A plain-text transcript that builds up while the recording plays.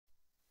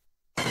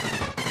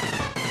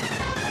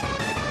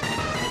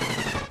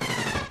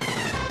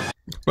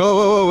Whoa,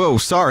 whoa, whoa, whoa,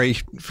 sorry.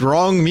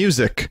 Wrong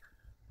music.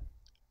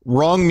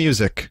 Wrong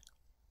music.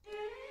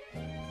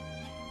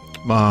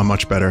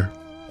 Much better.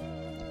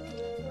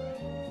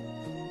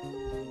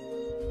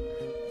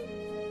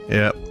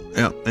 Yep.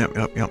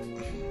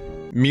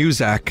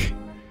 Muzak.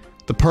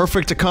 The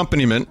perfect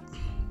accompaniment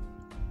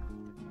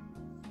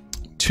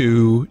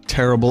to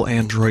terrible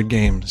Android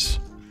games.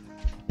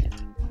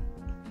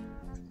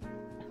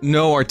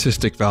 No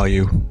artistic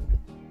value.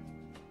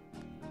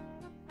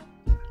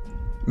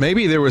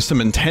 Maybe there was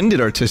some intended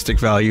artistic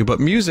value,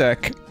 but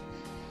music,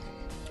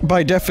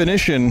 by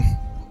definition,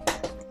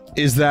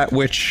 is that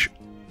which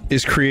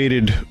is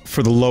created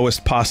for the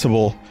lowest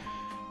possible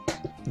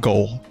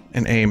goal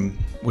and aim,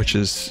 which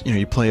is, you know,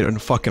 you play it in a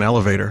fucking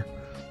elevator.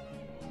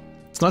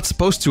 It's not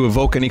supposed to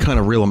evoke any kind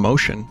of real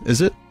emotion,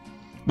 is it?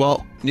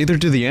 Well, neither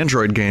do the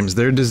Android games.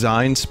 They're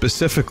designed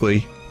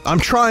specifically... I'm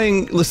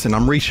trying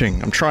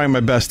my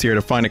best here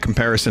to find a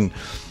comparison.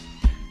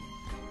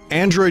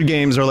 Android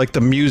games are like the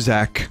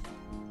Muzak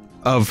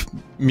of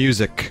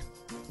music,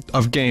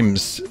 of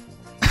games,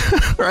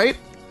 right?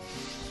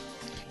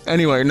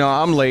 Anyway, no,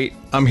 I'm late,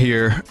 I'm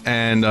here,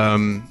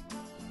 and,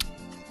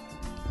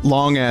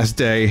 long-ass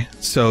day,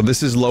 so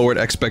this is Lowered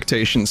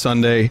Expectation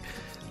Sunday.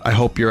 I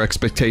hope your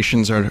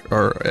expectations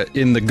are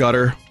in the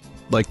gutter,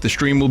 like the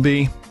stream will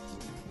be.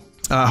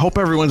 I hope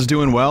everyone's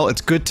doing well.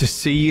 It's good to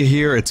see you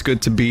here, it's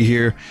good to be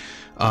here.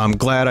 I'm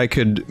glad I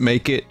could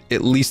make it,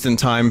 at least in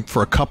time,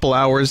 for a couple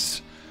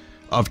hours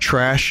of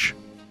trash.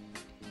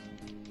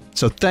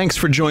 So thanks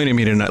for joining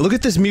me tonight. Look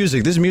at this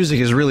music. This music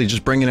is really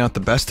just bringing out the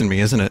best in me,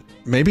 isn't it?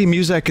 Maybe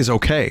music is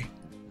okay.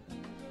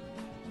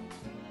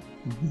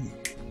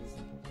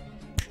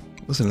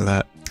 Listen to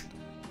that.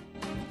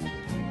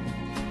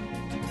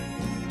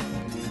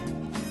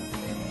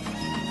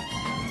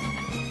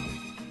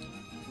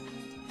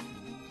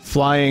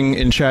 Flying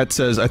in chat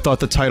says, I thought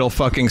the title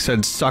fucking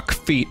said suck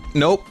feet.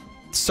 Nope.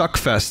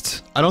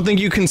 Suckfest. I don't think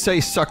you can say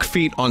suck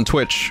feet on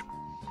Twitch.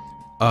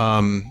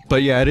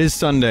 But yeah, it is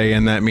Sunday,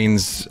 and that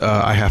means,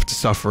 I have to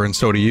suffer, and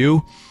so do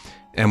you.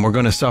 And we're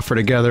gonna suffer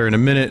together in a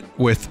minute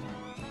with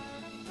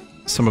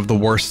some of the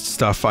worst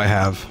stuff I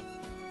have.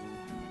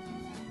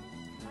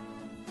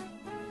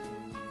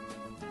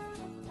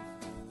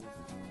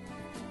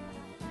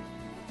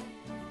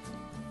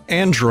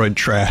 Android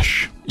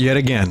trash. Yet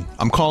again.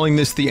 I'm calling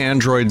this the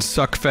Android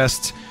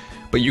Suckfest,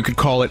 but you could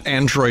call it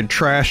Android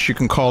trash, you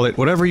can call it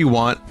whatever you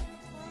want.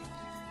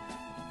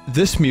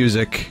 This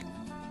music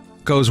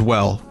goes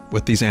well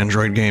with these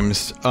Android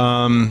games.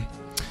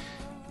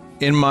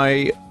 In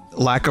my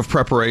lack of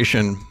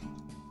preparation,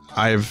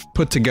 I've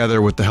put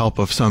together, with the help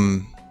of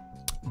some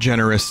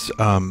generous,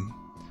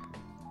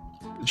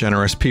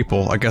 generous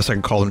people, I guess I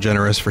can call them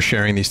generous for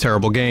sharing these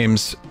terrible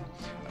games,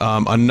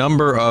 a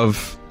number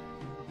of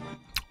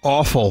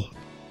awful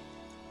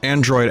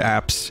Android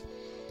apps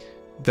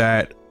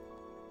that,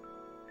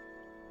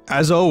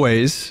 as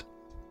always,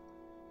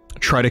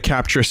 try to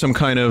capture some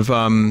kind of,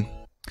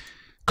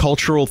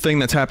 cultural thing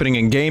that's happening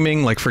in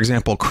gaming, like, for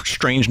example,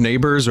 Strange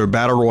Neighbors or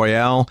Battle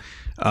Royale,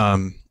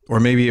 or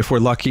maybe, if we're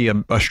lucky,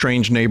 a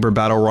Strange Neighbor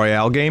Battle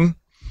Royale game.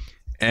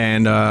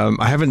 And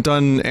I haven't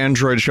done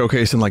Android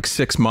Showcase in like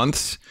 6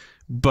 months,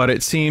 but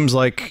it seems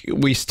like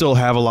we still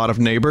have a lot of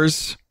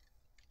neighbors,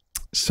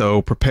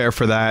 so prepare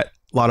for that.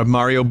 A lot of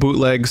Mario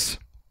bootlegs.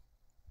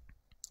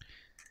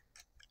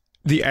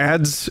 The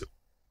ads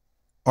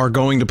are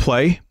going to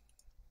play,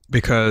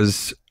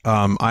 because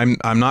I'm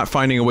not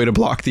finding a way to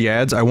block the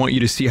ads. I want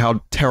you to see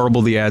how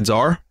terrible the ads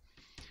are,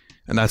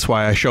 and that's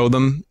why I show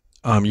them.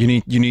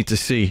 You need to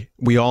see.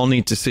 We all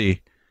need to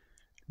see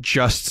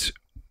just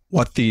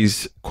what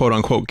these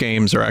quote-unquote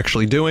games are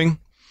actually doing.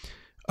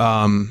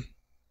 And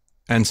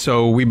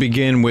so we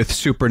begin with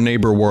Super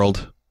Neighbor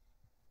World.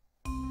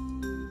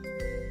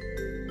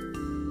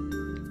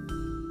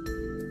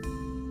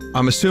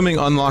 I'm assuming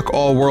unlock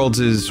all worlds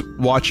is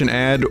watch an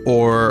ad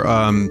or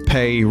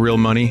pay real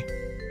money.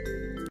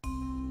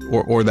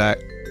 Or that.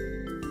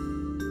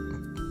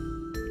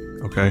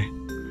 Okay.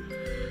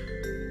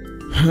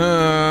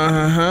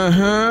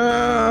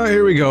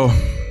 Here we go.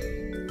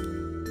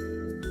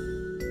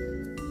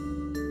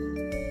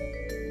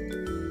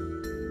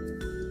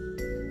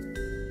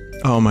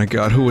 Oh my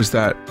god, who was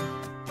that?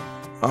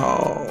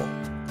 Oh.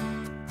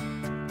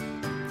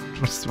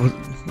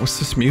 What's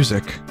this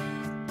music?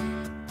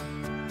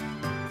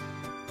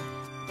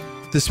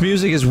 This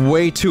music is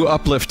way too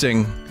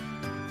uplifting.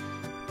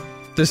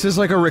 This is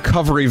like a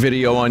recovery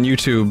video on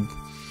YouTube.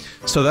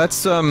 So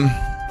that's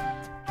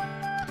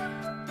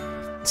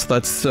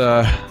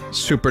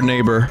Super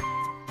Neighbor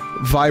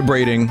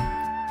vibrating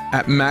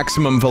at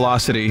maximum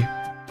velocity.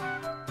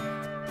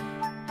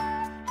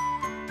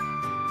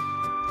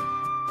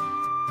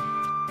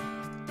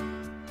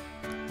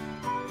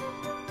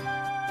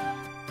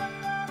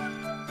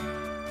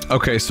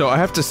 Okay, so I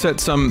have to set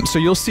some... So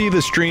you'll see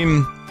the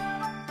stream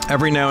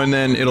every now and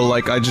then, it'll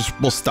like... I just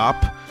will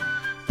stop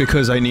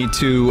because I need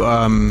to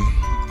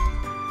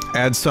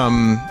add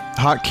some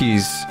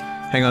hotkeys.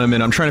 Hang on a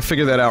minute, I'm trying to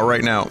figure that out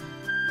right now.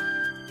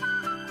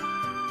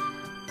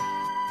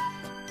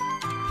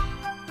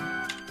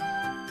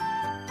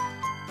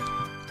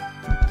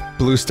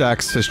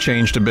 BlueStacks has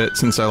changed a bit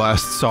since I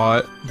last saw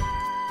it.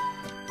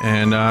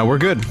 And, we're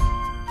good.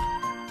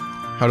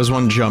 How does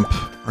one jump?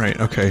 Right,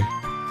 okay.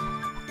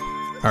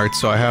 Alright,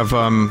 so I have,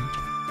 I'm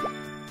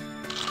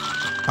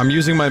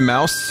using my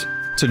mouse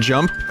to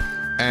jump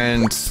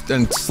and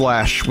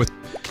slash with...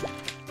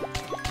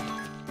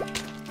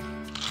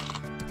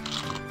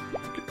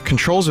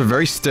 Controls are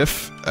very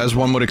stiff, as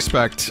one would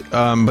expect,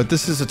 but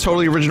this is a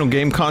totally original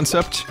game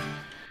concept.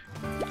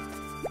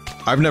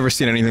 I've never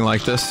seen anything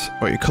like this.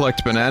 Wait, you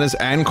collect bananas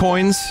and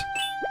coins?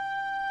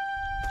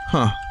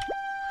 Huh.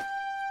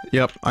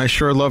 Yep, I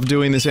sure love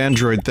doing this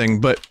Android thing,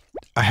 but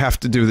I have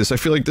to do this. I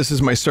feel like this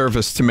is my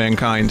service to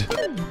mankind.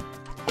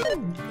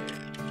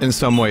 In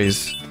some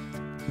ways.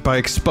 By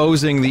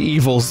exposing the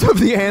evils of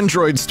the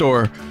Android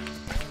store.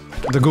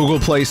 The Google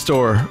Play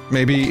Store.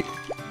 Maybe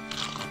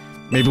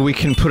we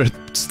can put a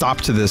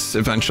stop to this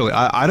eventually.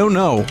 I don't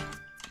know.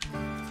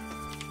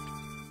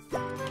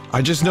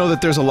 I just know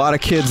that there's a lot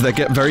of kids that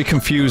get very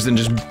confused and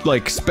just,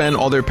 like, spend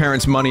all their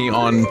parents' money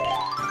on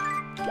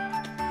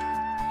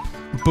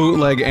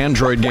bootleg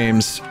Android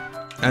games,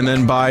 and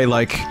then buy,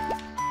 like,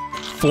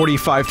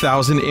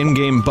 45,000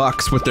 in-game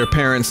bucks with their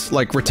parents'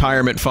 like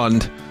retirement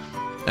fund.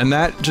 And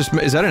that just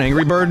is that an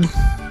angry bird?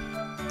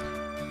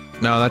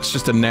 No, that's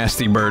just a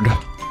nasty bird.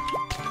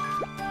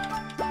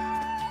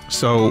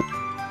 So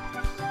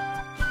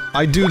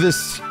I do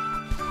this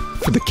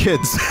for the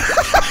kids.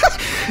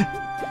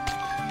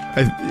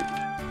 I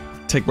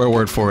take my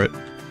word for it.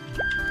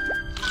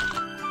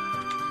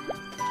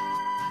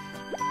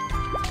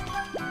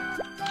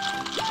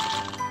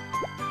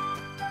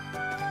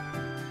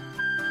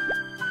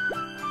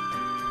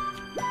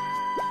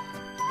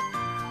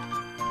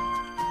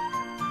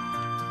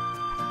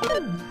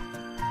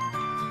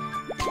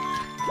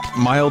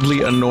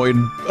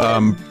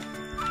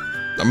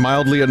 A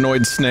mildly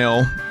annoyed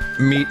snail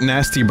meet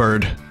nasty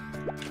bird.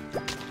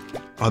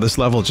 Oh, this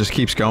level just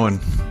keeps going.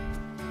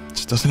 It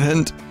just doesn't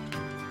end.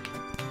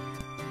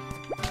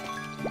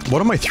 What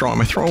am I throwing?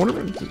 Am I throwing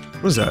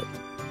what is that?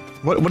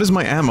 What is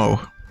my ammo?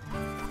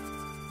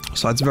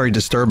 So that's very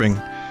disturbing.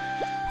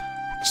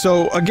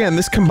 So again,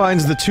 this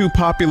combines the two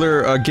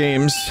popular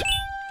games,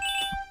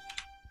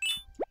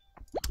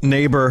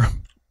 Neighbor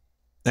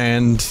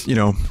and, you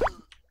know,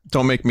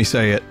 don't make me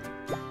say it.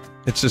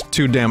 It's just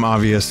too damn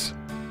obvious.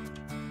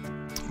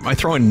 Am I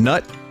throwing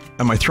nut?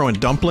 Am I throwing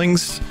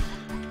dumplings?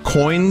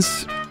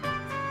 Coins?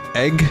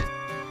 Egg?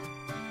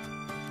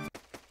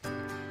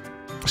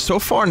 So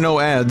far,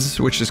 no ads,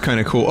 which is kind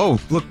of cool. Oh,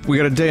 look, we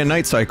got a day and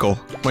night cycle.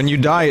 When you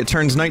die, it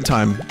turns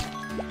nighttime.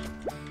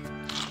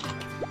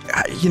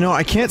 You know,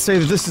 I can't say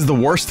that this is the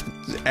worst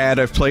ad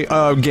I've played,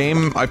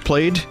 game I've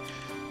played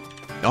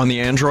on the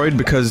Android,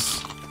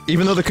 because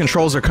even though the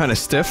controls are kind of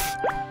stiff,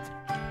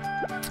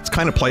 it's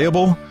kind of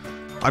playable.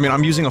 I mean,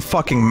 I'm using a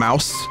fucking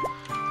mouse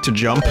to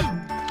jump,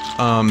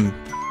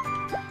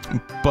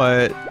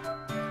 but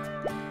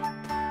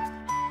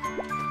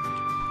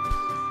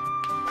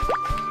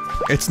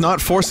it's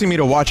not forcing me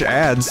to watch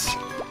ads.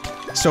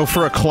 So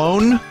for a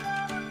clone,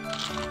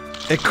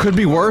 it could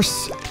be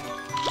worse.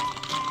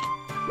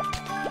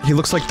 He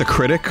looks like the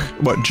critic.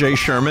 What, Jay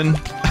Sherman?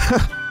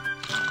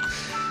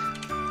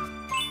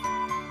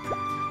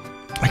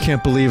 I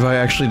can't believe I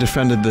actually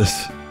defended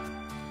this.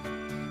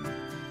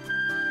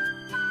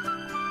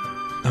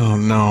 Oh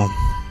no.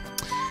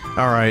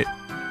 Alright.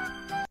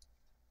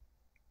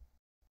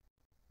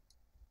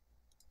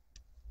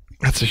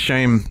 That's a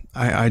shame.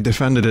 I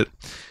defended it.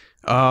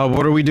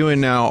 What are we doing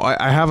now?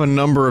 I have a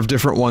number of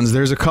different ones.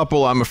 There's a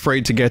couple I'm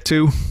afraid to get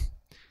to.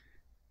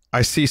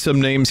 I see some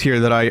names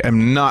here that I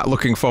am not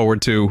looking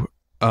forward to.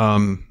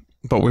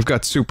 But we've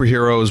got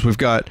superheroes, we've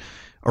got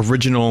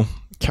original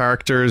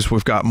characters,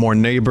 we've got more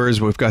neighbors,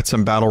 we've got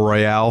some Battle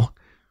Royale.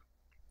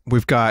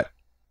 We've got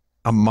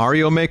a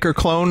Mario Maker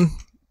clone.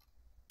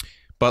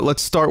 But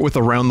let's start with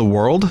Around the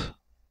World.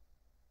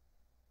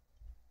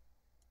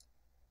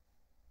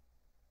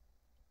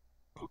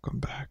 Welcome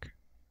back.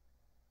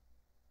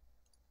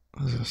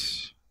 What is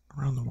this?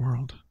 Around the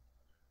World.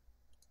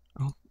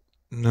 Oh,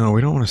 no, we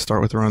don't want to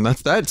start with Around.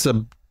 That's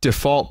a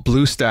default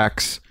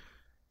BlueStacks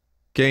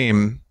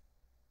game.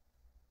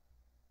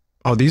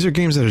 Oh, these are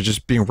games that are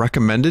just being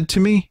recommended to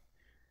me?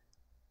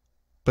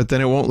 But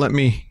then it won't let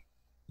me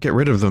get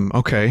rid of them.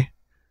 Okay.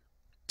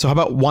 So how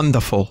about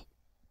Wonderful?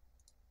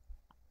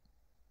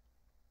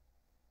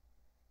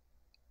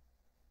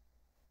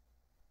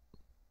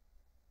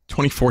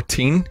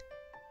 $2014?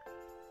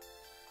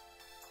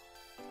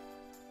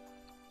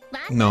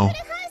 No.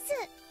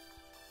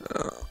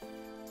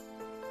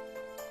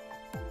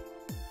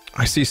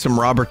 I see some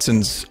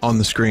Robertsons on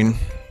the screen.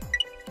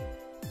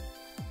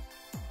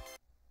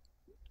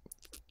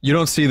 You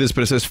don't see this,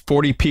 but it says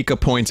 40 Pika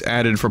points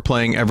added for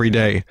playing every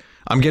day.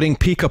 I'm getting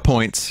Pika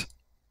points.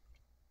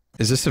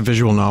 Is this a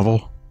visual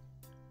novel?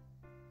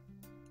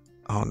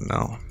 Oh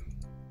no.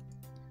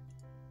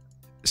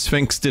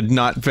 Sphinx did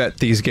not vet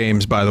these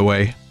games, by the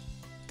way.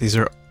 These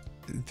are...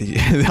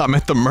 I'm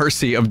at the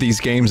mercy of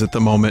these games at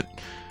the moment.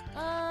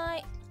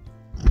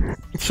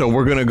 So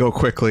we're gonna go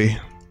quickly.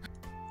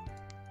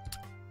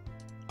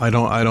 I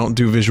don't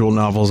do visual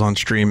novels on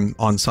stream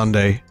on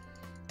Sunday.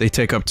 They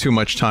take up too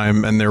much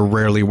time and they're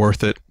rarely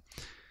worth it.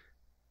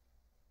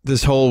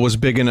 This hole was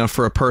big enough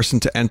for a person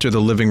to enter the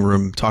living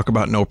room. Talk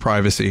about no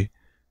privacy.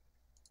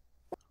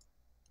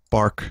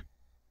 Bark.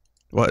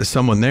 What, is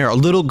someone there? A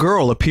little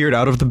girl appeared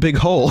out of the big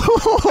hole.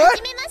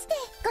 What?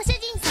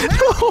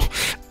 No!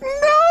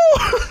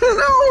 No!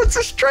 No! It's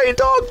a stray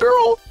dog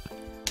girl!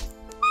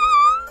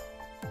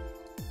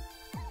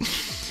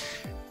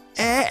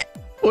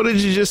 What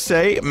did you just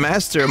say?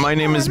 Master, my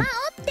name is...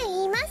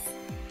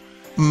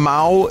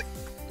 Mao...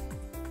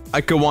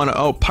 Ikawana.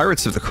 Oh,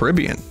 Pirates of the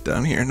Caribbean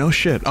down here. No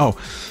shit. Oh.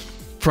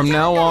 From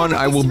now on,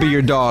 I will be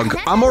your dog.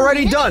 I'm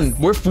already done!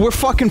 We're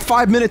fucking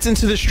 5 minutes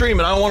into the stream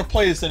and I don't want to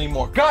play this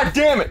anymore. God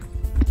damn it!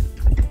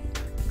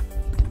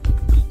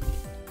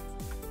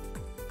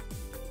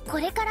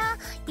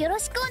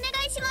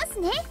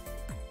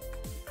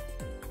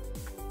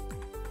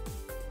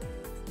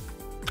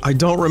 I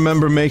don't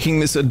remember making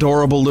this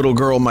adorable little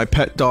girl my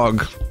pet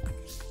dog.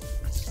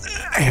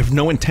 I have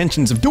no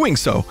intentions of doing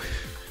so.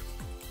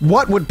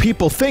 What would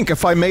people think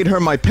if I made her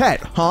my pet,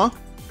 huh?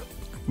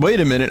 Wait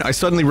a minute, I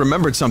suddenly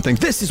remembered something.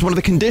 This is one of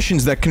the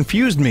conditions that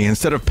confused me.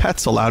 Instead of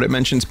pets allowed, it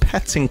mentions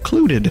pets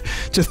included.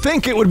 To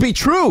think it would be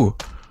true!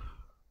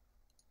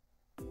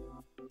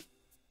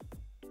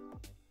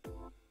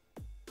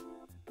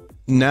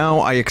 Now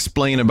I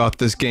explain about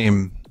this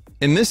game.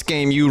 In this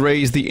game, you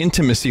raise the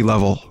intimacy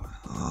level.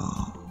 Oh.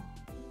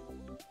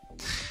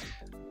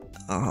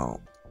 Oh.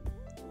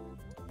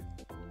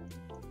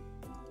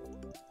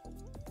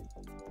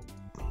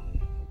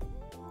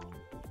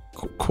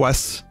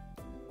 Quest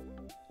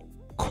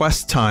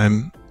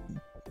time.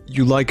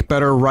 You like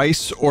better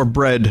rice or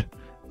bread?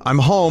 I'm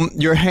home.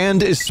 Your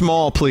hand is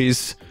small,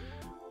 please.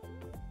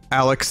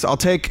 Alex, I'll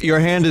take your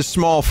hand is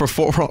small for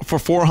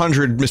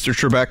 400, Mr.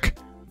 Trebek.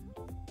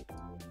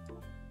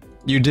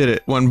 You did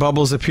it. When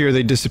bubbles appear,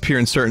 they disappear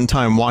in certain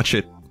time. Watch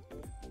it.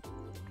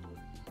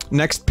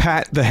 Next,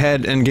 pat the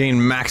head and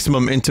gain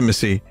maximum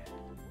intimacy.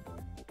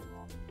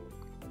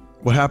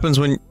 What happens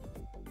when...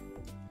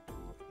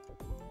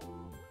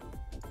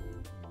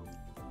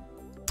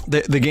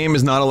 The game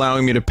is not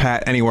allowing me to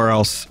pat anywhere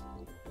else.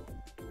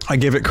 I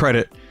give it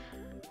credit.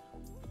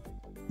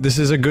 This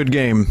is a good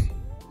game.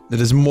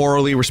 It is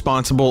morally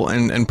responsible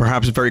and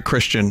perhaps very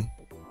Christian.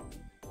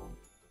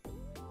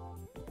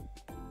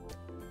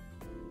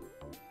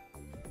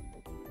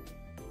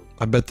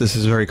 I bet this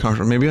is very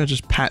comfortable. Maybe I'll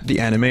just pat the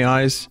anime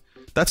eyes.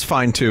 That's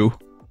fine too.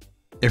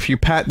 If you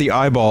pat the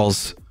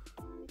eyeballs,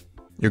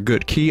 you're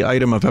good. Key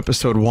item of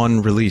episode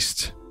 1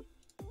 released.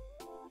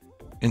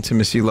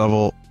 Intimacy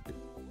level.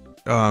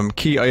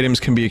 Key items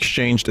can be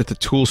exchanged at the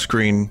tool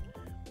screen.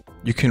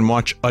 You can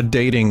watch a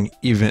dating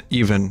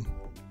even.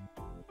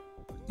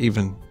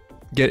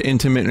 Get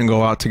intimate and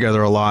go out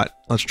together a lot.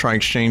 Let's try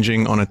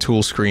exchanging on a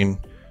tool screen.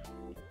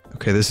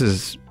 Okay, this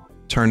has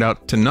turned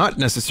out to not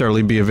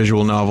necessarily be a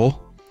visual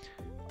novel.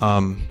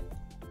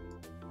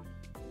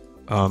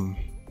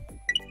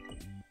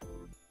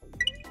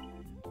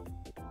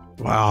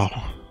 Wow.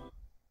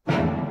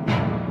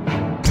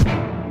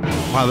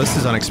 Wow, this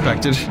is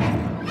unexpected.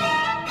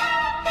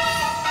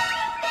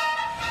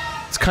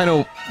 It's kind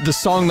of the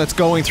song that's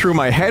going through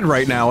my head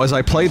right now as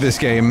I play this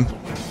game.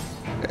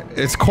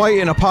 It's quite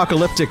an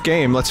apocalyptic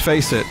game, let's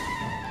face it.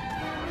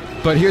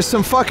 But here's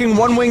some fucking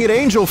one-winged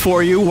angel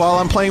for you while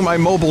I'm playing my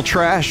mobile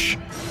trash.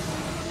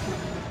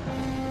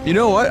 You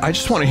know what? I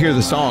just want to hear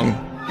the song.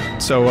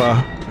 So,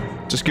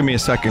 just give me a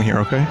second here,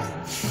 okay?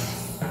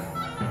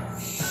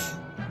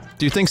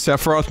 Do you think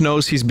Sephiroth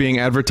knows he's being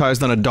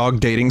advertised on a dog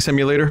dating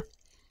simulator?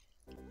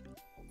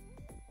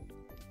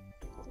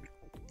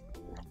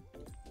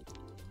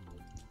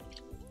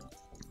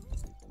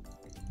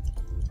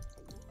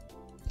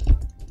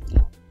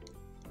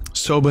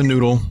 Soba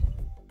noodle.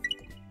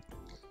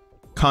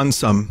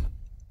 Consum.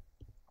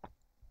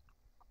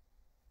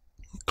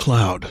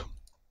 Cloud.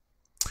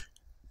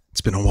 It's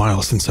been a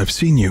while since I've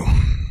seen you.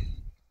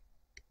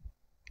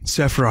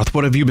 Sephiroth,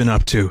 what have you been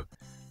up to?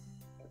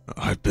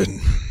 I've been...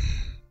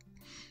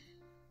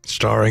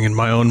 starring in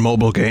my own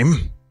mobile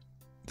game.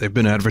 They've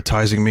been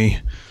advertising me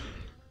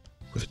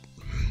with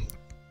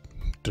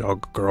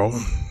Dog Girl.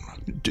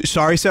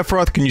 Sorry,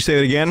 Sephiroth, can you say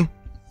it again?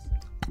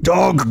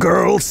 Dog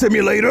Girl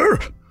Simulator?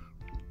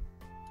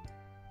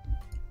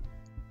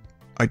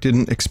 I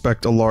didn't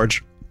expect a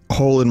large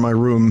hole in my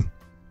room.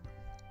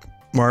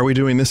 Why are we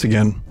doing this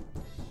again?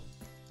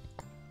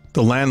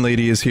 The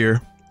landlady is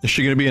here. Is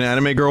she gonna be an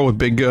anime girl with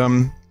big,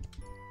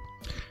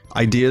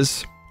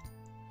 ideas?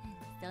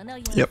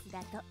 Yep.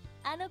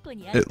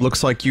 It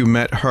looks like you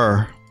met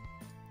her.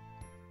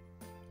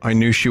 I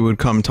knew she would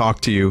come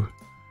talk to you.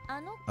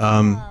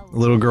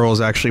 Little girl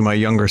is actually my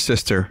younger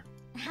sister.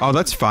 Oh,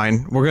 that's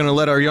fine. We're gonna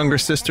let our younger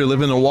sister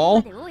live in the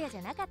wall?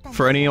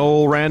 For any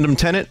old random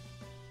tenant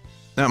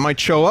that might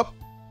show up?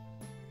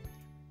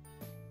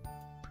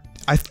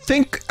 I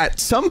think at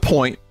some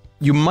point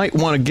you might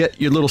want to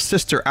get your little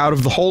sister out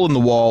of the hole in the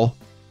wall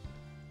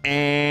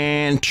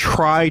and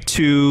try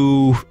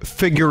to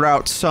figure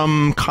out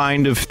some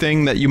kind of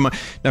thing that you might...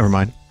 Never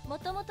mind.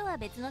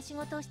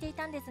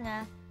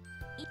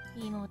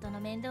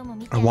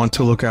 I want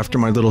to look after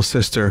my little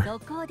sister.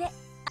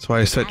 That's why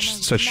I set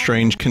such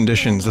strange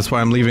conditions. That's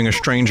why I'm leaving a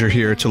stranger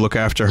here to look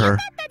after her.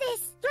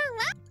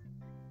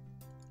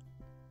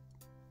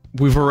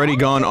 We've already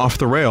gone off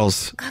the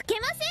rails.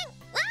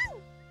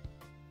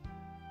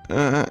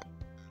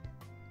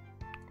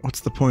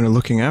 What's the point of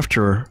looking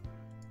after her?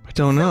 I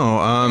don't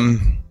know,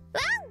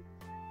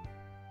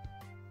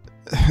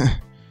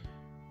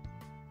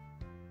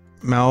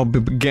 Mao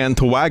began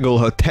to waggle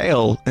her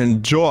tail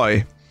in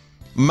joy.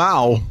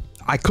 Mao,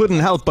 I couldn't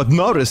help but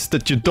notice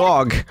that your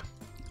dog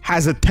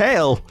has a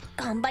tail.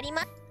 I'm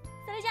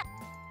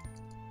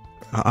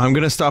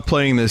gonna stop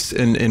playing this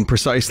in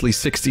precisely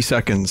 60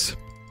 seconds.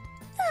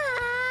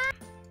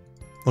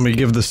 Let me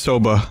give the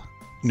soba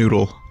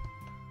noodle.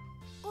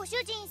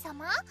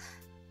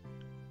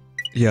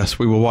 Yes,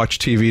 we will watch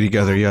TV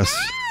together, yes.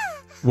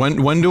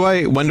 When do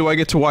I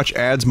get to watch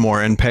ads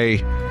more and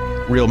pay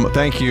real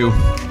thank you.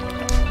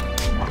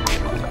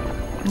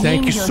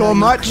 Thank you so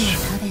much!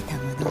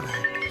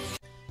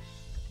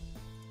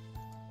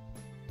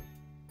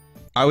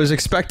 I was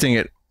expecting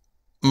it.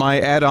 My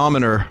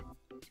adometer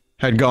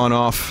had gone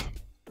off.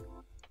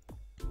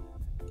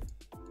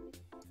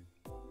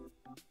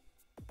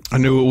 I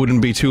knew it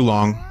wouldn't be too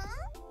long.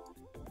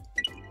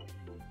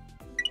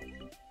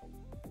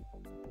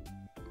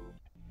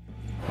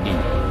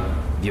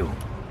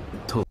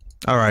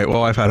 Alright,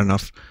 well, I've had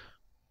enough.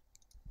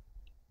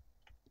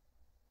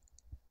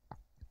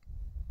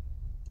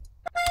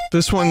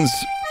 This one's...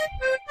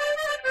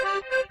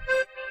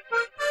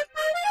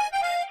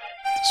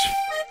 This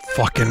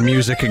fucking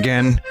music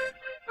again.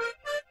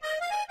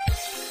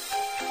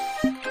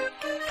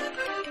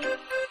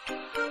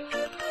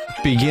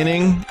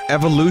 Beginning,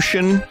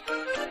 evolution,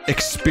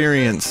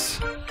 experience.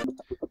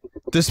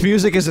 This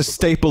music is a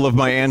staple of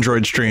my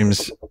Android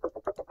streams.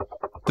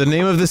 The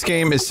name of this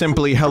game is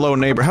simply Hello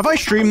Neighbor. Have I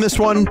streamed this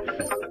one?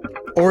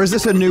 Or is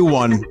this a new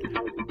one?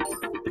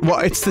 Well,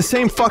 it's the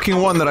same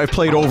fucking one that I've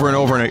played over and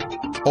over and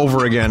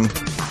over again.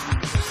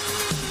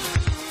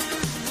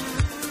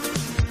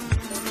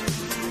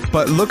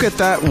 But look at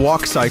that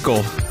walk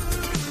cycle.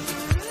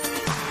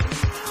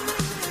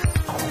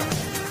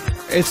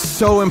 It's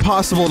so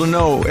impossible to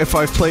know if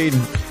I've played...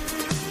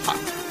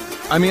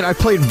 I mean, I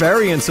played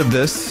variants of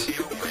this.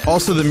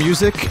 Also, the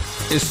music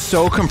is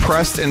so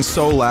compressed and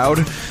so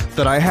loud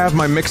that I have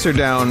my mixer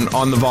down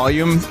on the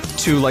volume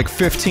to like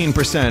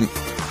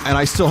 15%, and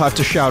I still have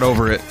to shout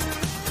over it.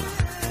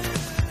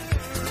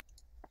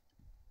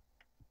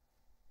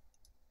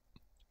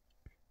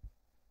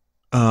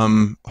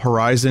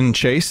 Horizon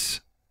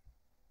Chase?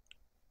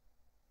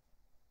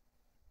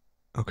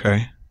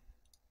 Okay.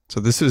 So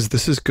this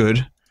is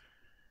good.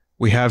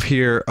 We have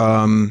here,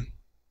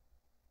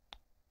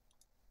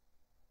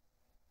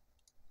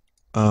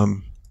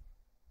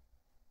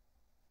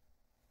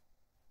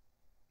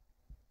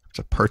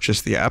 to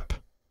purchase the app.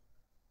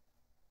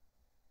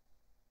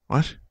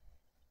 What?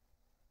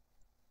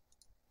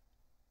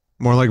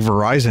 More like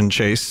Verizon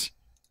Chase.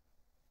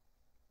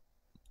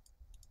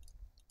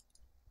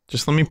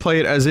 Just let me play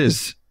it as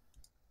is.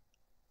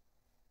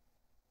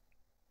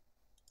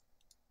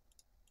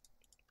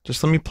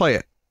 Just let me play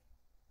it.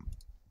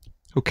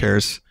 Who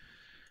cares?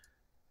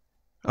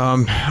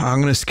 I'm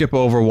gonna skip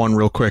over one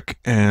real quick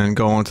and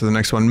go on to the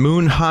next one.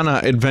 Moon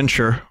Hana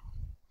Adventure.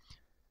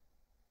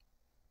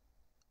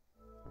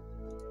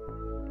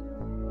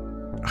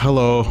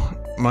 Hello,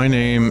 my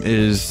name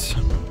is...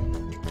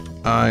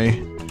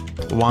 I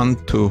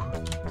want to...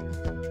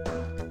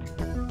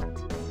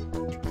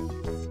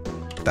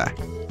 die.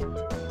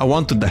 I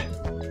want to die.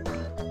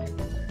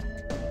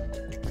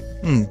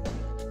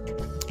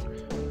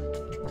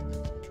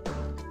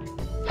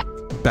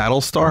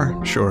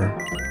 Battlestar? Sure.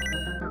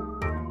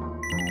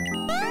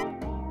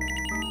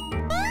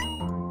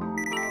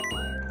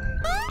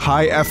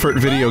 High effort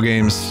video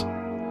games.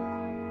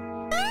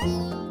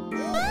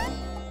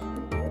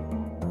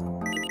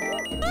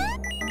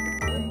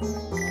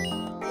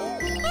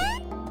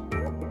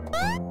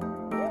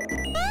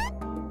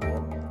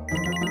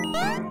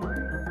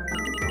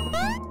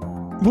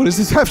 What does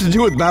this have to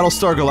do with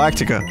Battlestar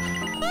Galactica?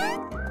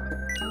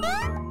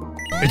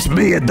 It's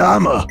me,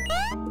 Adama.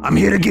 I'm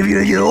here to give you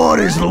your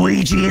orders,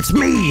 Luigi. It's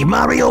me,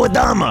 Mario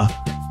Adama.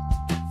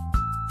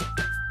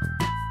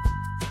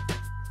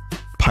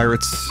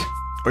 Pirates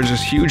are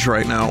just huge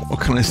right now. What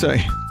can I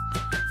say?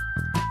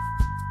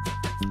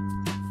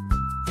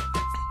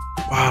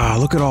 Wow,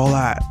 look at all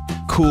that.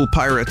 Cool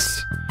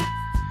pirates.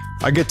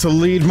 I get to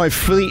lead my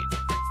fleet.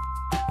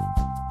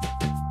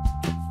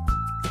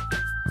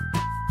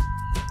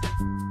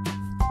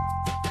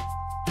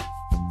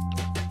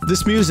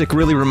 This music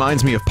really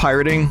reminds me of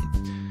pirating,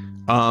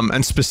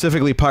 and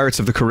specifically Pirates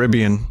of the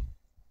Caribbean.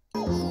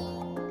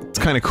 It's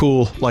kind of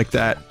cool like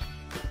that.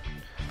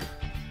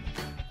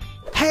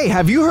 Hey,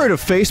 have you heard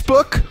of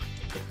Facebook?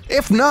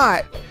 If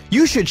not,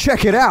 you should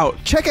check it out.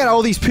 Check out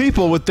all these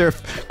people with their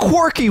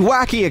quirky,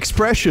 wacky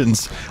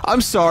expressions.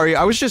 I'm sorry,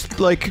 I was just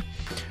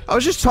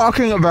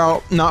talking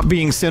about not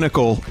being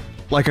cynical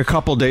like a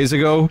couple days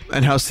ago,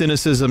 and how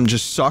cynicism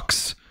just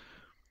sucks.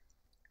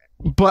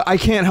 But I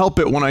can't help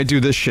it when I do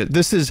this shit.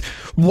 This is...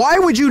 Why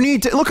would you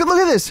need to... Look at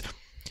this!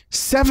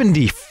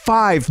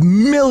 75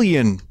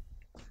 million!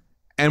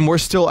 And we're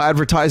still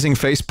advertising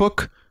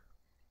Facebook?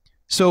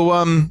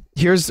 So,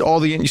 here's all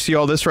the... You see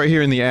all this right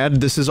here in the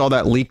ad? This is all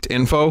that leaked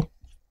info.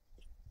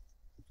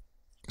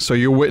 So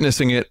you're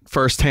witnessing it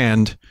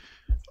firsthand.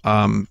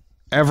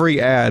 Every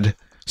ad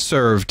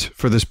served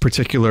for this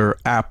particular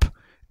app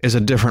is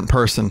a different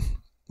person.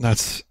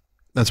 That's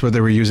what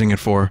they were using it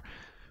for.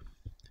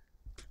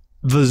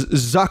 The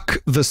Zuck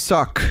the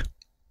Suck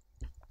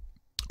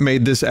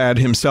made this ad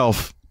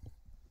himself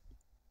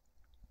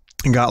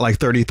and got like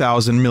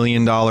 $30,000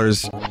 million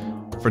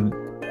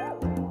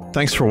for...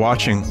 Thanks for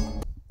watching.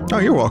 Oh,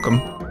 you're welcome.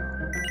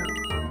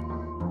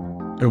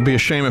 It would be a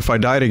shame if I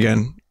died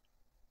again.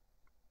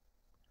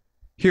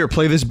 Here,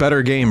 play this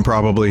better game,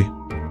 probably.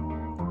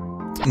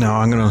 No,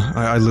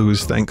 I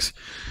lose, thanks.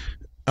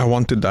 I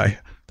want to die.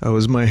 That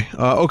was my...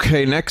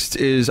 okay, next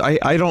is...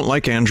 I don't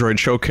like Android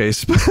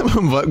Showcase,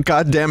 but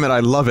god damn it,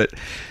 I love it.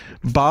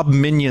 Bob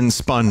Minion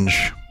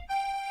Sponge.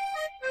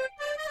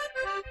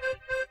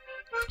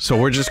 So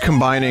we're just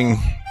combining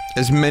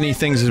as many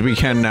things as we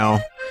can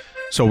now.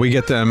 So we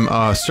get them,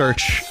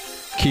 search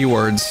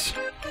keywords.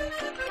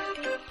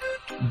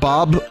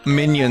 Bob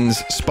Minion's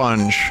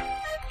Sponge.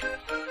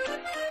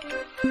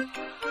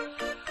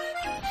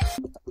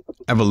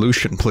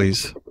 Evolution,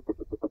 please.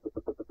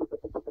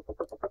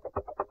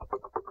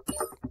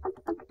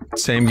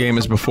 Same game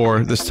as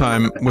before, this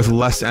time with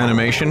less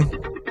animation.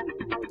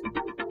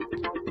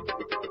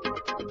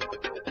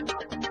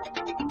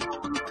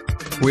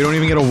 We don't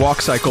even get a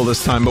walk cycle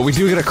this time, but we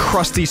do get a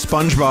crusty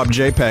SpongeBob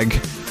JPEG.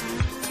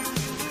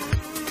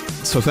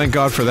 So thank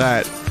God for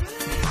that.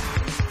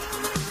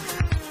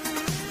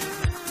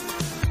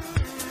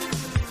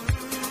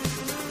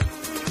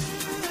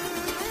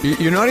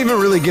 You're not even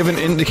really given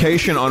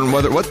indication on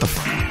whether- what the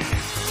f-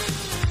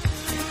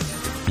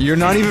 You're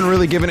not even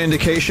really given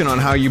indication on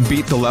how you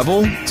beat the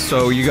level,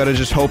 so you gotta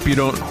just hope you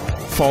don't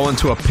fall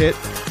into a pit.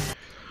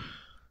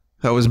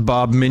 That was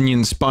Bob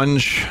Minion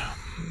Sponge.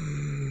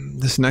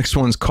 This next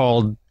one's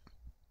called...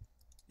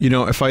 You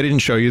know, if I didn't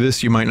show you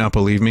this, you might not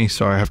believe me,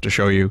 so I have to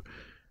show you.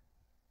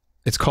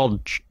 It's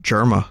called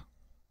Jerma.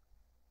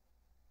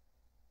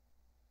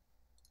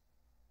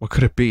 What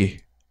could it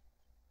be?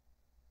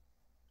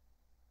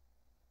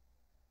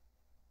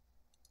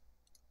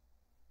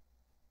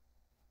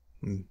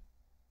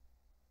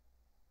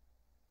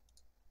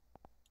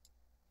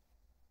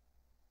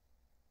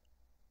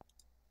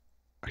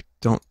 I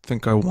don't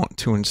think I want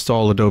to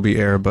install Adobe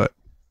Air, but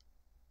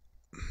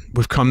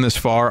we've come this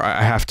far.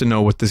 I have to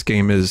know what this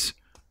game is.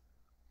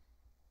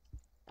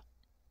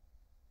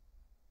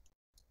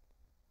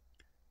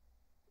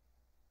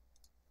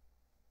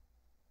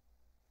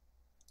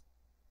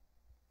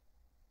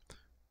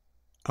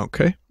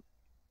 Okay.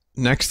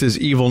 Next is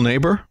Evil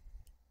Neighbor.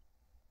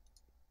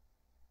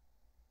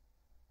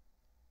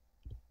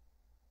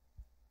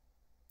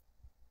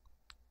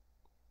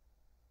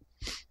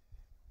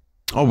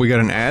 Oh, we got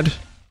an ad?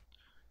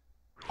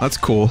 That's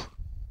cool.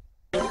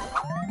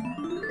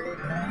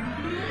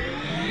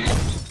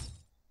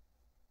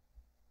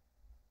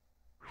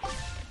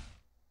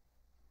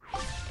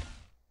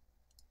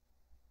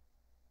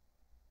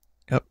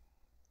 Yep.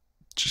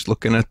 Just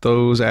looking at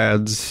those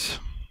ads.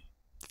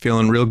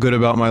 Feeling real good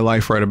about my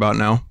life right about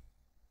now.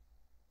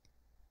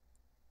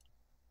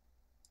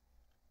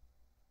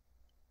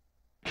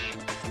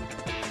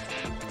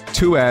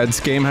 Two ads.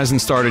 Game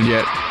hasn't started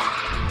yet.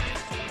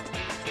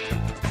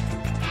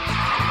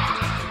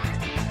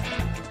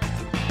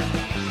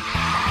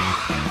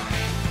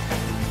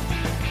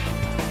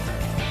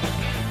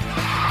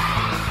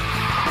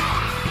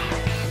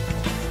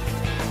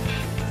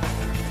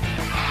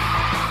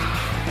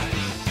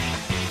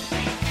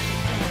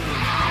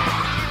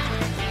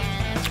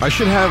 I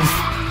should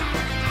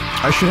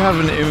have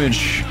an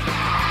image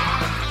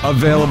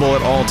available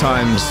at all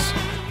times.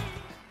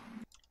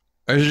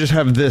 I should just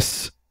have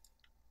this,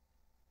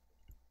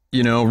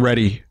 you know,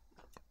 ready.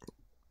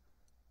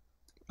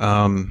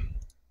 I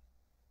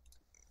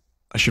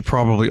should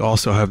probably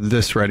also have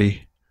this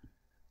ready.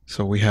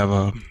 So we have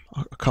a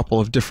couple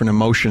of different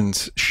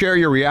emotions. Share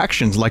your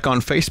reactions, like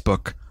on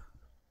Facebook.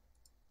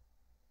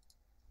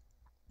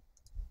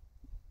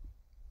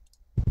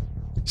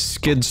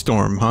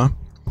 Skidstorm, huh?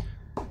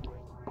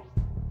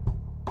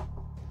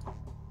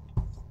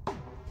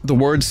 The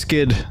word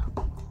skid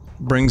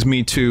brings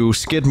me to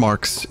skid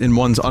marks in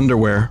one's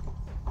underwear.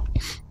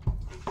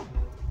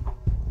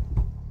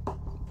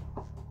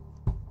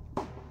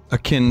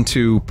 Akin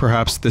to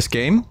perhaps this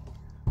game?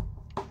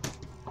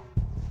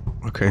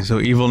 Okay, so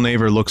Evil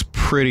Neighbor looks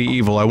pretty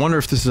evil. I wonder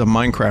if this is a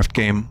Minecraft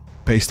game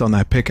based on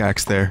that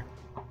pickaxe there.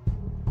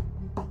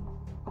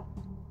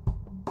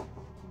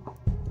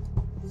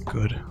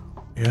 Good.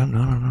 Yeah,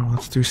 no.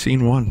 Let's do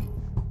scene 1.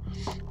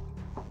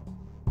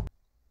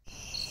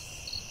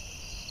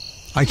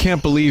 I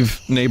can't believe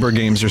neighbor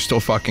games are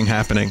still fucking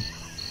happening.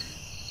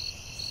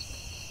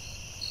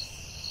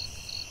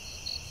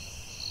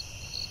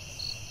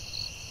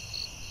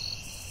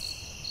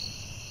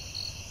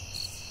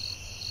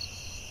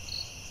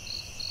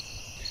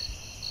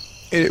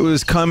 It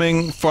was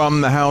coming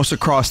from the house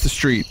across the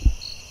street.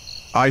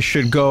 I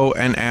should go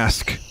and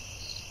ask.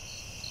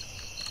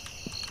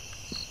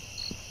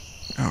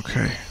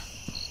 Okay.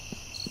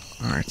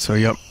 Alright, so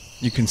yep.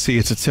 You can see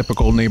it's a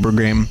typical neighbor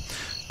game.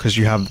 Because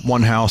you have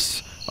one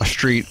house, a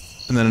street,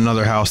 and then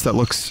another house that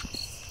looks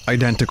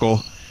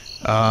identical.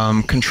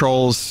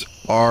 Controls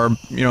are,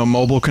 you know,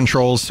 mobile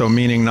controls, so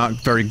meaning not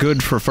very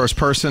good for first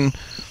person.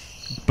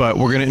 But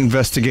we're gonna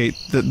investigate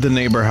the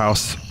neighbor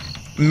house.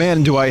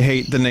 Man, do I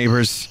hate the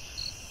neighbors.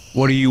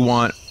 What do you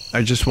want?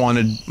 I just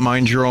wanted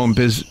mind your own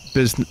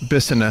business.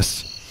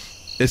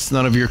 It's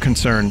none of your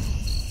concern.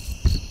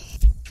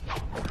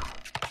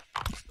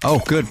 Oh,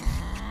 good.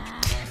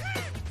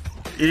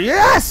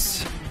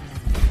 Yes!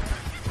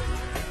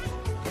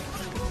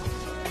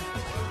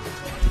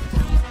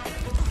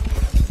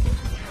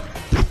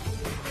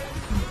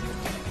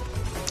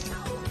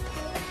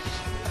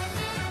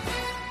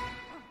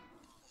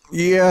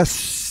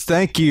 Yes,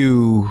 thank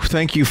you.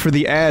 Thank you for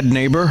the ad,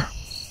 neighbor.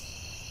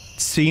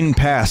 Scene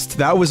passed.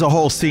 That was a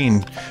whole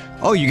scene.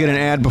 Oh, you get an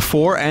ad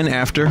before and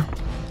after.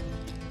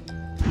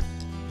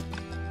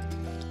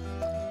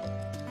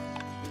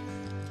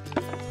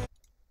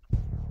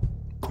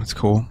 That's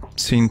cool.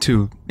 Scene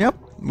 2. Yep,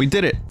 we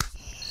did it.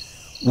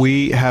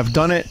 We have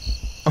done it.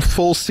 A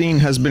full scene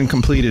has been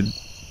completed.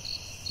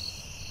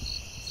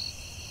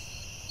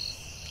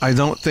 I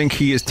don't think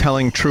he is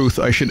telling truth.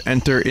 I should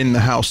enter in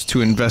the house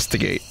to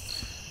investigate.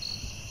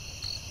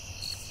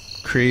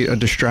 Create a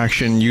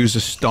distraction, use a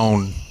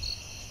stone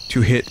to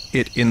hit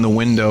it in the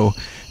window,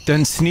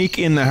 then sneak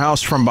in the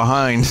house from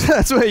behind.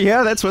 That's what,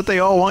 yeah, that's what they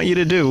all want you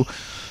to do.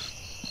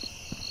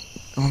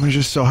 Oh, there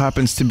just so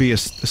happens to be a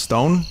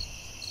stone?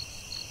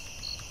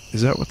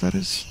 Is that what that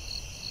is?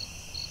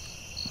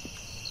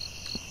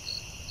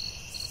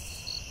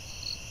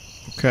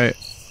 Okay.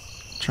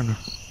 Trying to...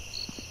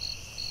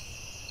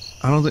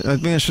 I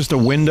think it's just a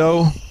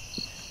window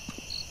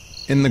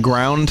in the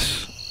ground.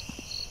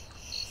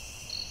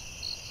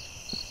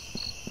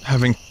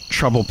 Having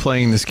trouble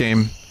playing this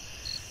game.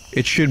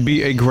 It should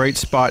be a great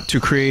spot to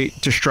create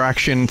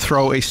distraction,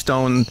 throw a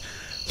stone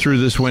through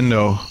this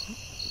window,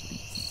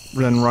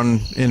 then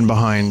run in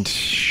behind.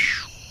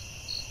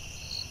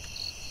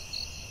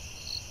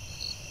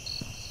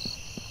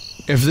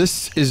 If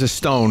this is a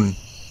stone,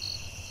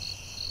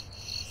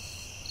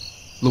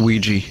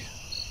 Luigi,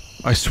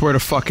 I swear to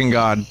fucking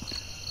God.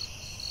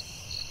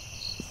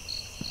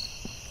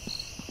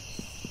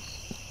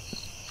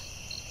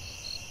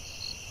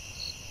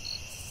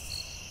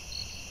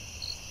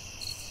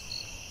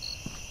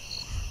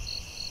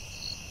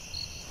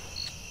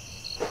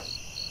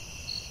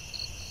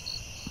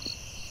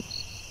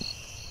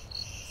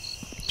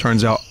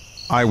 Turns out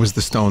I was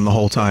the stone the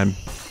whole time.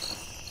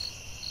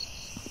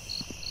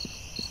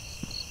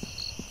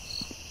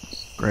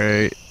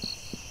 Great.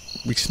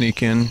 We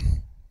sneak in.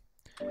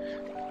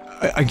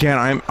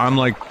 Again, I'm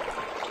like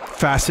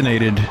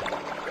fascinated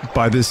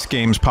by this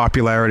game's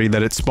popularity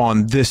that it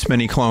spawned this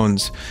many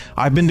clones.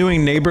 I've been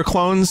doing neighbor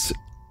clones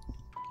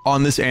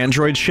on this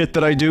Android shit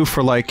that I do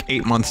for like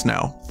 8 months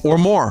now. Or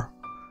more.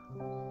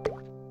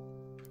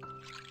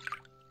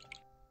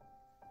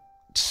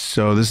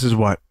 So this is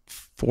what?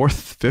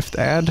 4th, 5th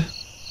ad?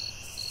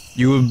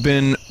 You have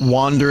been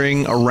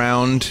wandering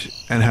around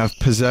and have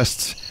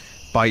possessed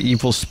by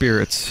evil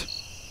spirits.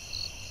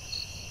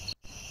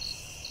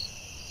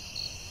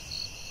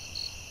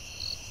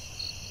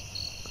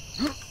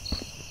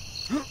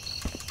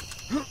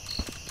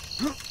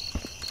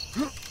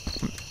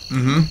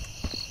 Mm-hmm.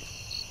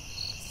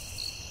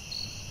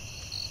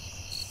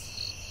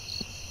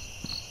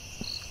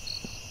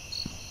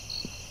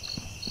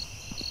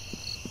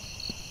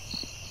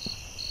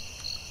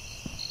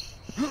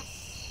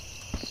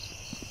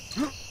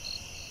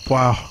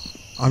 Wow,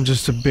 I'm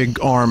just a big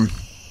arm.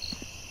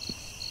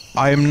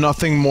 I am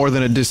nothing more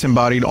than a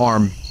disembodied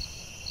arm.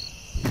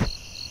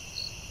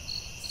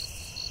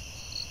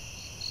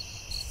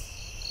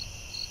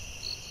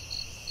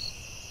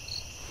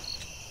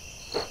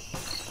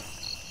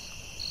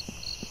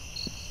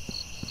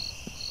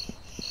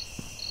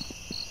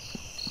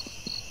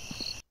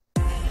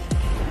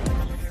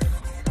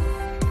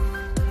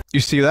 You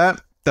see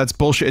that? That's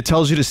bullshit. It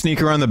tells you to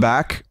sneak around the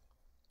back,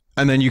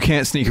 and then you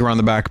can't sneak around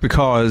the back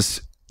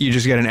because you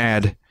just get an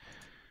ad.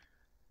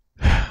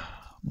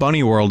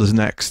 Bunny World is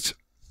next.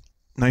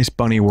 Nice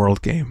Bunny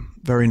World game.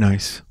 Very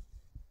nice.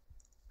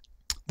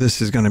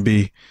 This is gonna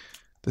be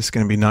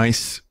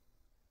nice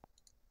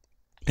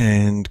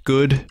and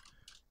good.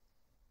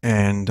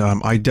 And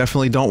I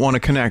definitely don't want to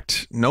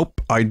connect.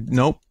 Nope.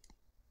 Nope.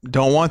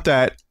 Don't want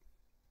that.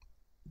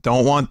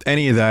 Don't want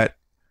any of that.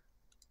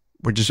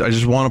 I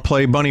just want to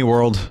play Bunny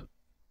World.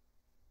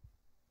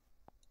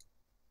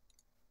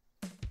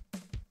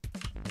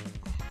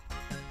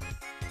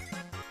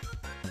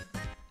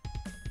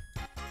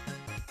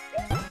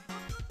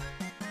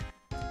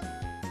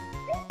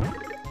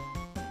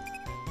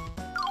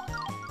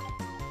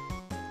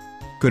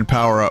 Good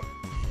power up.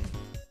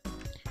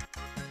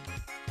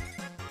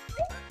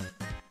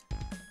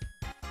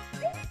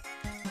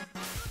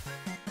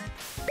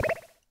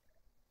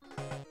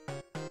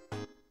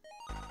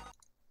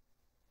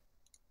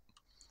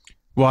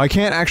 Well, I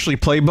can't actually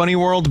play Bunny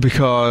World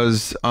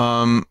because,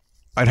 I'd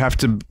have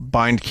to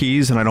bind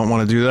keys and I don't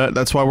want to do that.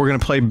 That's why we're gonna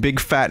play Big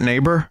Fat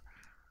Neighbor.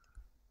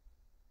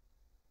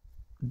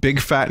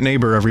 Big Fat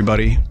Neighbor,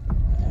 everybody.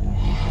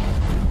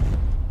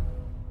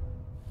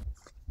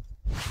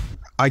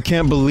 I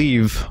can't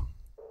believe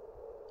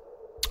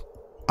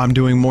I'm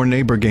doing more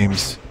neighbor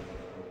games.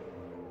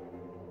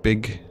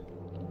 Big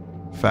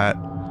Fat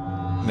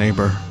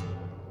Neighbor.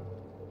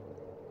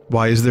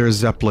 Why is there a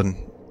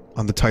Zeppelin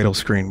on the title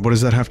screen? What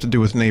does that have to do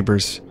with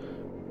neighbors?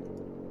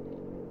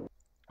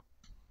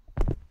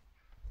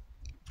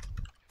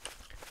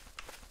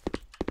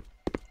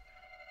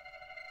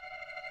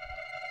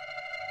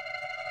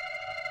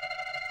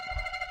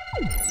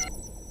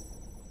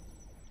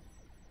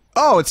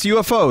 Oh, it's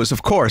UFOs,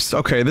 of course.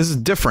 Okay, this is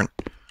different.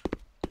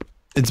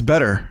 It's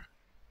better.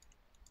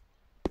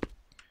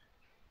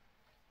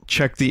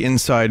 Check the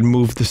inside,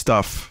 move the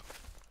stuff.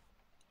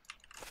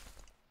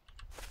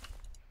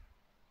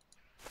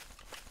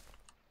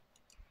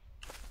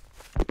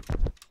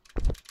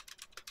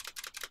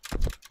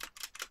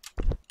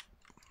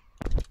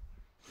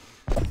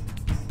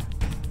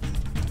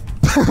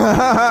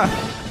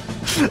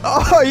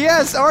 Oh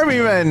yes, army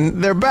men!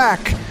 They're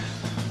back!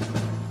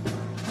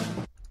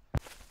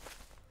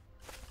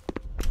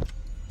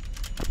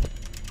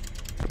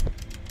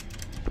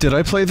 Did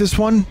I play this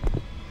one?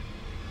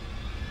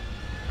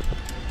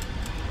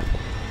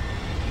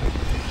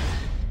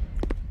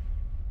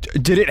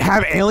 Did it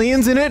have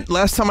aliens in it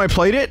last time I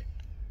played it?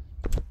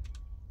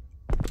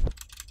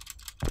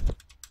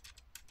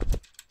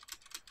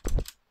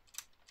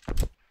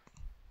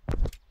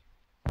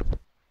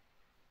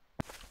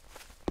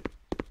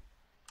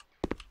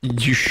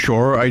 You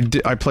sure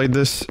I played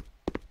this?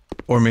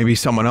 Or maybe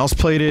someone else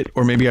played it?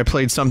 Or maybe I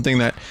played something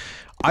that...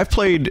 I've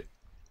played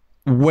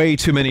way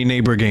too many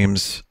neighbor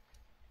games.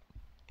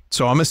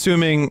 So I'm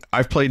assuming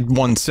I've played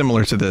one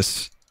similar to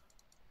this.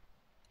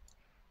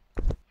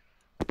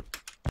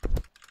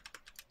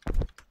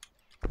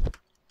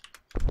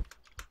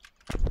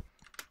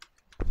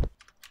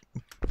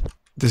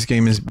 This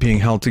game is being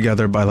held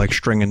together by like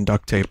string and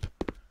duct tape.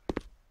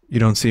 You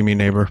don't see me,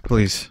 neighbor,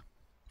 please.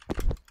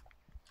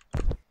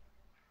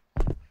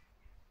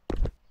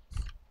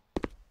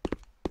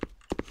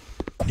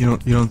 You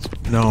don't,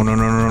 no.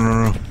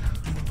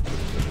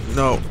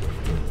 No.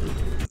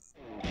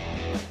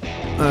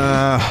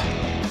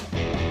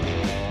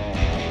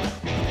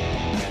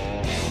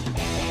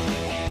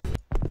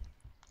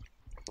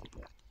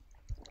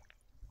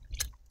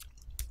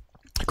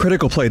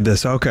 Critical played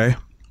this, okay.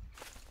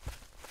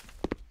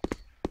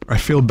 I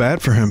feel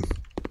bad for him.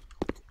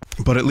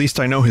 But at least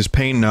I know his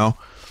pain now.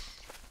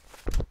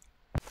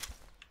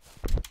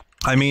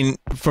 I mean,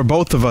 for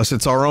both of us,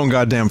 it's our own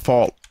goddamn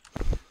fault.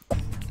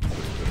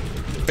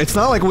 It's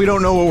not like we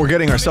don't know what we're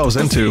getting ourselves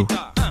into.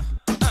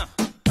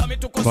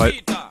 But...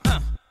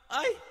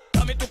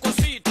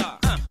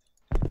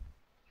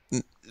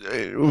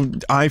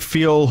 I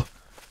feel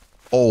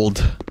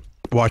old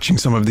watching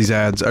some of these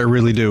ads. I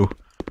really do.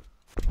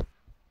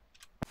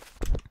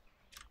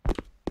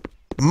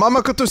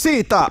 Mama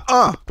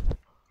Cotusita!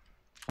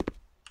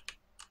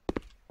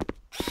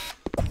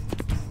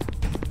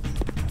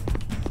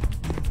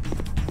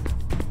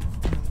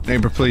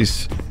 Neighbor,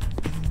 please.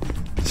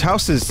 This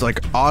house is,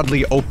 like,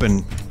 oddly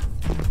open.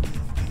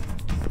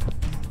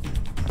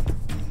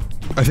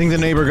 I think the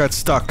neighbor got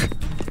stuck.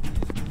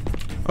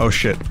 Oh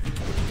shit.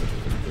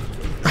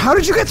 How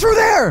did you get through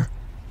there?!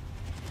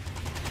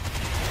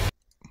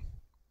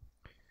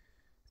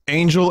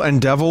 Angel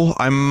and Devil?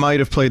 I might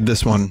have played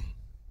this one.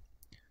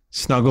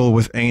 Snuggle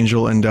with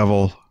Angel and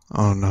Devil.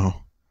 Oh no.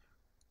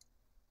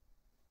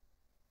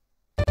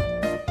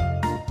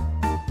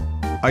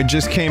 I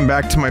just came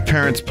back to my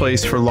parents'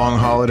 place for a long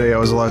holiday. I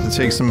was allowed to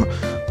take some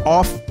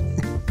off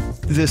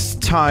this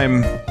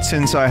time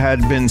since I had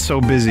been so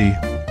busy.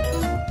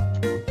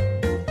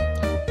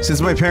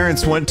 Since my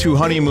parents went to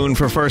honeymoon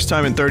for first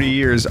time in 30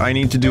 years, I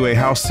need to do a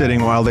house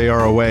sitting while they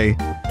are away.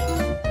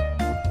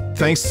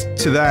 Thanks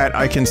to that,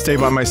 I can stay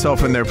by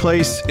myself in their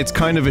place. It's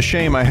kind of a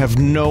shame I have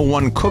no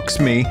one cooks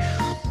me,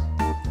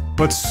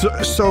 but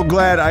so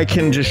glad I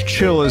can just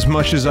chill as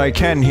much as I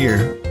can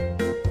here.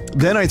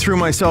 Then I threw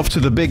myself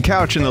to the big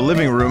couch in the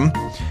living room,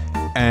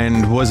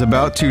 and was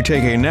about to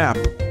take a nap.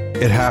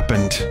 It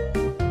happened.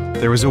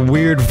 There was a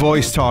weird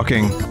voice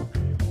talking.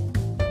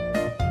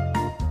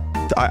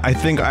 I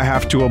think I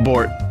have to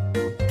abort.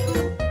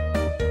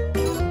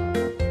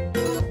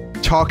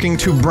 Talking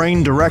to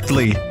brain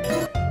directly.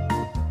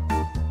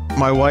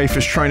 My wife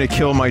is trying to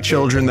kill my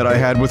children that I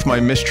had with my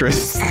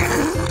mistress.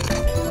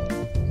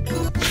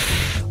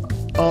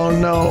 Oh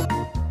no.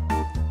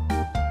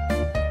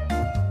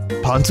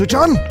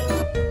 Pansu-chan?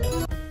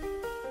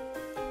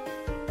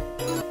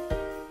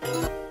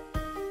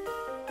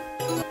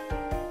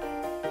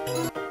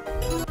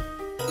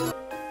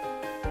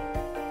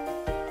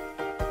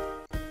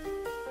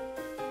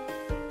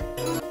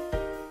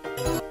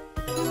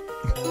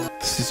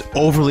 This is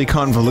overly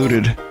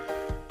convoluted.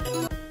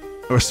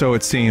 Or so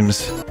it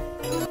seems.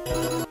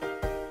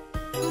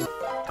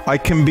 I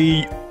can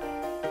be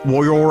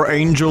Your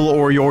angel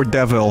or your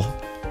devil.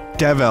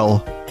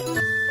 Devil.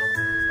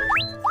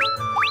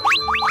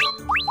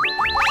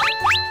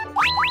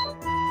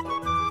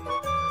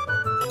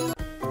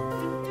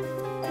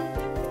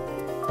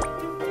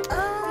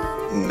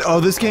 Oh,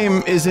 this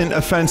game isn't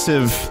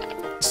offensive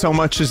so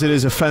much as it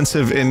is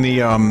offensive in the,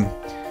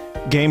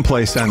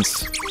 gameplay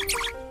sense.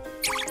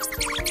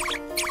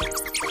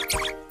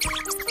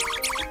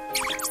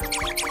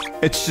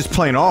 It's just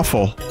plain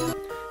awful.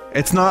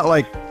 It's not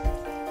like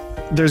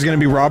there's gonna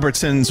be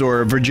Robertsons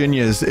or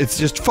Virginias. It's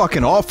just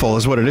fucking awful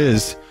is what it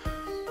is.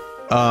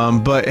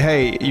 But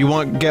hey, you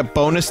want get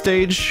bonus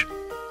stage?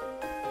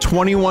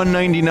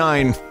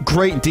 $21.99.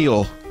 Great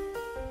deal.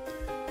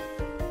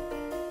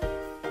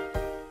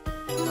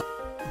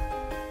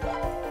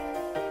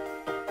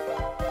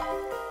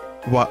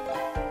 What?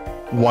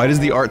 Why does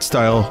the art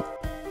style...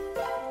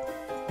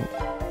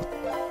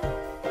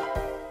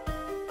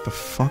 The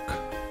fuck?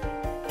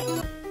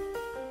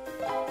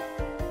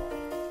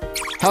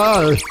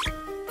 Hello!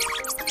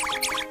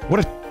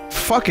 What a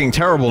fucking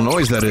terrible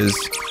noise that is.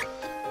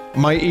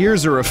 My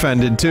ears are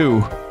offended,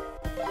 too.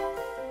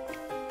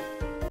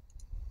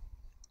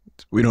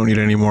 We don't need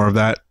any more of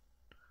that.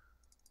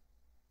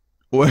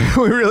 We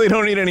really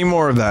don't need any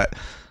more of that.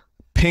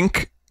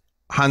 Pink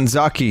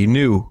Hanazuki,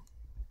 new.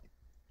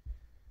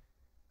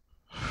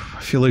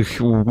 I feel like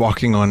we're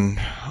walking on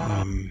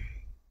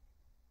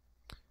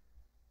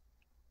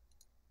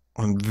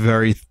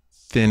very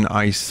thin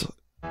ice.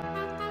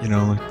 You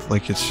know,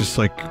 like it's just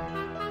like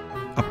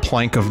a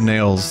plank of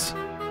nails.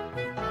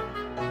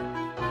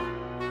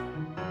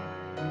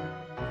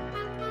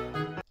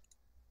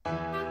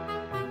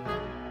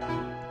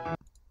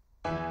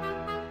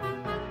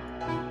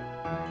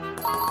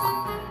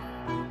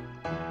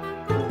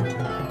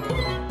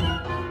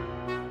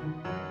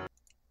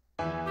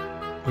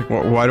 Like,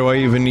 why do I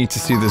even need to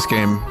see this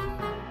game?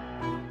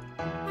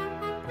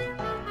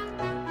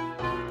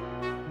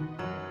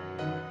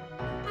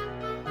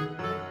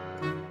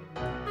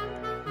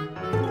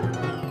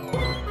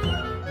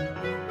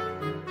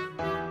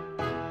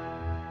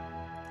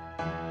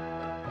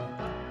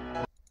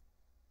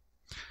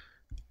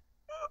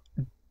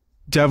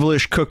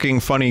 Devilish Cooking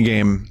funny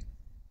game.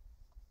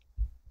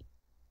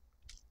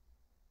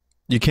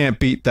 You can't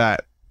beat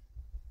that.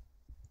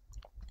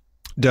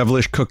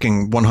 Devilish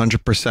Cooking,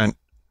 100%.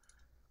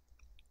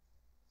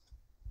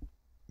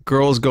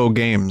 Girls Go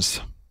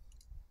Games.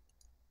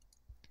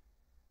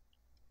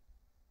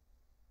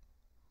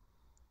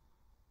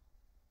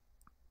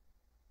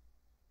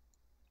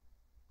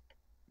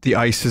 The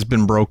ice has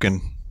been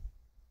broken.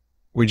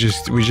 We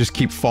just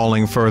keep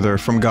falling further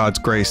from God's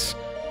grace.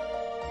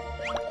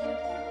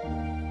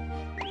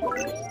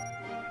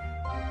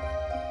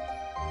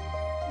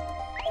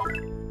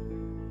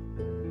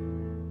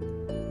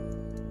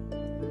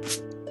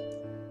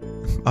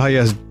 Ah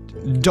yes,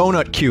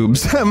 donut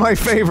cubes, my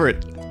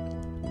favorite.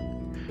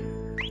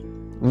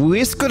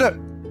 Whisker.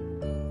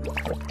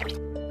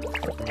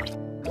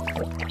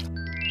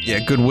 Yeah,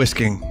 good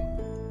whisking.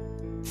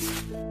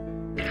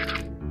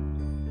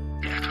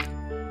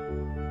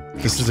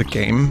 This is a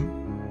game?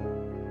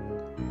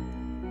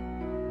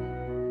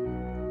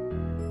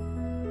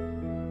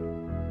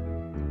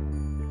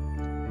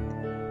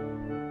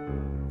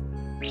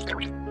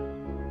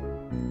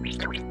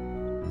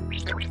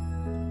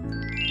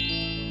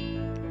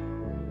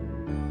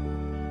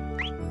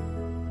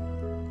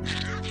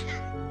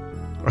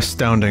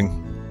 Astounding.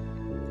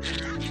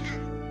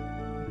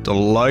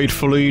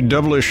 Delightfully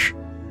devilish.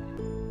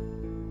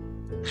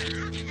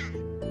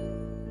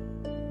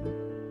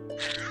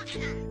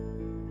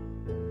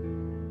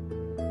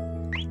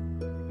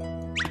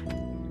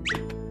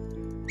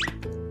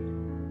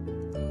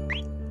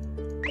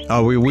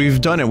 Oh,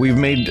 we've done it. We've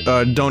made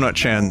donut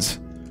chans.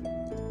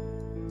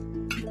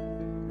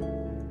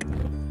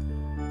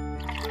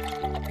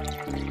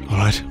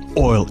 Alright,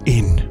 oil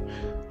in.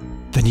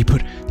 Then you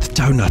put the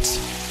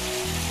donuts.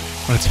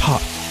 When it's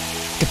hot,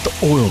 get the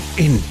oil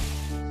in.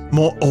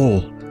 More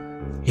oil.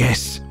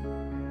 Yes.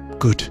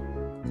 Good.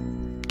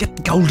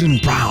 Get golden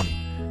brown.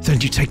 Then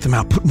you take them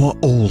out, put more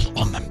oil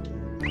on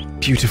them.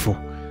 Beautiful.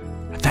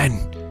 And then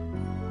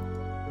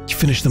you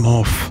finish them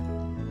off.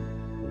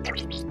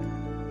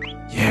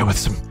 Yeah, with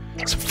some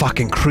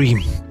fucking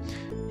cream.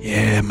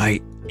 Yeah,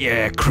 mate.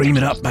 Yeah, cream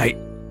it up, mate.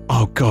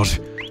 Oh god.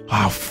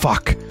 Oh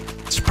fuck.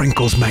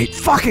 Sprinkles, mate.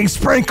 Fucking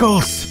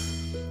sprinkles!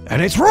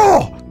 And it's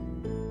raw!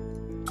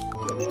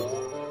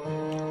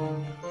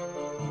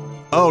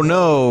 Oh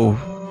no.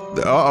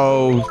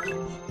 Uh-oh.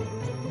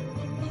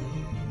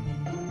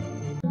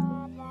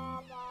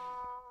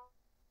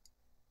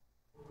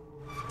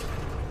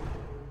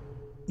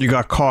 You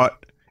got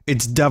caught.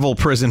 It's devil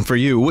prison for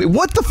you. Wait,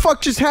 what the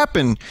fuck just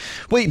happened?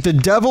 Wait, the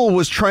devil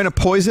was trying to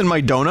poison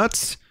my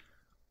donuts?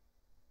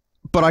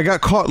 But I got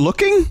caught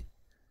looking?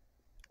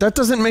 That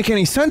doesn't make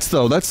any sense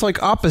though. That's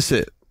like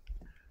opposite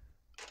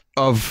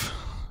of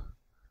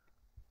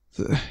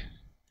the...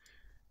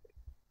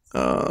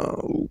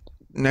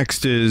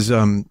 Next is,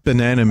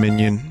 Banana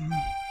Minion.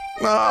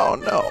 Oh,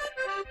 no.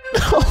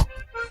 No.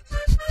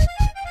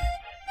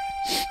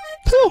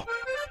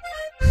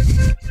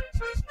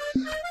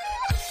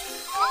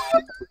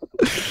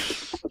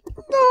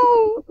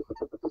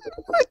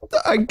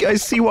 I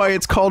see why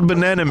it's called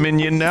Banana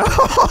Minion now.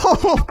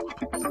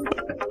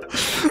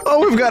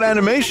 Oh, we've got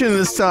animation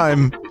this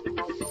time.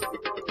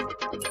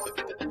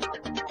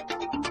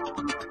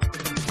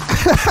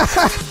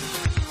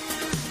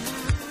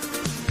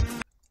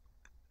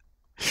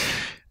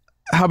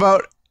 How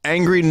about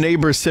Angry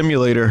Neighbor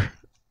Simulator?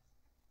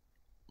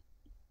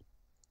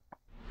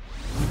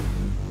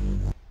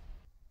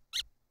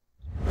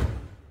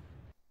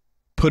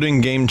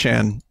 Pudding Game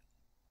Chan.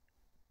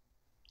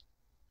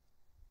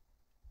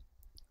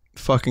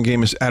 Fucking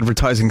game is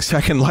advertising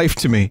Second Life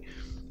to me.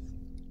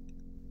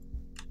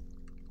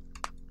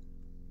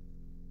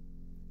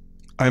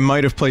 I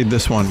might have played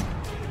this one.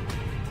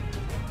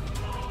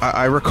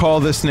 I recall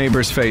this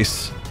neighbor's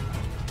face.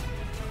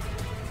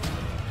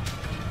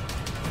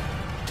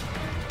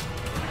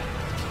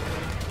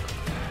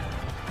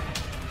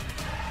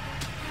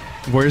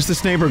 Where's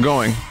this neighbor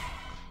going?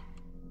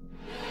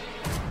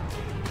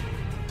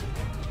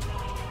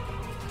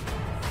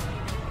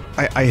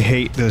 I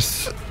hate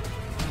this.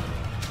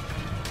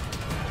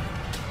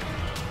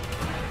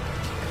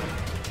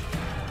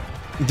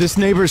 This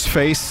neighbor's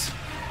face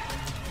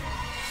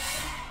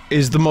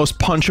is the most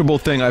punchable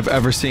thing I've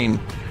ever seen.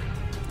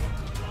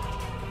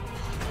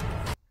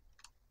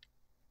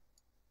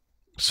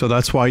 So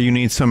that's why you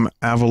need some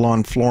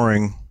Avalon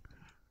flooring,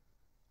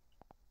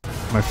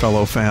 my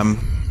fellow fam.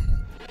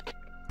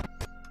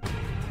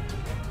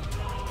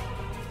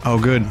 Oh,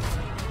 good.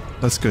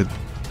 That's good.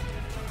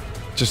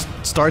 Just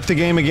start the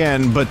game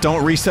again, but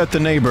don't reset the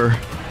neighbor.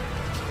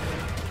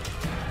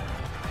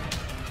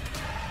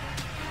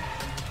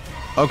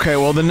 Okay,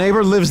 well the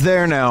neighbor lives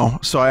there now,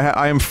 so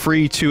I am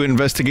free to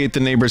investigate the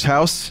neighbor's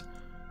house.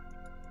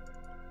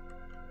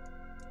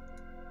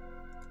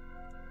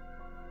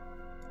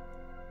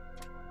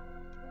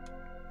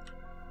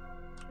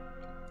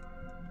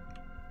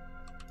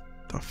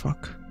 The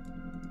fuck?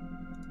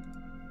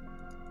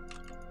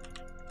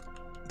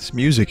 This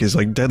music is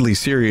like deadly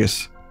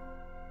serious.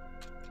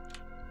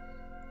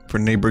 For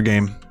neighbor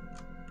game.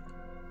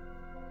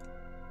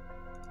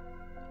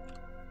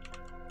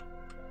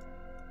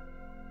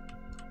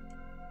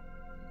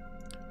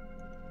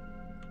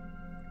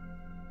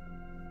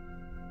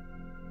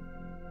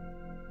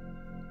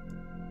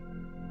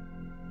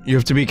 You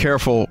have to be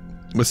careful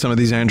with some of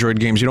these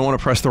Android games. You don't want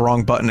to press the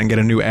wrong button and get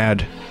a new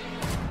ad.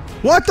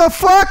 What the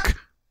fuck?!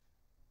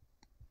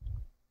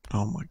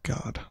 Oh my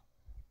god.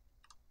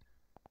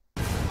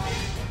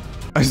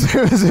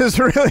 Is this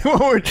really what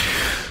we're...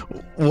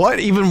 What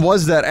even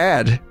was that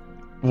ad?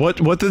 What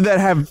did that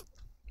have?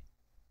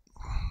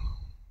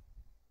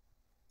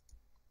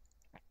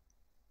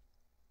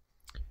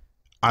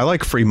 I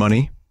like free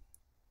money.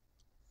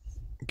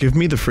 Give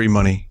me the free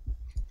money.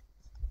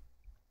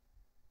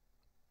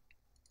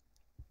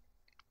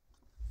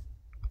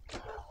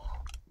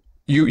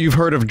 You've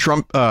heard of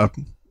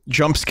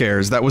jump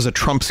scares. That was a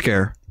Trump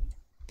scare.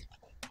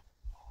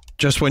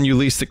 Just when you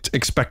least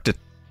expect it.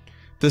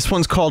 This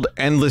one's called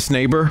Endless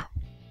Neighbor.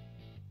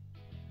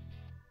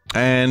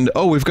 And,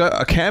 oh, we've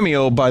got a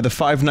cameo by the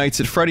Five Nights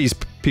at Freddy's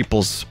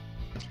peoples.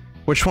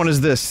 Which one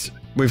is this?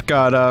 We've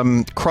got,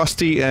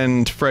 Krusty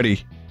and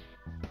Freddy.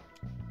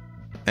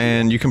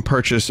 And you can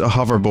purchase a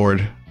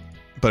hoverboard,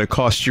 but it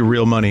costs you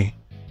real money.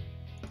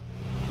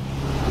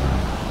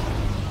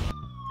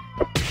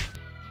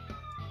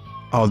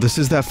 Oh, this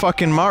is that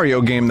fucking Mario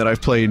game that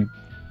I've played.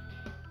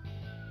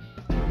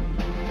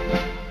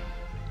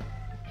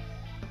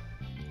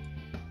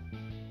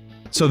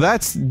 So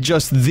that's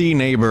just the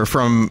neighbor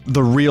from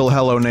the real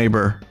Hello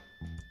Neighbor.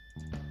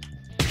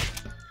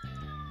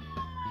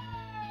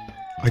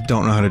 I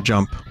don't know how to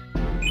jump.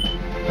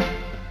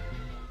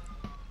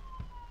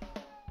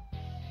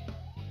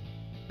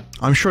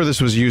 I'm sure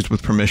this was used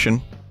with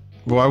permission.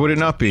 Why would it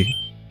not be?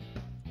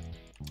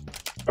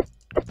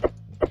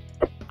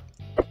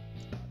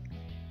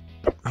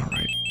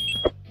 Alright.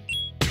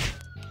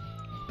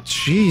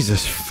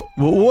 Jesus.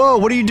 Whoa,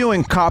 what are you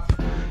doing, cop?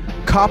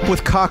 Cop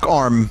with cock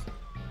arm.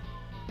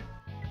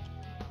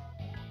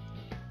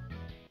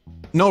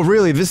 No,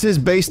 really, this is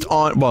based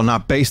on- well,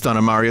 not based on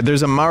a Mario.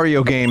 There's a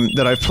Mario game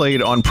that I've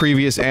played on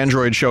previous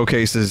Android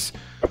showcases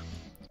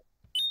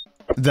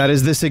that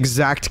is this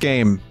exact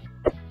game.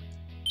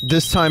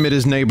 This time it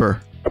is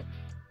Neighbor.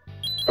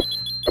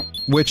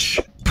 Which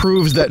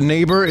proves that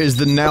Neighbor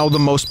is now the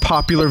most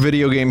popular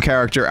video game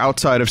character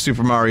outside of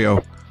Super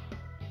Mario.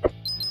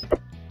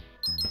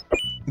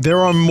 There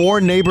are more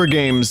Neighbor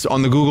games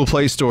on the Google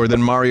Play Store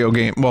than Mario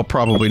game- well,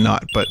 probably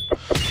not, but...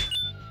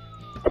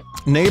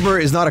 Neighbor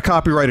is not a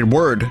copyrighted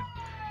word.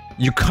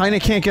 You kinda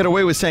can't get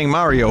away with saying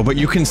Mario, but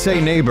you can say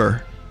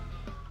neighbor.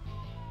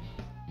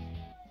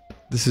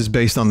 This is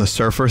based on the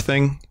surfer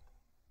thing.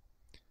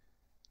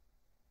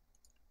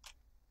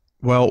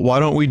 Well,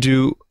 why don't we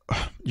do...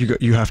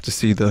 You have to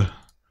see the...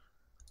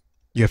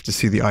 You have to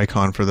see the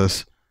icon for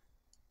this.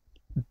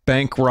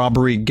 Bank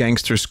Robbery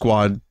Gangster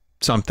Squad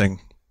something.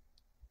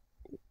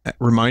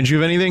 Remind you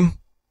of anything?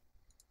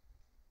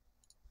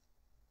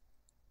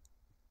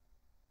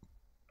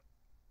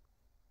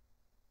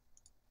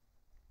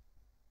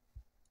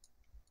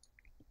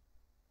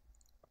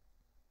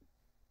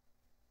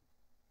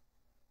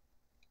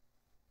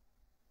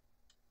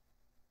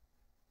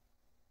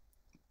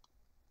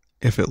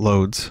 if it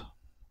loads.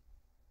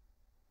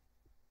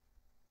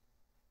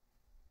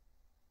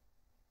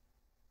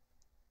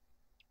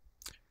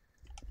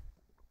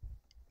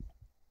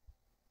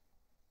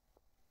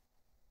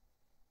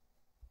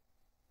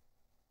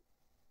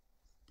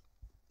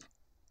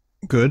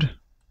 Good.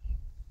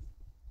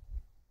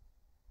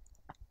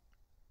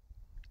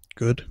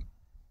 Good.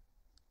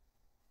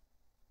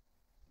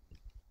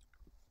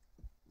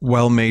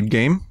 Well-made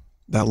game.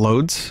 That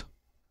loads.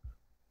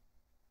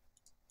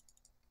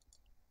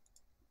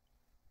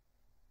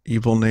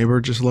 Evil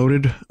Neighbor just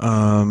loaded.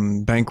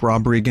 Bank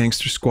Robbery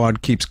Gangster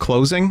Squad keeps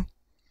closing.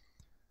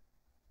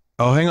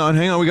 Oh, hang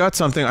on, we got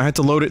something. I had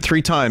to load it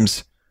 3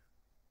 times.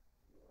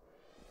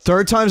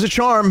 3rd time's a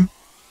charm.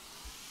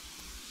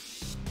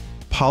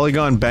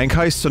 Polygon Bank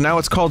Heist, so now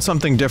it's called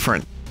something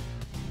different.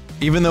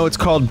 Even though it's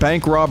called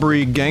Bank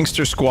Robbery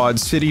Gangster Squad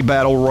City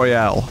Battle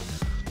Royale.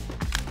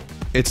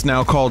 It's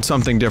now called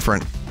something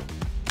different.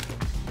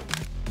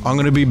 I'm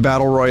gonna be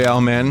Battle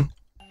Royale, man.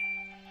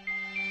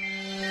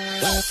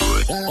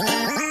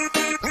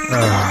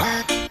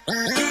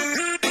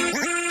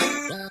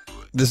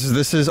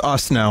 This is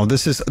us now.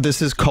 This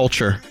is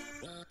culture.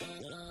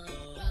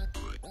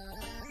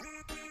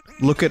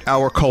 Look at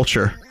our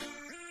culture.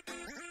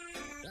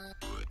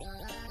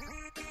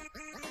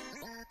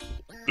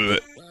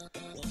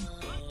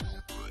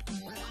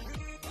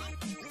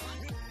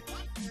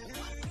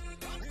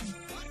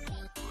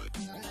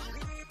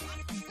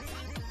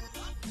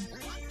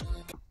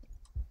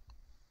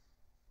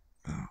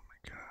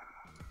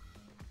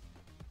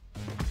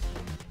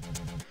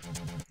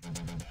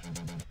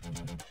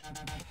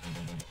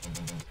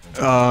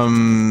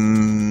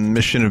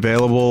 Mission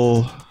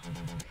available.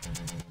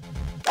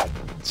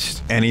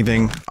 Just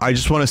anything. I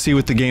just want to see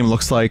what the game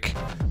looks like.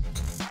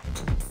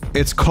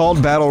 It's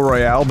called Battle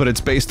Royale, but it's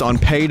based on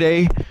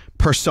Payday,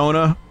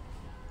 Persona,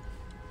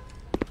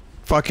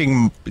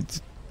 fucking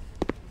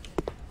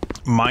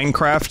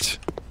Minecraft.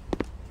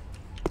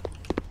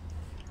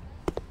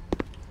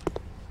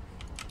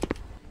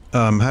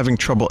 Having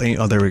trouble.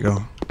 Oh, there we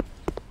go.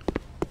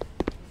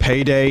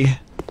 Payday,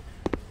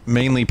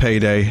 mainly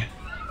Payday.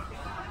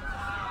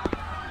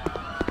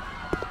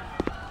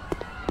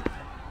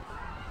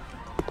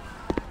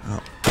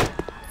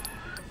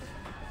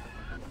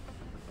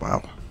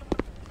 Wow.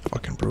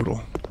 Fucking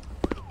brutal.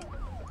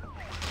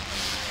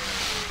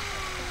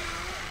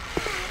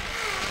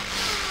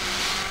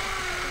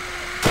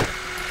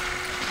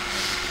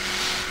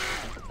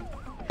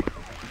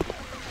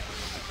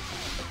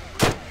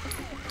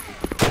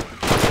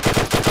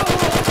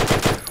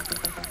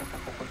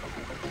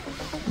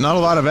 Not a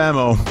lot of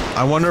ammo.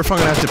 I wonder if I'm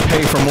gonna have to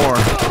pay for more.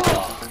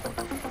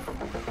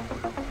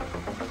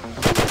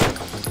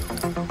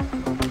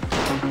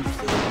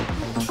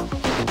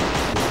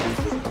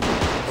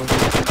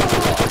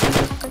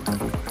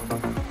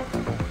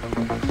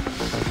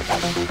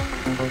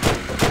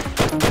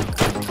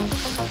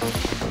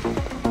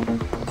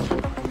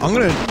 I'm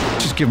gonna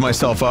just give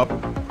myself up.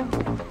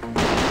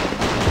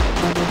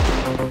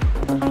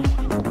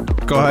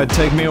 Go ahead,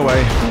 take me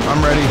away.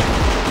 I'm ready.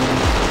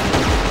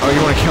 Oh,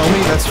 you wanna kill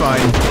me? That's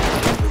fine.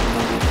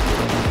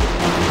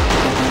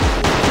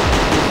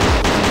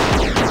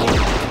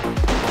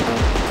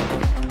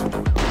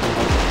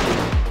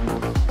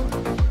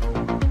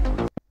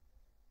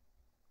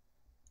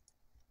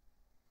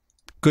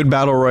 Good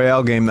Battle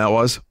Royale game that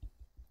was.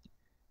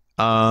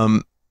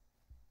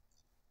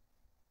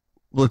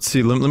 Let's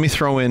see. Let me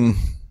throw in.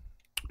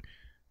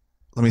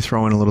 Let me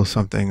throw in a little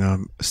something.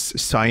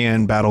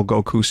 Saiyan Battle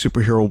Goku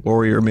Superhero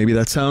Warrior. Maybe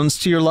that sounds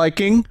to your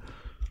liking.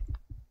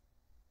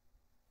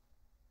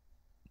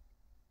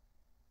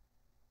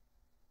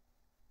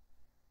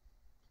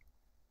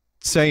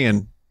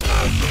 Saiyan.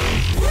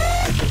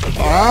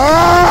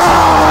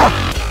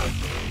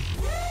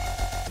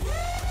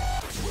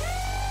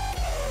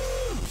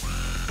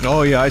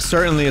 Oh yeah, I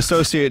certainly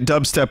associate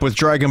dubstep with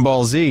Dragon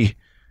Ball Z.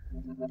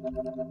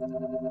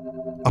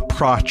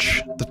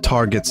 Approach the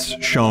targets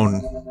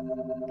shown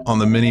on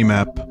the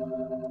minimap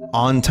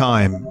on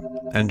time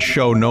and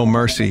show no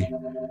mercy.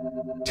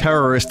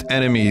 Terrorist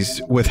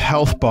enemies with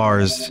health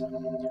bars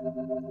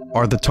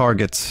are the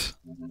targets.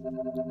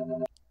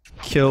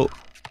 Kill.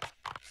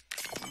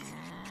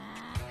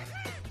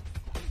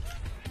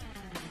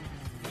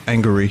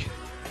 Angry.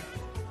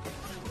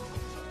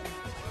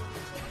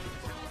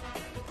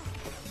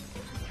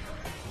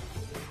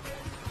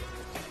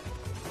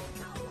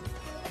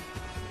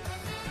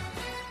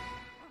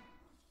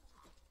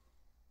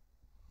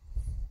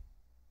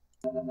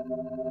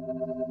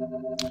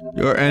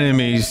 Your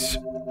enemies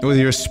with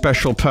your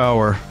special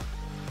power.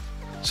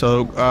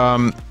 So,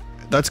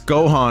 that's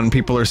Gohan,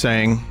 people are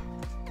saying.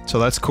 So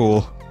that's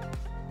cool.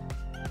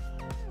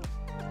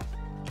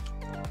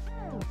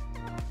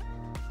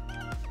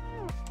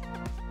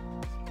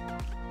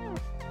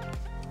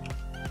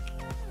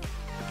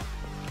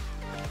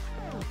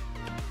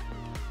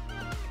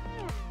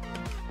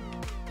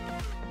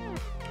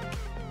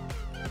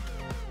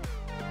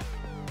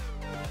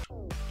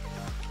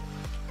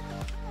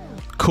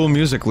 Cool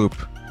music loop.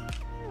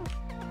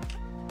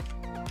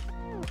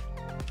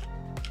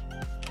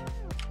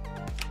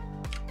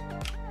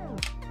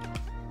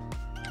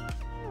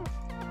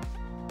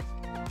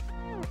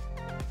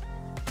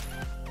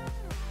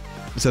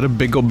 Is that a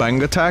big ol'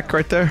 bang attack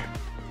right there?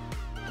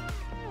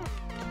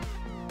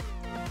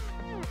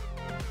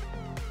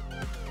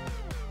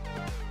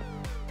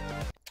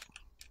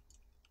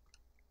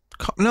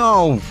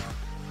 No!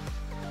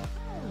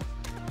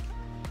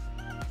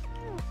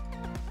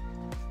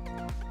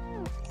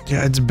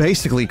 Yeah, it's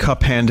basically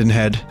cup, hand, and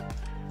head.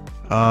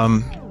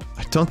 I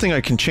don't think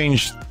I can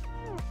change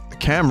the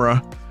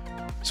camera,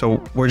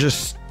 so we're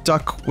just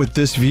stuck with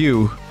this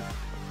view.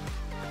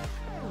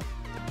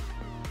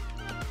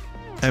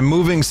 And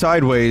moving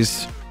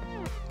sideways.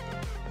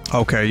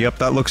 Okay, yep,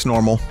 that looks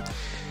normal.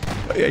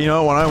 You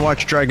know, when I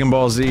watched Dragon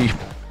Ball Z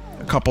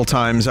a couple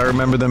times, I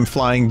remember them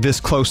flying this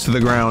close to the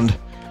ground.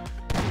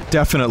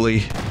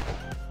 Definitely.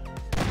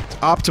 It's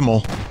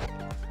optimal.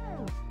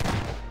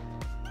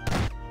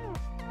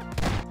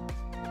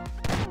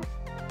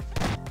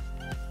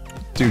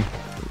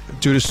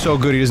 Dude is so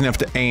good he doesn't have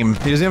to aim.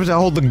 He doesn't have to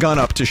hold the gun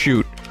up to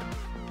shoot.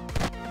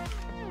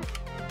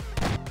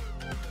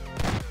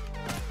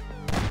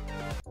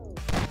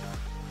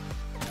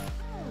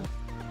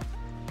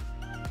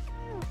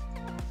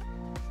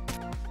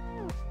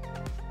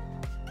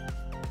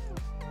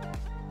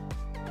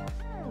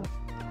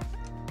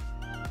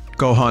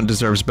 Gohan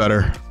deserves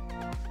better.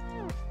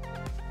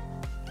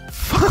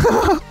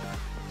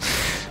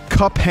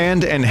 Cup,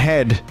 hand, and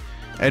head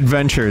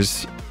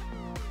adventures.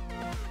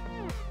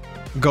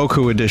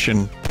 Goku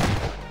edition.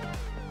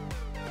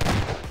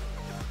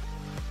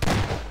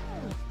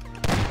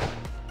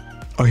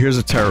 Oh, here's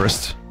a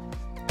terrorist.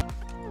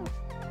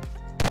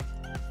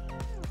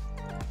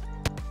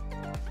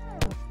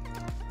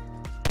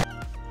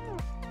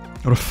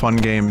 What a fun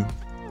game.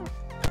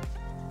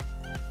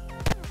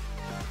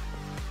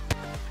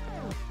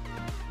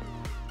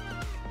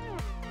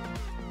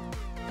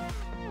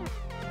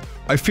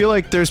 I feel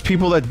like there's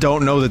people that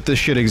don't know that this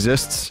shit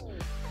exists.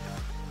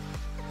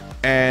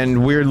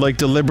 And we're, like,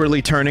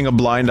 deliberately turning a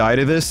blind eye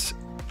to this.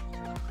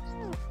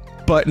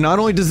 But not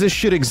only does this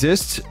shit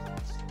exist,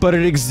 but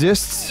it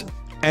exists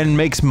and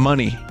makes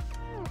money.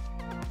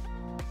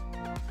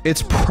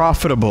 It's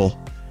profitable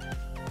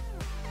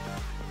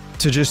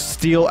to just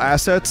steal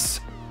assets,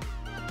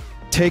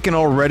 take an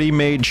already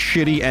made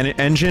shitty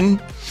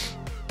engine,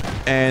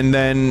 and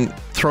then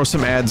throw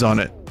some ads on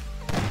it.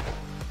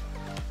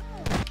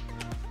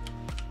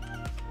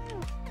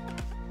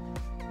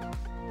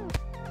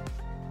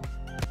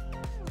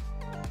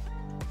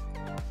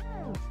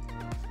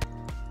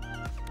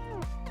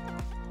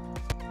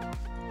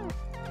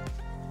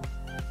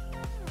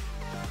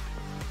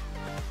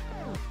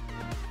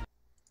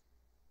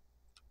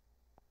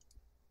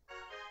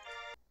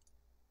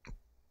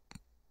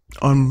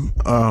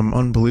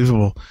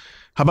 Unbelievable.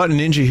 How about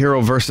Ninja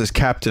Hero versus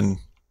Captain?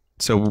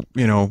 So,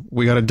 you know,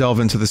 we gotta delve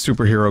into the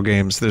superhero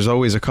games. There's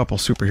always a couple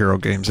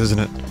superhero games, isn't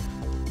it?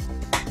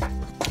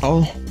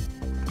 Oh.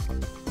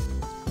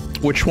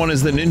 Which one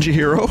is the Ninja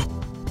Hero?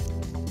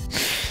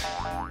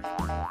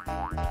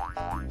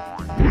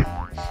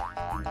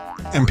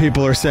 And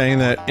people are saying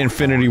that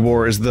Infinity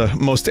War is the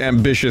most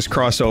ambitious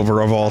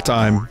crossover of all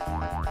time.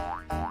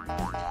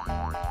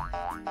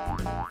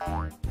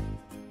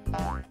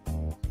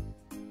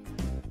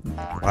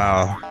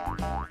 Wow.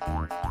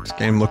 This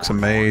game looks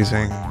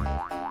amazing.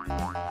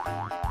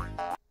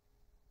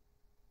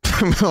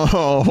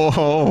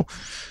 Oh,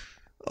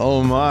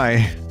 oh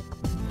my.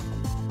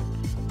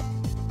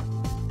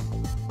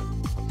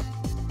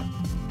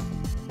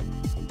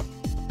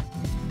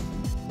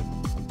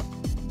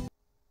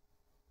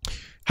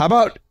 How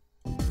about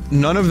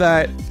none of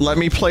that? Let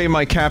me play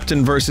my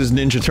Captain versus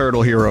Ninja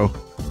Turtle hero.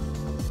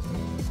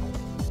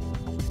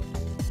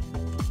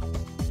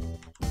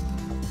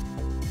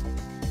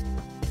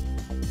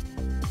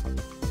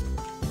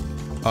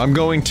 I'm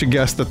going to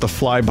guess that the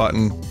fly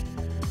button...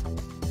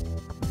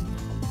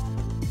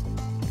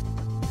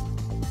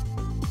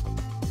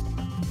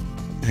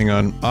 Hang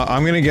on.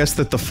 I'm gonna guess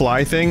that the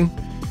fly thing,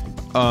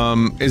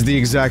 is the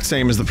exact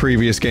same as the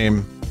previous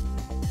game.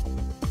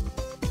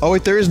 Oh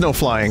wait, there is no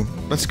flying.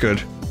 That's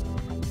good.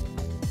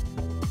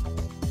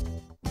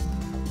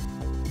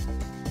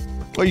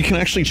 Oh, you can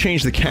actually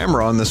change the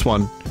camera on this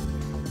one.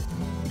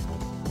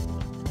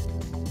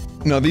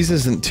 No, these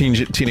isn't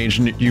Teenage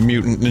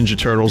Mutant Ninja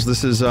Turtles.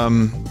 This is,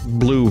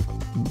 Blue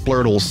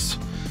Blurtles.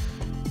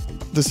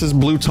 This is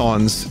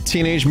Blutons.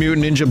 Teenage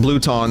Mutant Ninja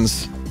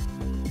Blutons.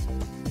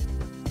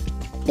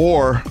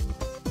 Or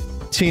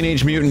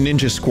Teenage Mutant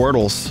Ninja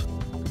Squirtles.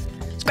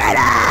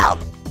 Squirtle!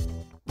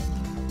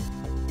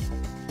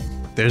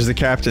 There's the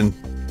Captain.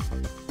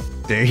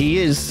 There he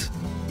is.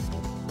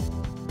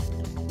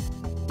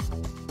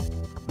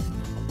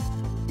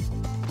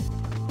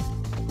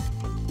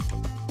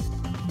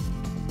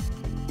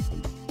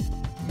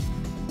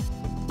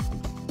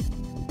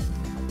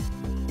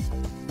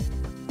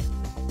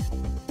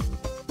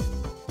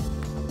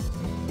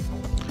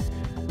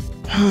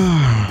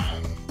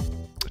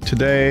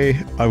 Today,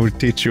 I will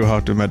teach you how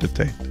to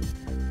meditate.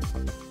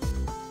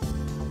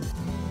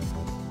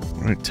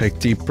 Alright, take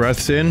deep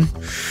breaths in.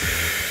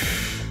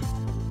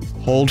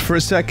 Hold for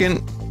a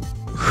second.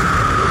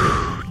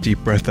 Deep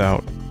breath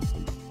out.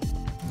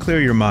 Clear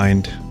your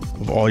mind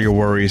of all your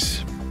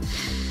worries.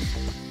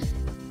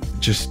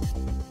 Just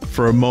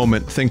for a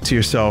moment, think to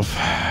yourself,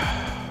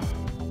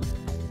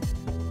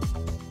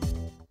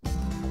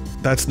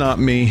 that's not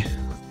me.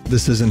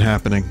 This isn't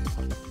happening.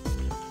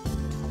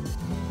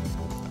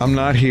 I'm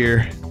not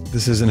here.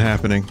 This isn't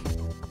happening.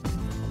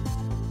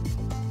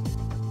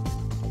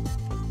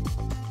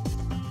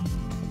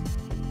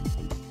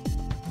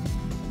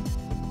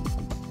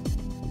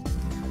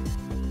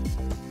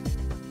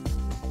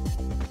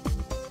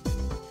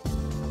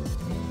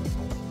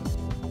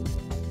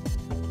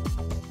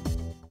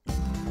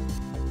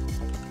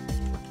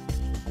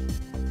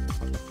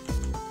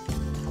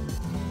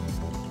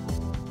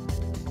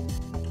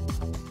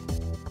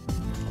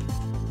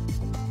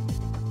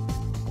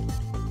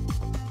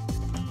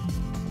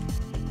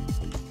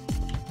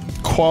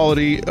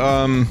 Quality,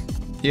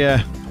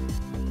 yeah.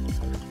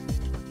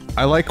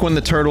 I like when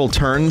the turtle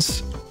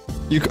turns.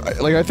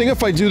 Like, I think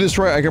if I do this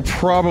right, I could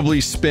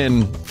probably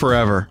spin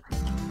forever.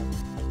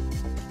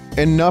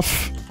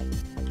 Enough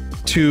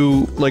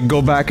to, like, go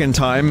back in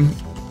time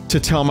to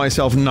tell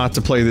myself not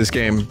to play this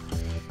game.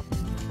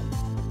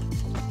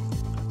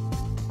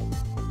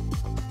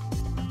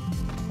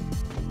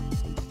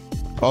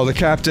 Oh, the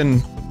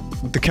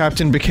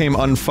captain became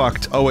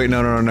unfucked. Oh wait,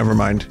 no, never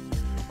mind.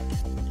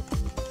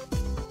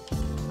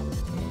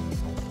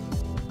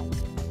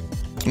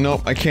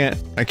 Nope, I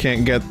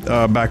can't get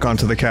back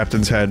onto the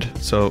captain's head,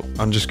 so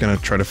I'm just gonna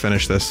try to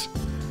finish this.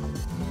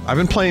 I've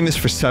been playing this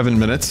for 7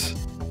 minutes.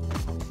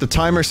 The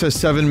timer says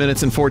 7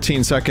 minutes and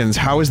 14 seconds.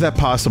 How is that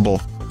possible?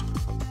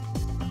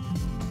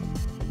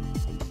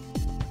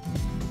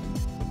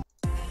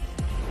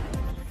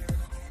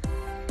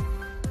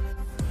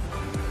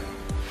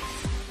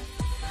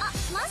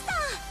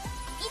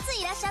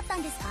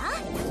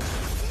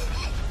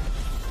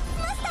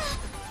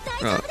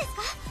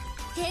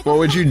 What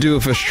would you do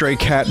if a stray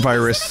cat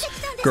virus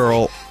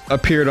girl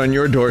appeared on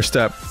your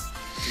doorstep?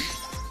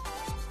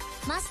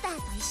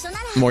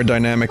 More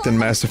dynamic than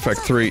Mass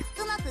Effect 3.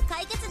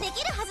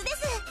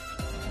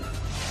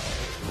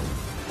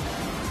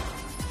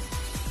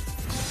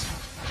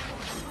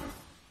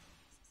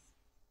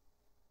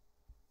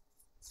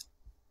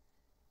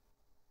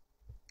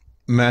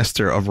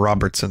 Master of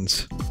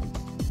Robertsons.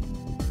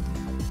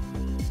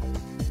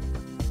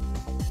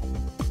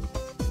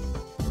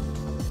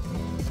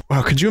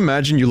 Wow, could you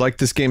imagine you like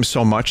this game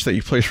so much that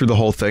you play through the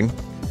whole thing?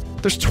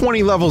 There's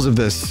 20 levels of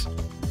this!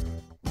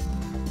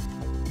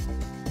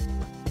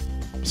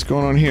 What's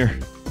going on here?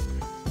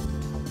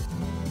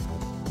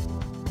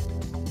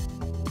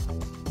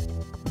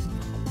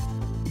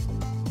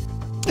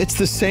 It's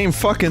the same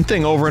fucking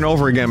thing over and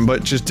over again,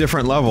 but just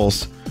different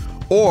levels.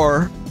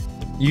 Or,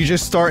 you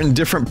just start in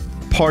different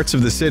parts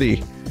of the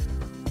city.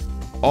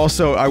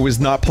 Also, I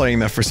was not playing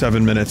that for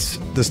 7 minutes.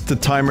 The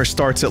timer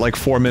starts at like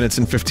 4 minutes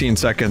and 15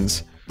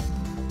 seconds.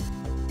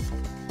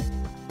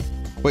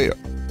 Wait,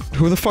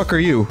 who the fuck are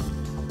you?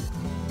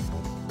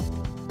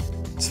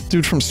 It's the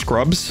dude from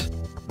Scrubs?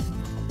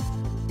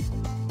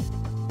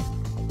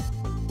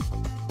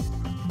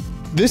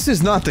 This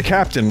is not the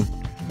captain.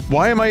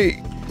 Why am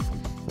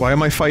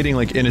I fighting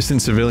like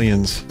innocent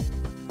civilians?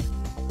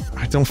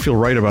 I don't feel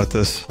right about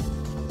this.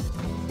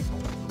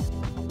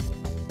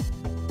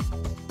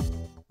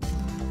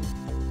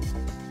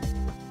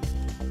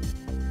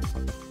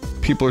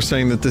 People are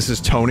saying that this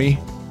is Tony.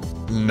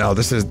 No,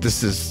 this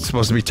is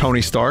supposed to be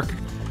Tony Stark.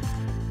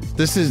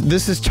 This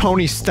is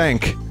Tony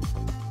Stank.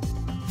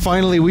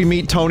 Finally, we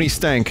meet Tony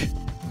Stank.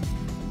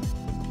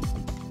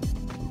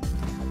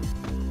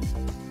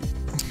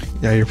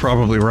 Yeah, you're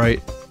probably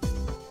right.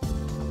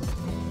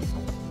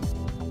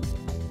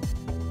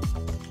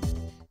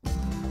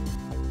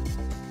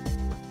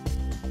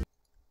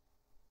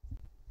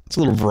 It's a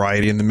little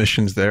variety in the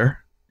missions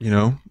there, you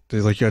know?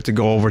 There's like you have to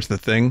go over to the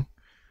thing.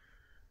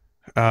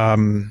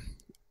 Do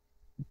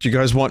you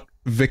guys want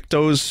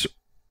Victo's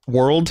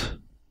world?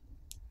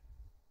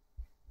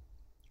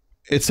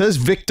 It says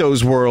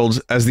Victo's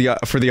world as the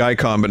for the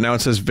icon, but now it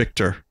says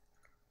Victor.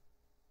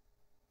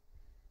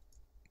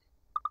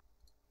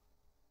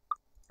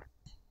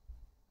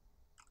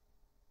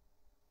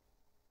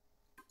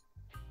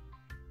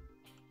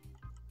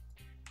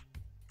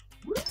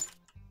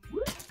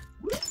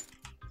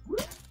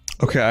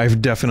 Okay,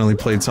 I've definitely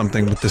played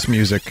something with this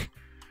music.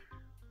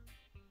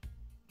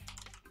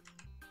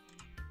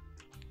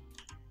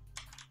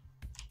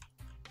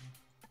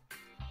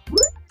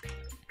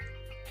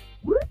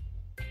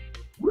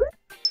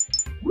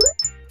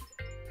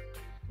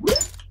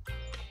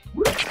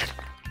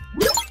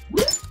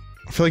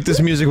 I feel like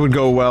this music would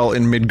go well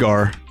in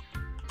Midgar.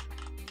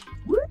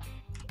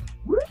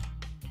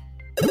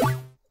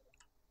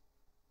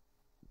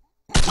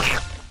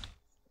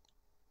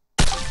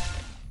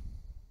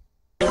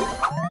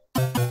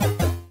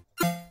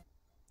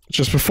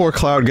 Just before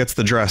Cloud gets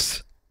the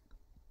dress.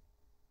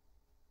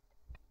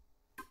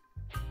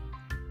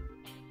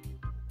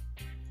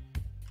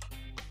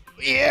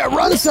 Yeah,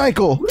 run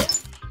cycle!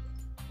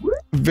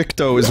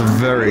 Victo is a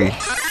very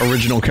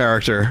original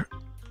character.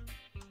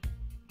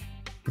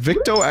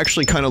 Victo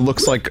actually kind of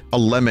looks like a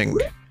lemming.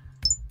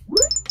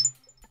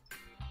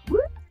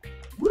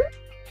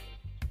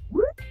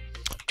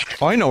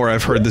 Oh, I know where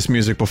I've heard this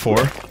music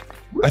before.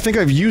 I think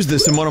I've used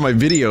this in one of my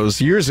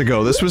videos years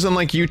ago. This was in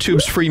like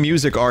YouTube's free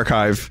music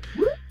archive.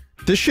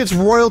 This shit's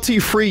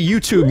royalty-free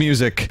YouTube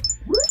music.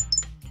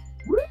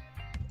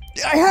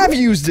 I have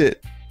used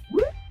it!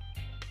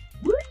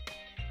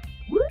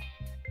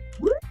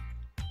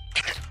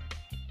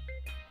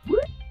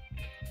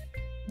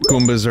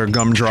 Goombas are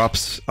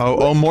gumdrops.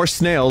 Oh, more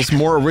snails.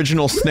 More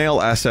original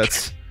snail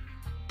assets.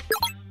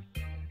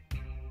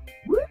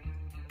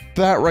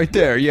 That right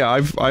there. Yeah,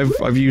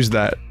 I've used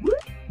that.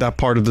 That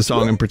part of the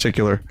song in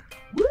particular.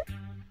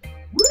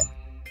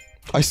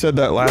 I said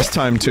that last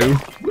time too.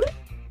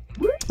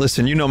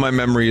 Listen, you know my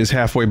memory is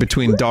halfway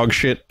between dog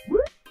shit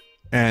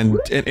and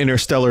an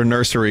interstellar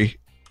nursery.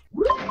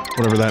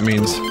 Whatever that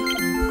means.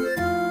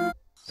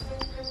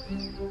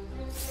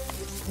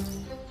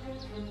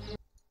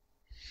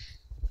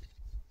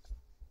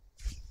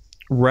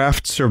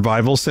 Raft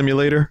Survival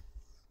Simulator?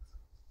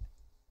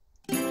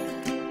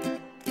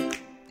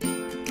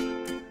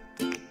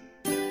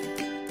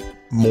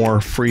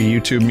 More free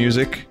YouTube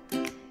music.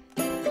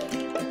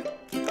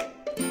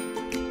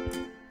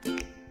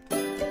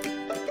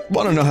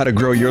 Want to know how to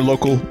grow your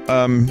local,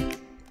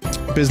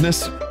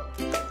 business?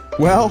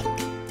 Well,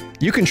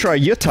 you can try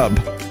YouTube,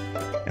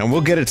 and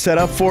we'll get it set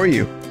up for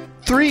you.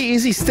 3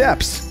 easy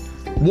steps.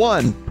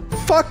 1.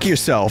 Fuck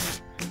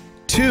yourself.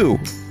 2.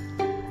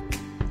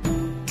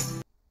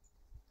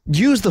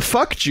 Use the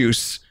fuck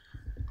juice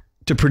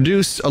to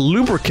produce a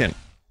lubricant,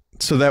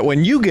 so that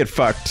when you get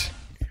fucked...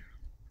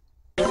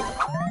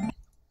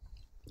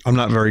 I'm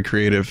not very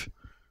creative.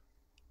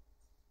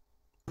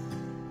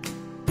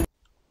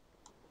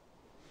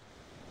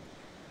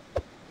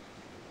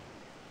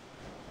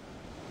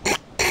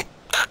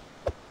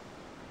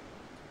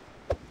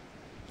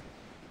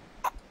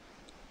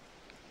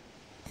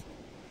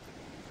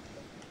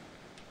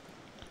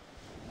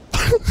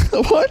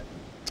 What?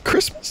 It's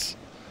Christmas?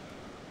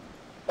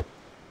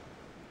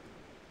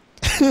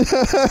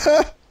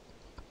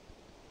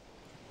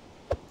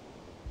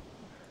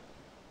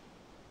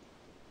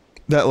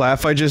 That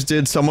laugh I just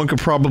did, someone could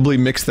probably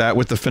mix that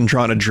with the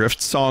Phendrana Drift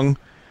song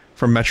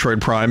from Metroid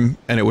Prime,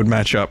 and it would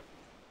match up.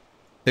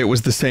 It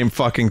was the same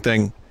fucking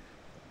thing.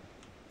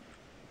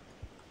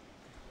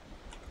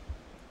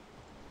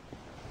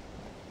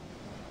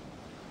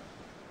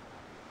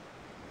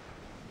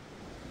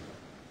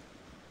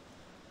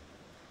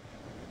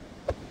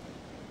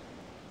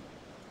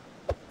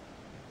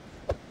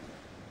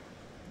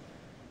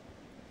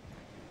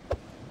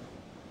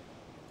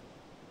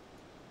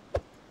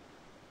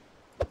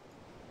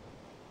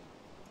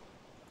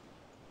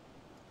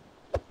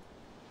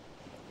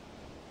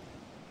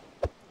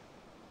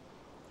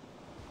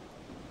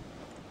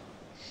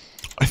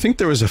 I think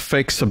there was a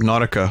fake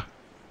Subnautica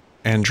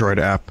Android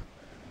app.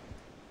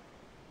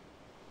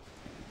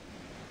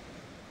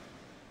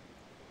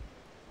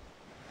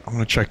 I'm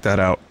gonna check that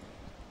out.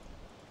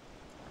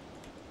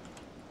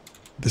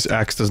 This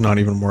axe does not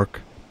even work.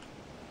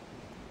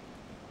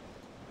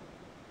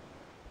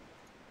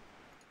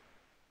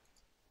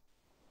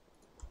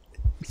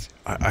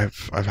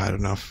 I've had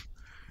enough.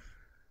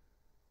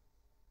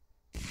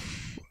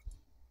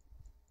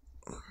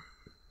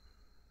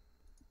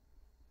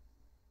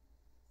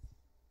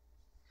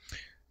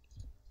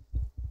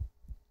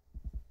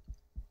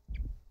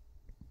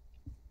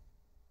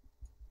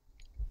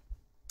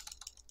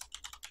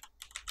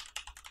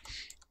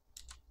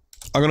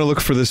 I'm gonna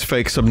look for this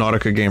fake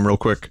Subnautica game real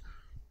quick.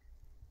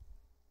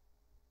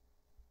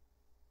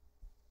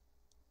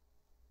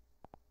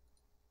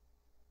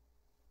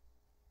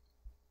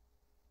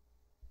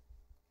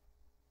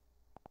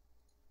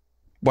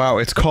 Wow,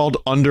 it's called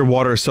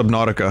Underwater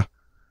Subnautica.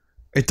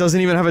 It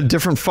doesn't even have a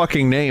different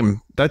fucking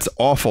name. That's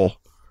awful.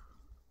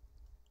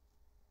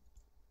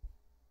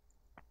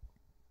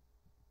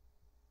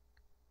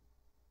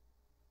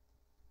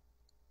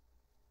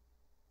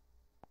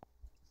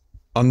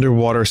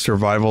 Underwater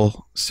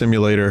Survival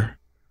Simulator.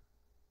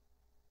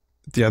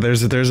 Yeah,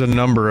 there's a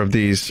number of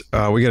these.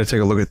 We gotta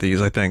take a look at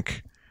these, I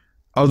think.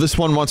 Oh, this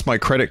one wants my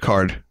credit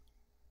card.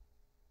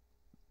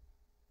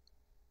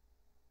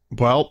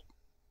 Well...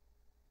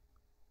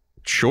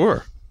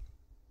 sure.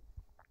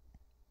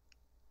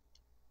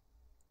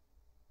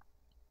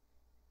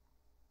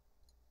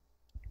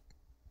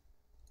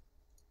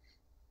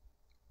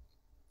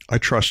 I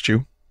trust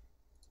you.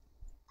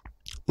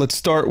 Let's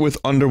start with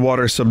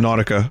Underwater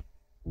Subnautica,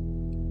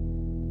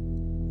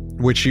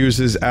 which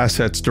uses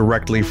assets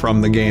directly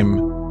from the game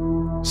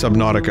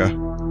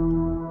Subnautica.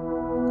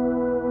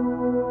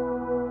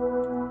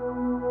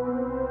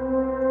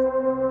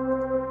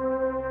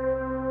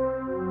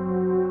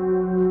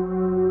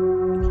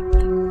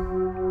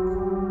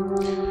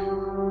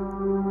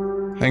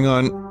 Hang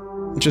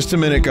on, just a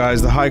minute,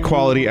 guys. The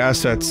high-quality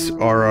assets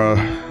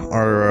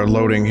are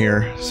loading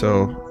here.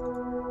 So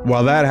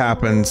while that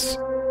happens,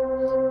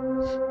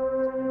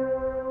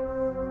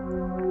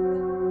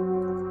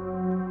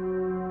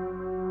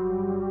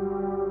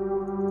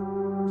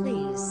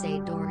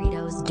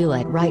 Choose do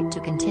it right to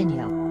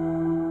continue.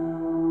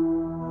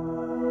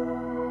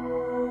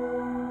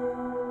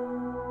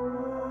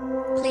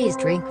 Please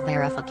drink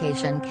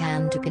verification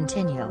can to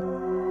continue.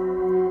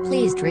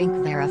 Please drink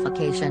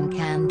verification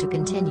can to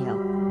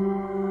continue.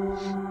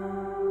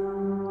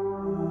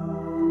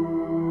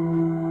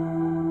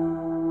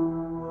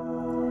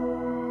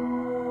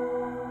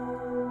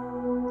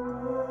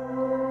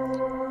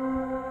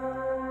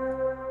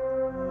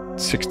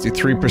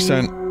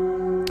 %63%.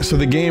 So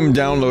the game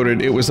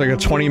downloaded, it was like a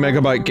 20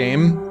 megabyte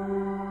game,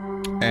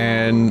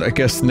 and I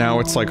guess now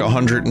it's like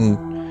 100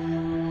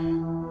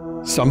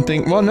 and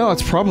something. Well, no,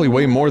 it's probably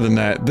way more than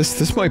that.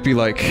 This might be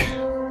like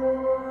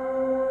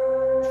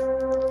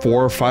 400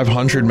 or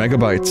 500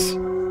 megabytes.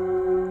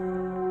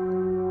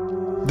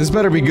 This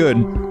better be good.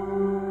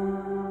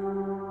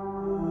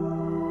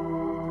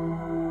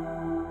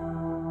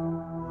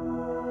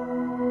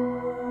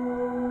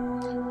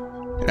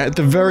 At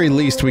the very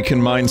least, we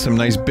can mine some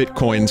nice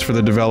bitcoins for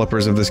the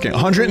developers of this game.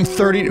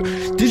 130...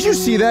 Did you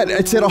see that?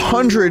 It's at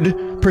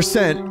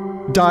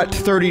 100% dot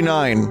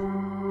 39.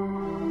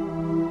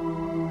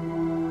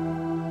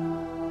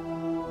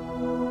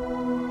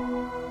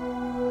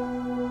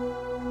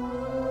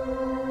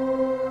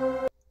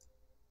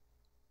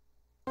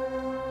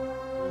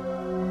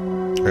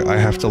 I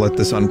have to let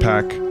this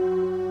unpack.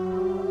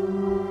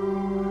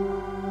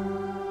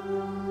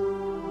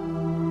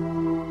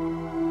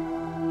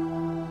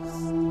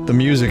 The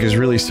music is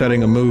really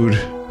setting a mood.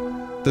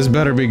 This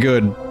better be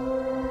good.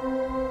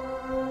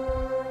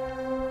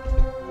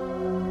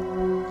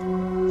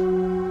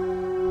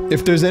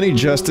 If there's any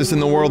justice in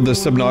the world, the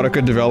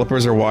Subnautica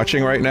developers are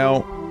watching right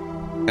now,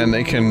 and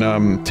they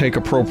can, take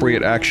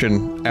appropriate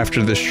action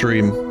after this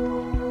stream.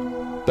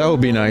 That would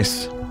be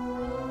nice.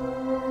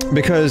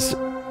 Because,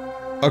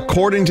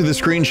 according to the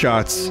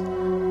screenshots,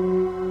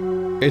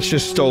 it's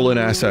just stolen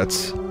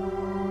assets.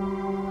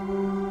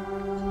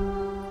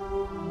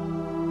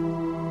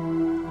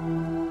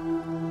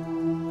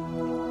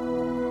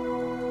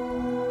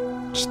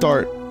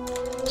 Start.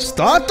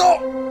 Stato!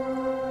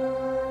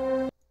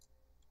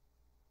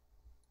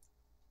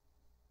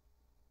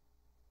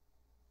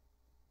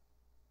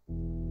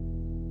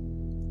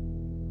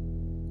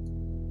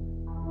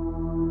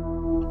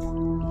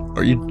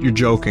 Are you're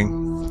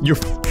joking. You're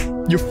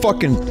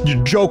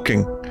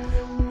joking.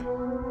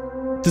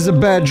 This is a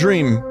bad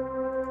dream.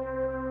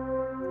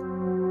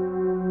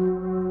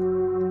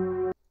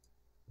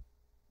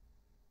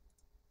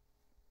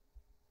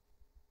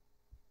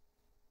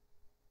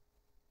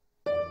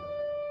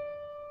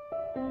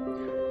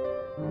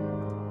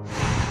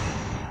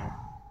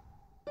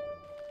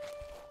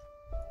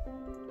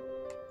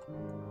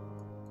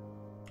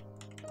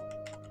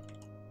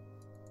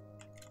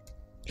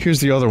 Here's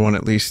the other one,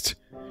 at least.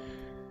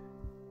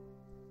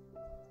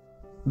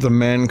 The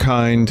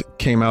mankind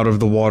came out of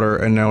the water,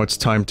 and now it's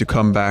time to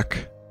come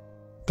back.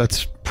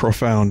 That's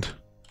profound.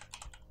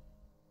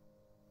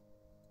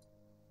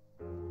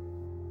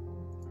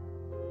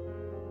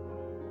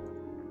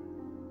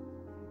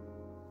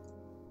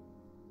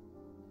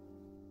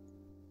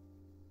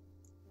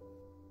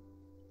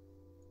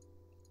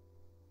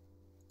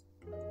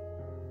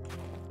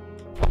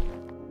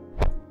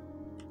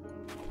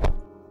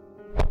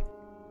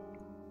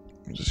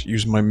 Just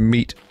use my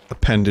meat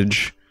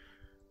appendage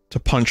to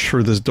punch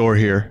through this door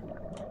here.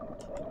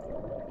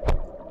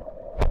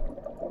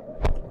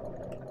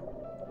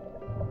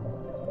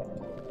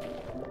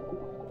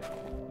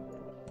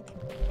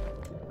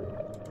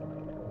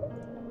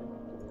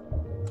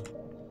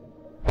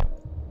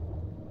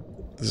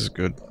 This is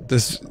good.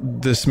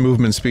 This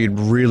movement speed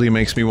really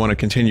makes me want to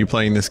continue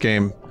playing this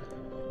game.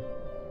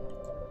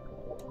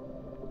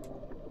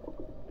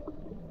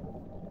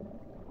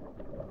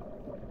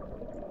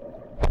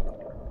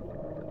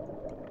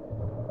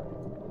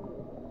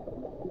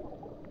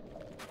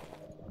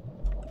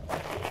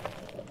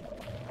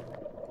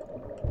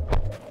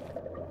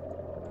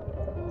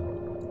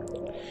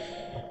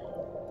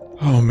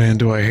 Oh man,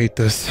 do I hate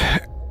this.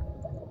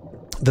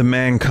 The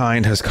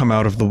mankind has come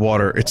out of the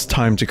water. It's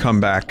time to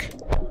come back.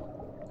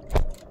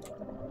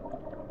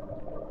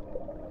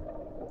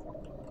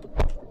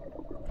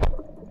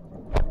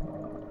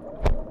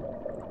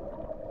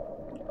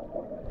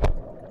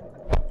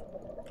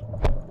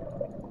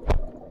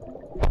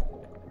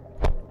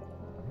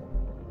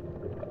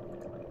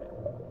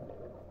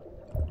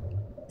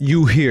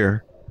 You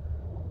here.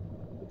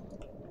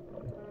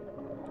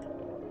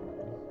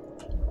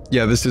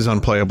 Yeah, this is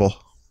unplayable.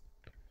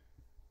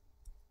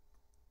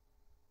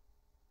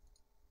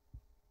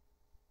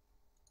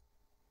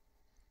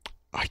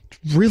 I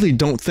really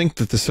don't think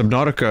that the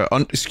Subnautica,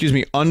 excuse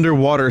me,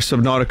 underwater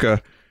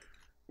Subnautica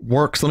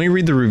works. Let me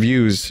read the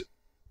reviews.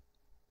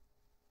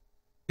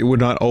 It would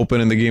not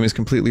open and the game is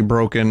completely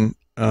broken.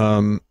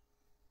 When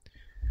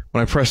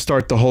I press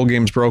start, the whole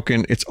game's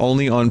broken. It's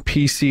only on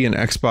PC and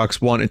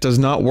Xbox One. It does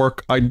not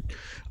work.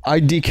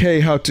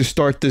 IDK how to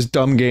start this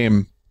dumb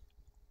game.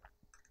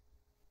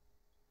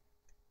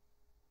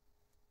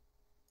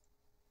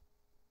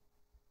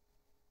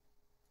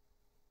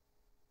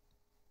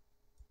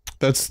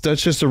 That's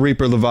just a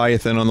Reaper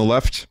Leviathan on the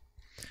left.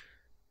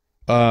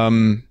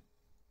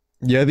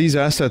 Yeah, these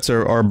assets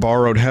are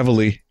borrowed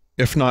heavily,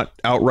 if not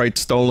outright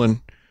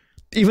stolen.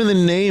 Even the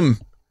name.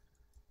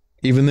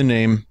 Even the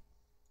name.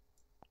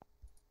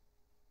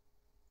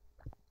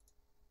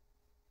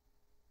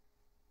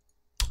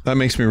 That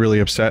makes me really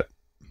upset.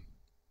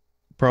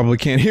 Probably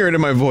can't hear it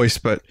in my voice,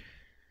 but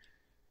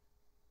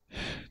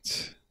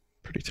it's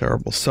pretty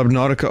terrible.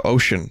 Subnautica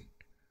Ocean.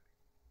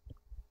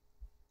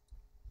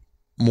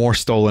 More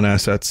stolen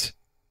assets.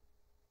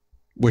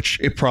 Which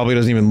it probably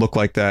doesn't even look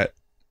like that.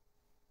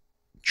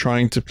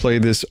 Trying to play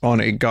this on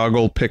a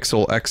Goggle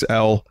Pixel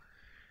XL.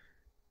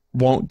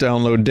 Won't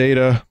download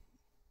data.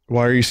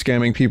 Why are you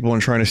scamming people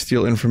and trying to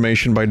steal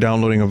information by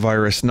downloading a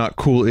virus? Not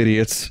cool,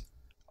 idiots.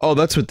 Oh,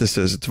 that's what this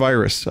is. It's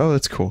virus. Oh,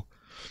 that's cool.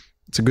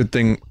 It's a good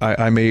thing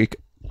I make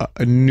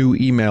a new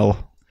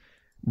email.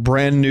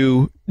 Brand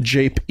new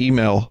Jape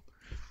email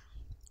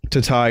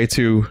to tie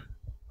to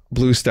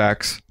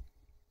BlueStacks.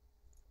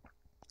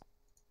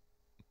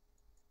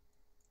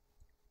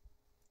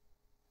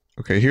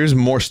 Okay, here's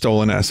more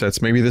stolen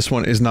assets. Maybe this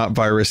one is not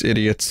virus,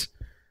 idiots.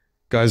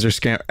 Guys are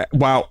scam-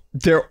 Wow,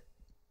 they're...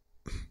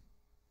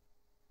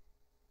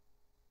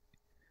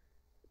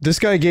 This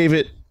guy gave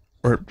it,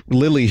 or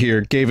Lily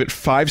here, gave it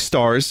 5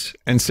 stars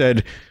and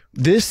said,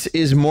 this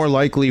is more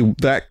likely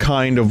that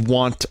kind of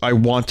want I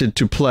wanted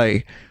to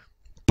play.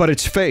 But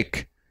it's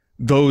fake.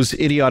 Those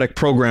idiotic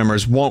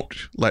programmers won't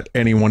let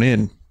anyone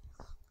in.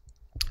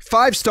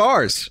 5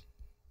 stars!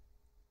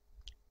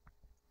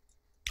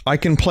 I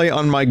can play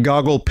on my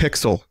Goggle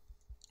Pixel.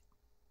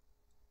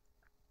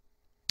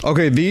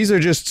 Okay, these are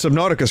just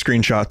Subnautica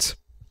screenshots.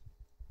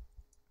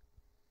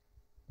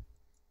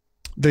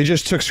 They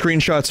just took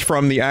screenshots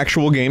from the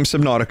actual game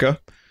Subnautica,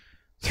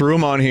 threw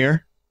them on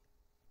here.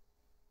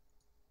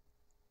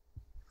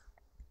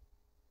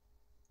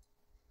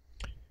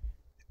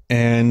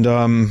 And,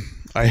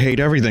 I hate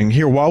everything.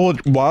 Here,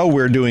 while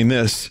we're doing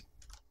this,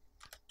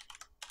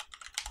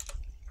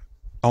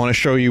 I want to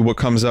show you what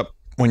comes up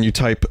when you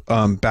type,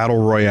 Battle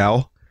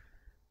Royale.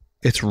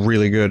 It's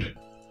really good.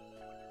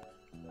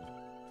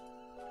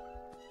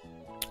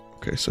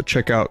 Okay, so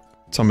check out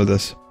some of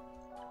this.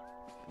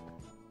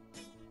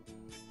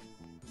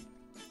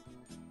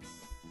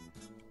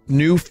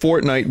 New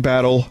Fortnite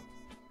battle.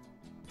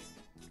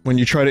 When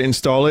you try to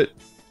install it,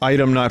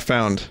 item not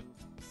found.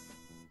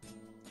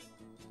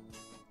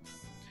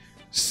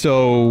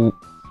 So,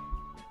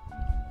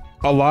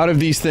 a lot of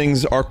these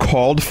things are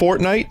called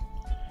Fortnite.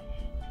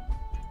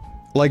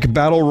 Like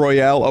Battle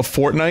Royale of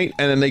Fortnite,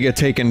 and then they get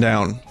taken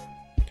down.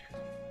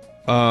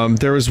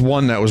 There was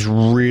one that was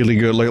really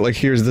good. Like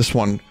here's this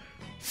one.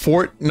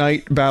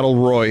 Fortnite Battle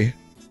Roy.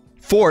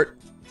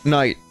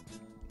 Fortnite.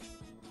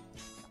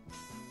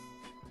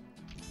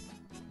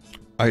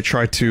 I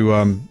tried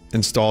to,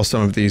 install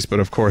some of these,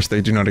 but of course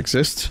they do not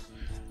exist.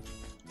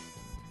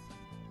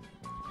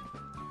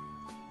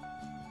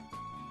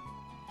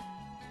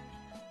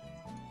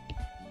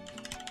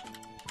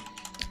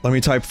 Let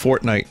me type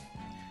Fortnite.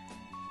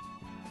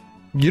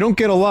 You don't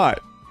get a lot.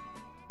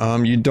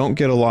 You don't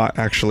get a lot,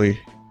 actually.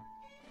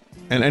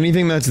 And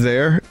anything that's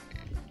there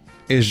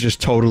is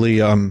just totally,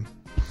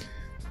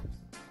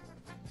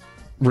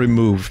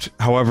 removed.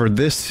 However,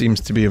 this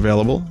seems to be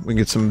available. We can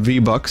get some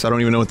V-Bucks. I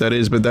don't even know what that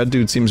is, but that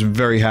dude seems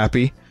very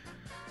happy.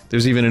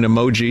 There's even an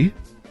emoji.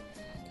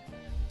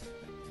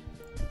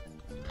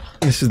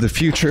 This is the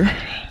future.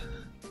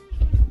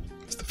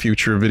 It's the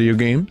future of video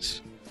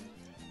games.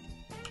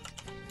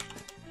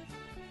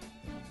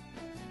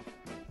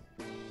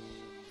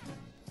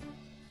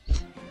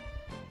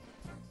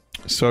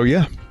 So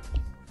yeah.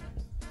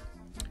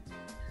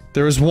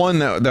 There was one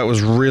that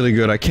was really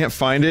good. I can't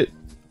find it,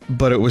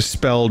 but it was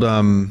spelled,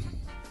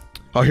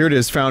 oh, here it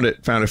is. Found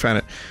it. Found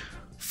it.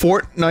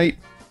 Fortnite.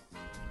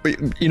 Wait,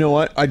 you know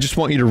what? I just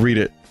want you to read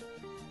it.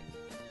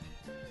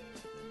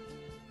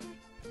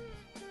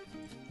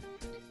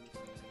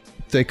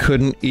 They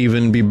couldn't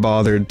even be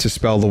bothered to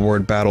spell the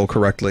word battle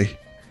correctly.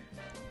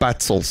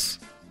 Batzels.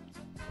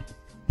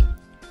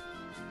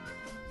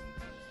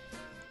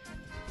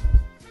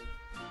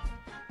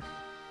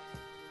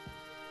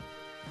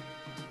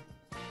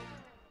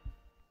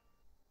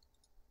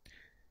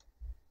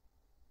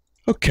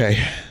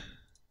 Okay.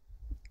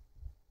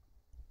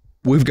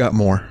 We've got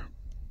more.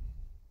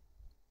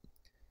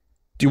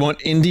 Do you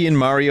want Indian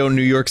Mario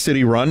New York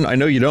City Run? I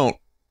know you don't.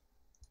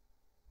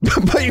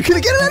 But you're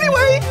gonna get it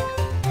anyway!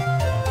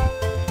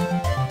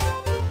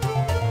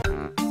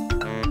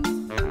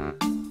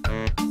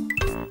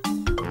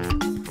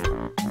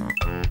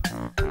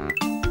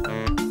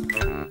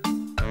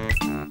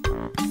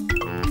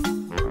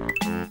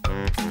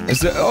 Is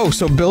that, oh,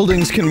 so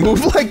buildings can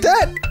move like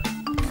that?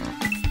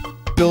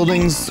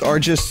 Buildings are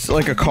just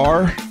like a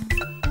car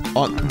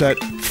on that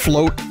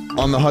float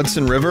on the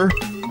Hudson River.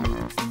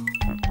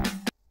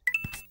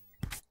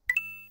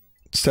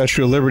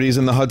 Statue of Liberty's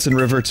in the Hudson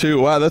River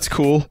too. Wow, that's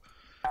cool.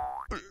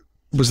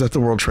 Was that the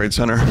World Trade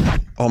Center?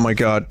 Oh my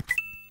god.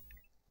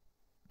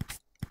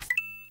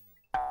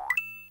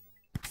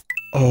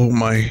 Oh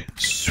my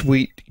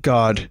sweet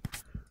god.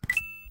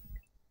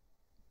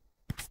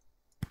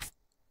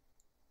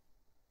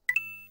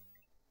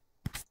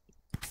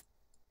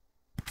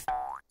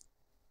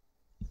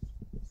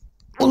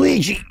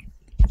 Luigi!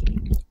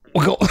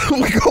 We're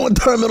going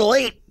Terminal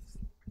 8!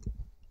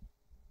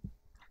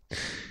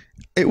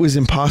 It was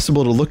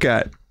impossible to look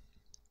at.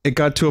 It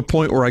got to a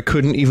point where I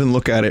couldn't even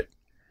look at it.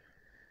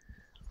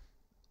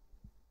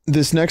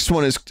 This next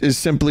one is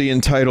simply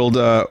entitled,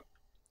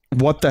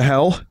 What the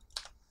Hell?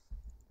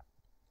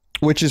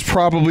 Which is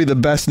probably the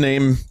best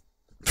name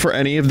for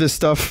any of this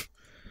stuff.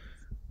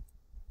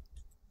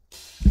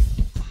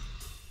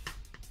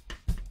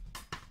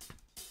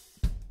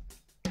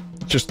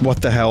 Just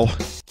what the hell?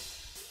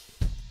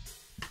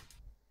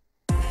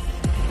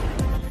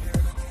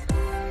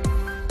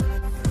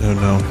 Oh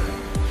no.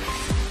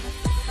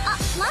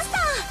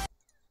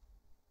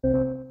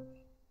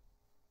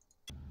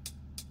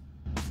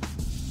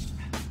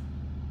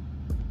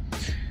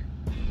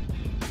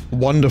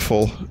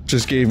 Wonderful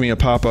just gave me a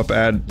pop-up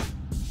ad.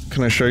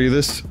 Can I show you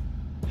this?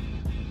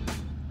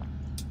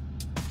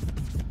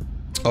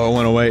 Oh, it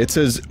went away. It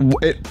says,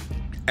 it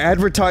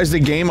advertised a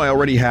game I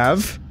already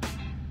have,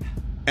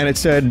 and it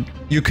said,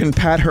 you can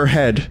pat her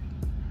head.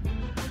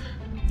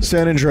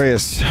 San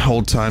Andreas,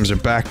 old times are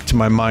back to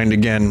my mind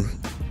again.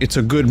 It's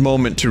a good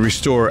moment to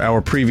restore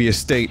our previous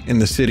state in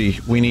the city.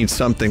 We need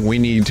something. We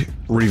need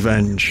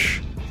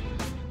revenge.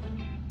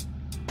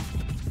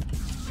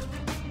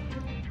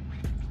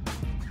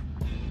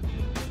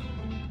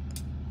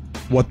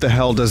 What the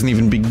hell doesn't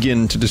even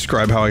begin to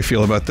describe how I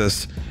feel about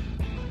this.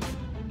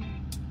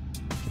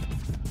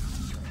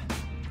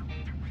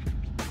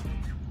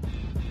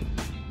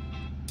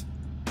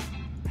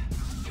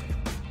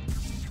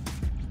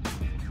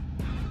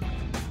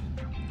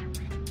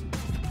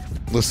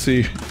 Let's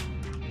see.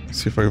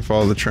 See if I can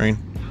follow the train.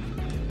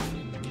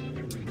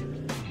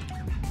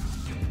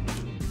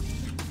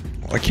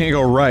 I can't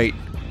go right,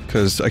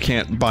 because I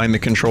can't bind the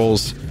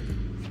controls.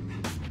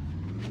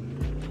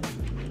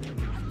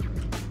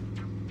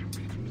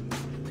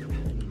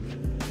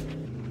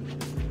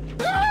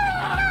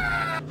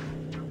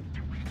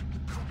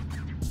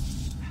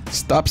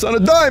 Stops on a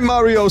dime,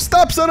 Mario!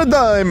 Stops on a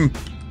dime!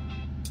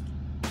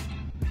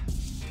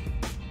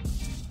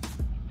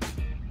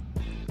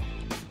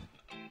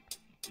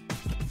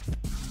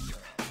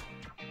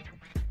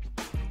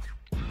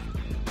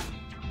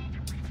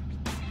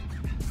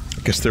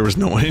 I guess there was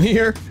no one in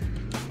here.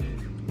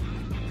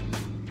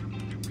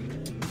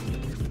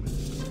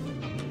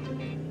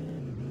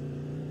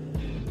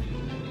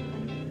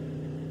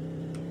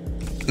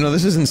 No,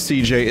 this isn't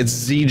CJ, it's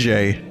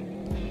ZJ.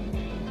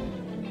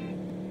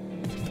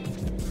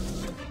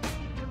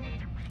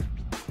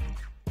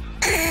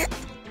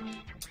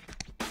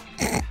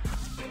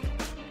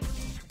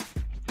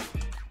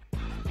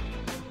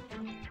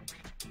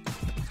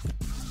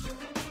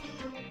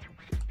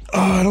 Oh,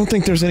 I don't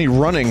think there's any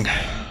running.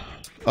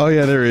 Oh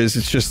yeah, there is.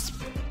 It's just...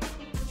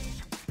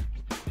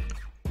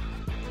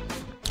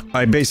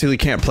 I basically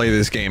can't play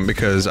this game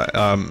because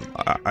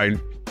I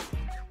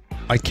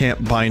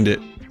can't bind it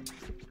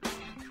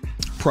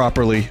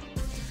properly.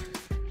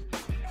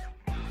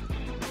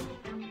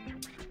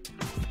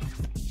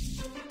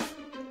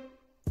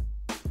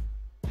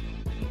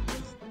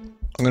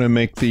 I'm gonna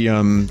make the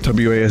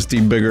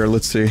WASD bigger.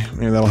 Let's see.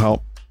 Maybe that'll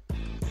help.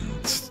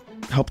 It's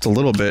helped a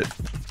little bit.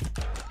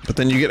 But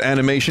then you get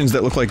animations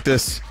that look like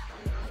this.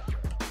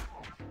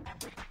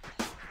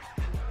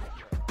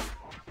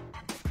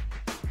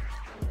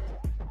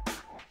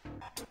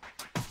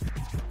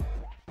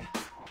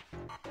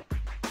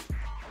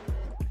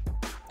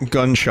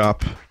 Gun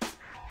shop.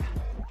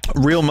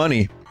 Real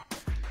money.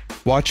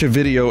 Watch a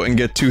video and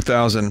get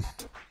 2,000.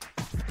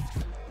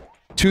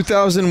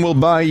 2,000 will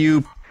buy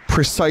you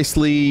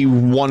precisely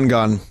one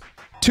gun.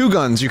 2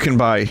 guns you can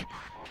buy.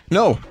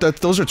 No,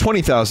 those are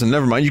 20,000.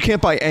 Never mind. You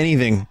can't buy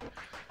anything.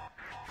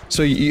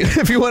 So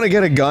if you want to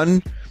get a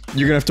gun,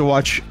 you're gonna have to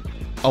watch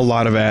a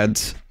lot of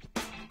ads.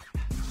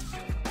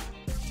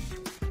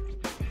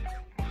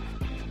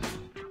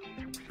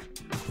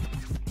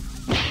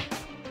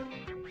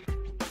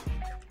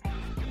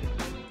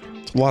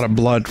 A lot of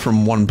blood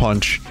from one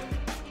punch.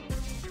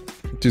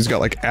 Dude's got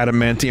like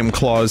adamantium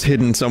claws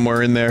hidden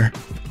somewhere in there.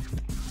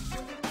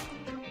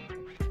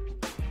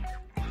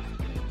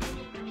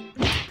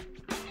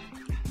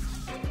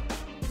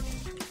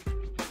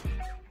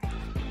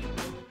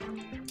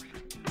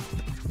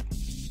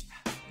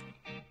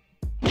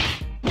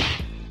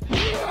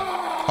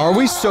 Are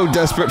we so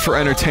desperate for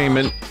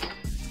entertainment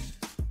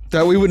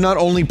that we would not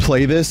only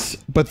play this,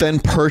 but then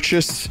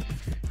purchase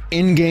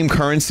in-game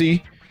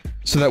currency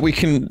so that we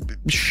can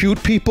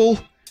shoot people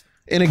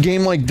in a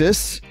game like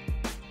this?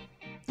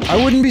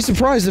 I wouldn't be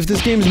surprised if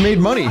this game's made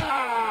money.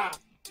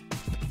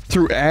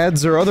 Through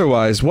ads or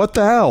otherwise. What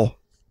the hell?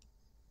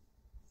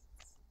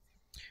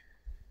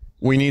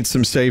 We need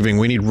some saving.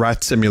 We need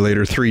Rat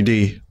Simulator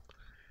 3D.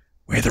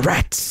 We're the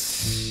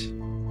rats!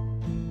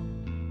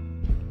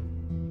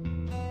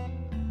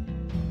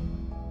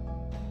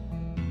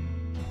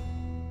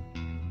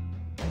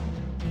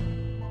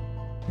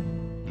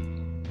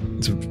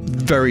 It's a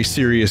very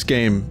serious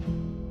game.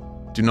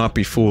 Do not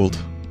be fooled.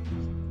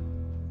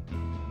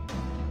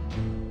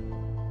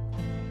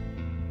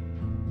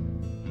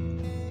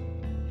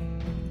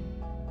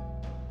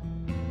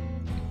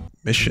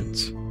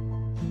 Missions.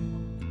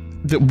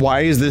 Why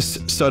is this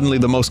suddenly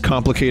the most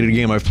complicated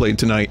game I've played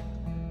tonight?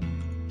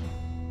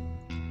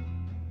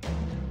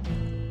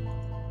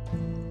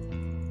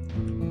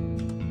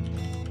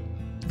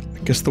 I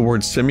guess the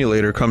word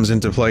simulator comes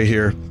into play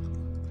here.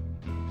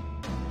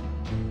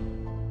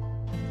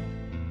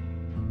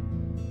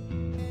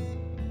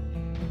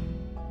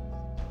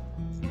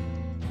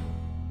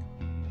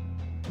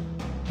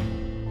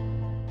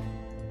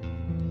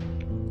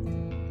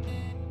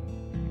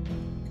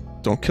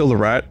 Don't kill the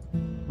rat.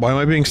 Why am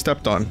I being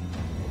stepped on?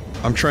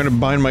 I'm trying to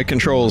bind my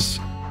controls.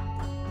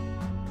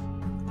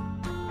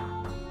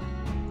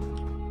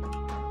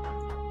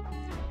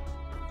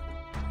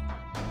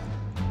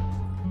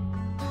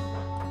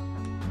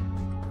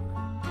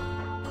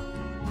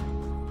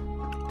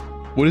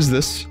 What is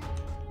this?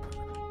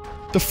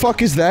 The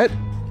fuck is that?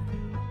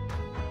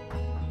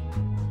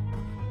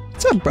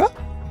 What's up, bro?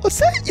 What's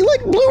that? You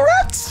like blue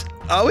rats?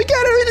 Oh, we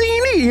got everything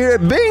you need here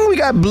at Bing. We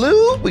got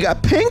blue, we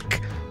got pink.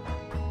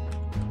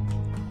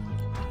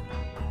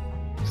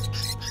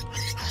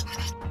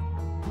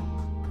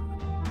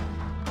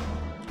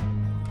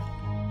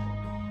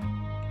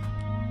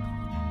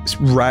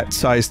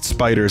 Rat-sized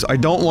spiders. I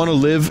don't want to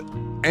live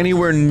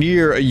anywhere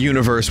near a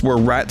universe where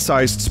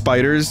rat-sized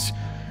spiders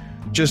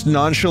just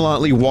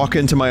nonchalantly walk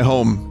into my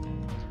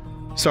home.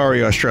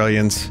 Sorry,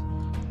 Australians.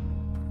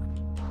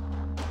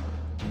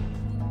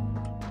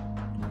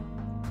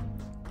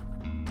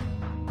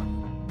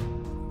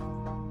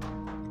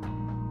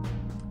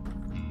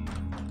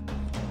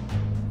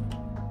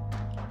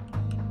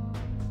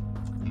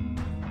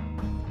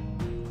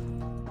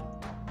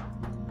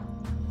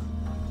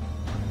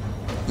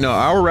 No,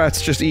 our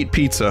rats just eat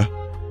pizza.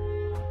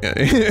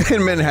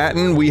 In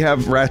Manhattan, we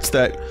have rats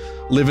that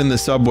live in the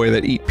subway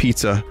that eat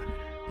pizza.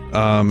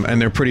 And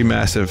they're pretty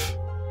massive.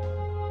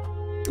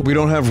 We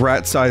don't have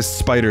rat-sized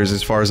spiders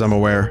as far as I'm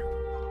aware.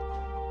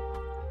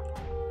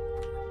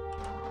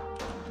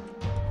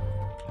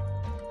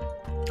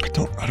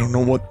 I don't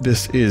know what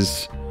this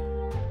is.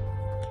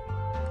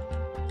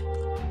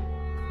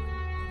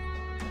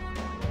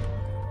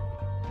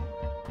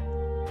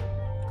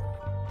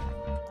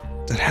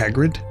 Is that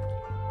Hagrid?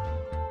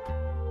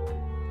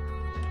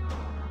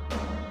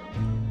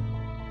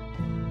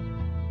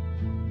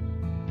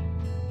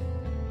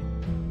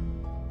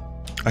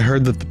 I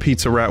heard that the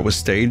pizza rat was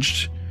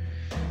staged.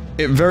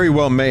 It very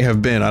well may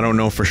have been, I don't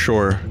know for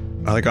sure.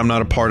 Like, I'm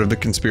not a part of the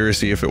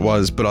conspiracy if it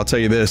was, but I'll tell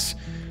you this.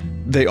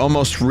 They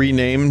almost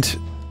renamed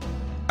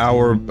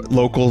our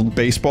local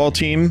baseball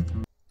team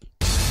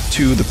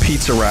to the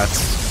Pizza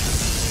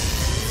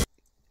Rats.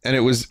 And it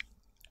was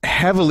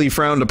heavily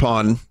frowned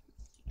upon.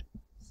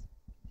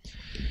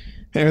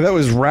 Anyway, that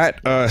was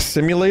Rat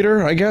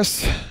Simulator, I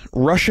guess?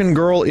 Russian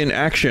Girl in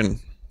Action.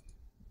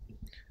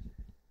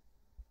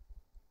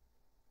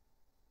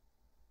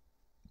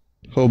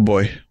 Oh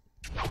boy.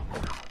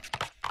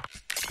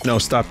 No,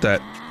 stop that.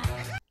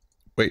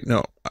 Wait,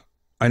 no.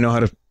 I know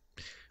how to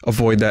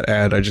avoid that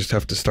ad, I just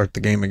have to start the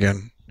game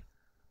again.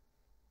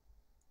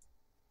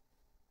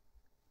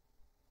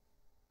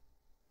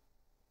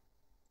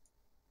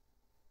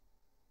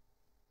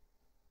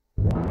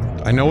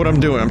 I know what I'm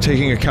doing, I'm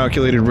taking a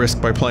calculated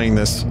risk by playing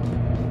this.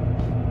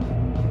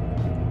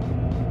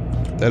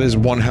 That is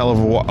one hell of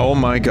a oh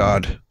my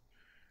god.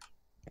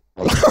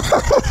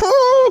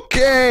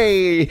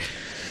 Okay!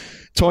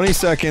 20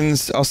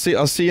 seconds. I'll see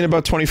you in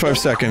about 25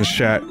 seconds,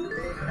 chat.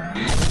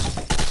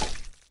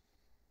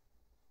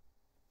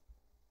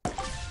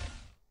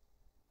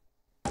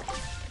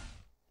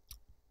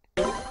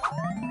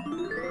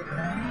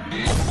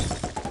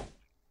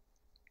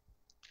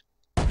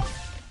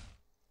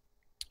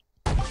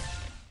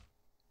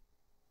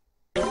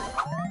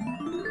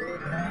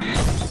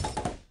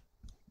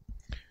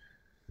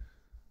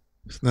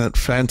 Isn't that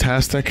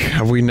fantastic?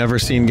 Have we never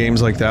seen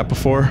games like that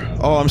before?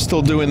 Oh, I'm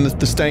still doing the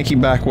stanky the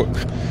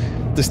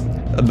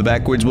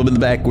backwards woman, the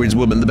backwards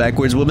woman, the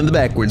backwards woman, the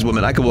backwards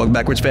woman. I could walk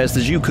backwards fast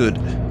as you could.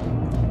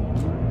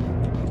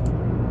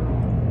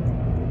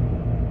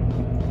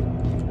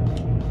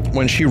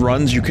 When she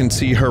runs, you can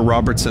see her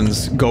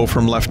Robertsons go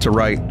from left to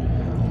right.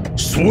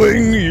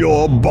 Swing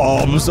your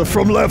bombs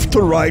from left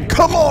to right.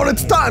 Come on,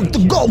 it's time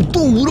to go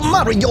through the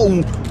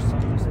Mario.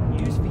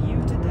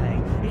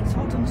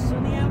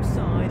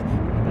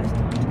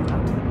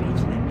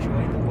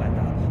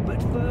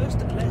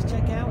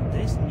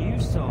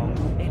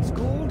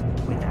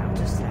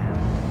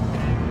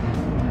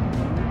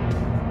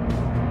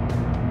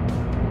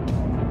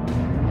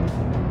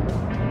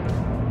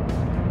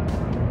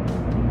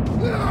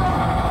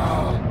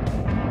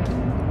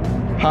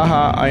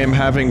 Haha, I am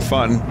having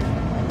fun.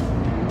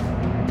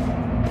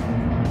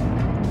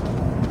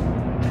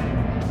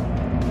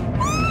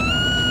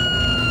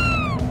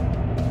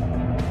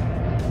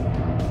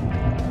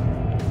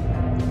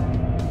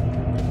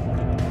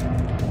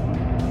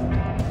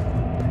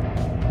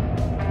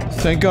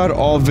 Thank God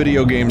all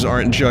video games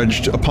aren't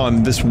judged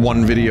upon this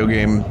one video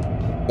game,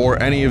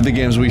 or any of the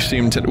games we've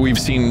seen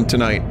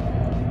tonight.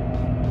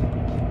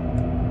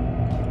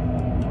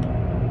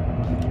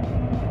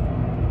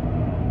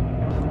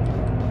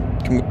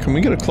 Can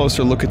we get a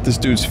closer look at this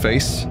dude's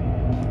face?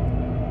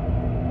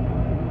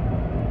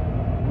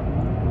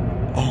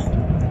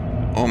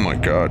 Oh my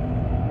god.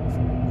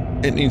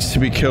 It needs to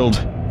be killed.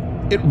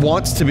 It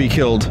wants to be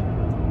killed.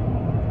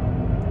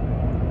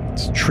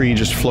 It's a tree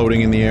just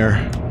floating in the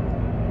air.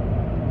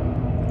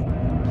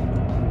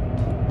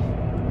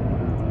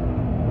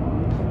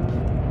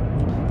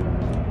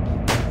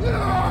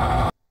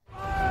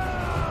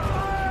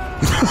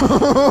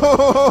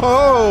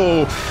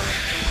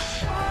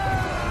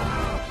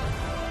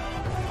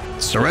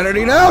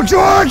 Serenity now,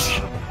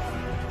 George!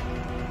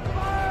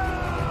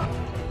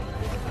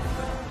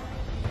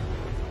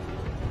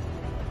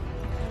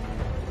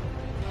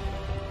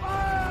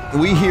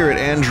 We here at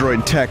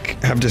Android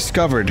Tech have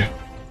discovered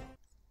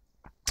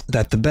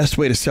that the best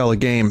way to sell a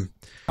game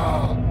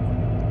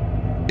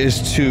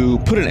is to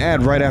put an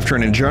ad right after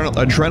an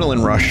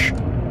adrenaline rush.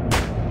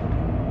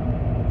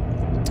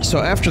 So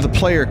after the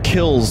player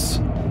kills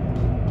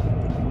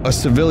a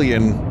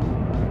civilian,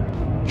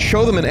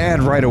 show them an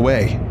ad right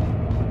away.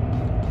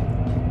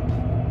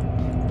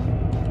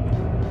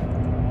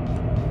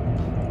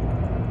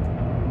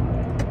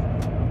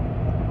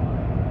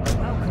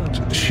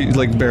 She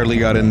like barely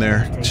got in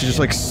there. She just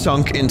like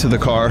sunk into the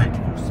car. It's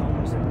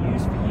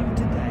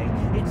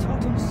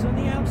hot and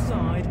sunny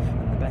outside,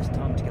 and the best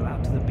time to go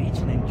out to the beach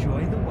and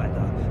enjoy the weather.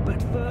 But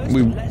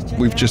first,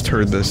 we've just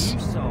heard this.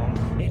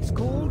 It's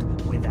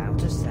called Without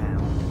a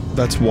Sound.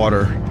 That's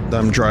water that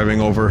I'm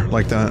driving over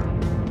like that.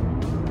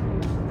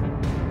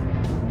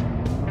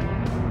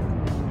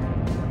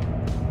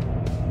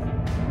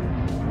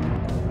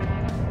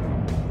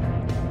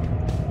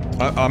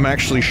 I'm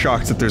actually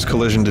shocked that there's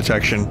collision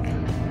detection.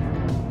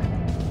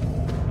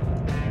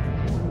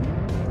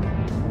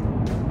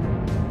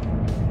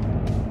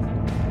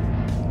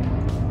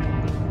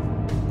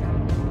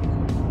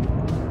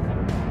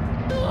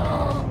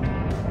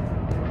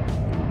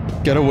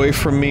 Get away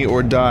from me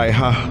or die,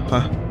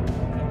 huh?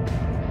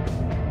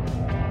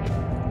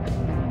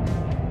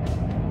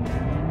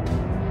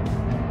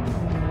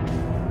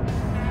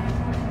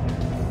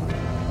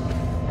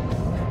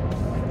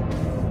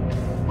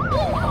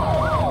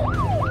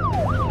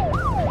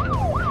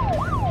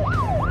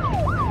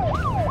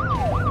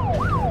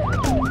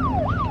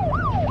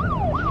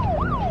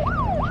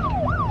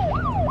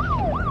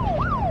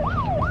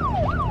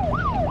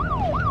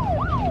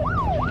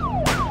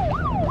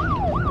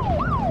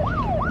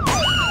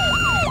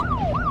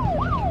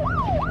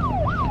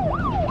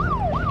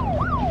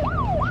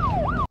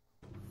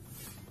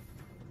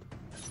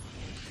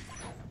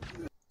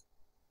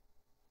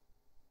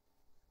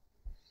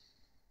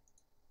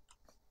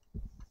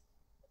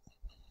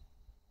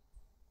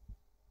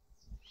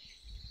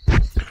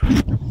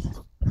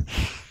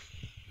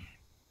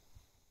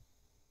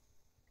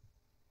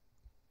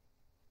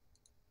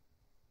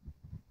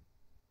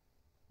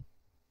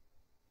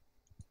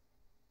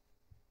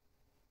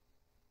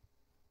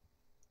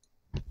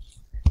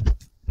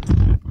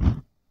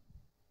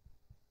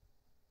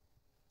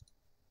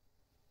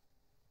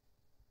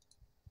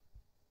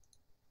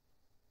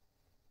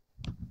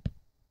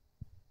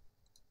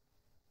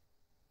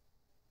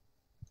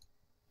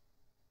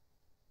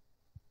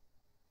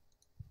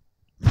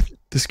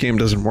 This game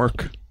doesn't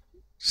work.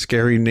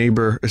 Scary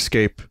Neighbor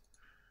Escape.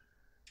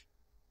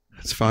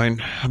 That's fine.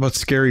 How about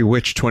Scary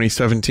Witch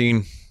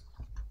 2017?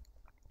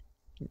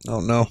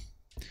 Oh no.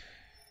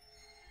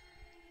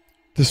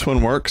 This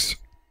one works.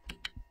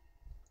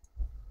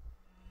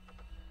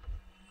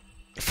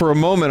 For a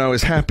moment I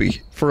was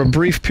happy. For a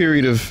brief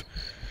period of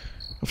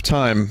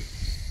time.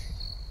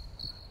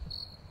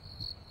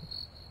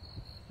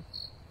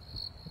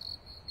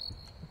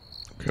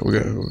 Okay, we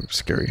got a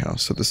scary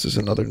house, so this is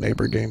another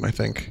neighbor game, I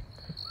think.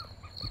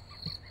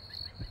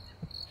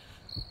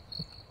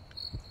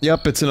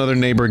 Yep, it's another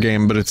neighbor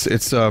game, but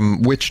it's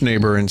Witch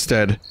Neighbor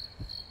instead.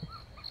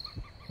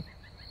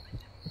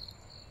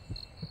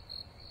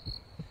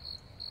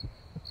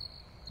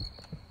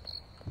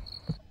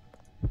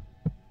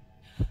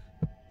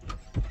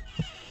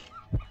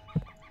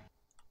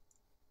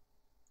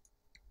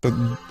 But,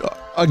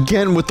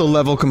 again with the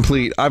level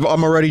complete. I'm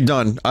already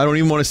done. I don't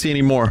even want to see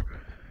any more.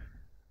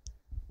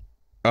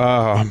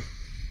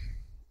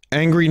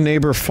 Angry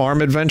Neighbor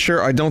Farm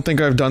Adventure. I don't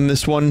think I've done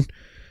this one.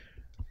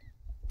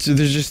 So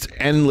there's just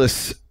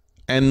endless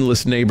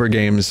neighbor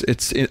games.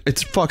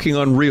 It's fucking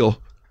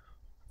unreal.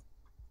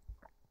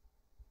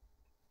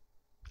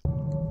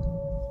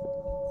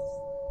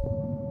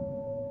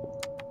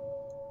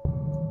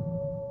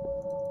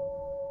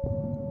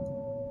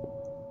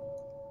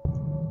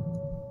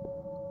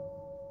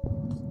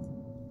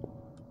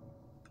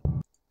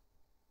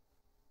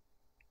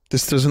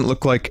 This doesn't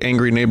look like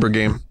Angry Neighbor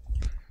game.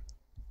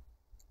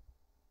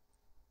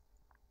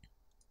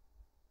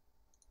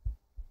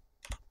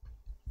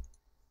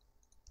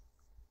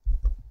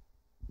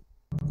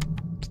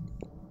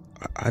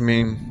 I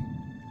mean,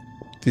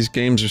 these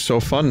games are so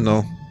fun,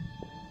 though.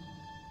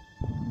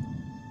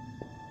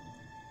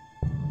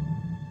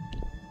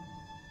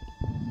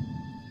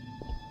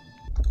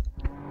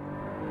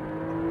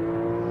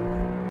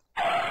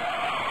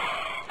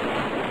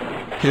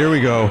 Here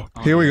we go.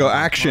 Here we go.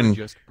 Action.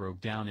 Just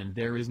broke down and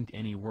there isn't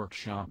any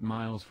workshop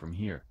miles from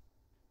here.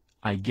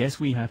 I guess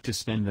we have to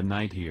spend the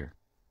night here.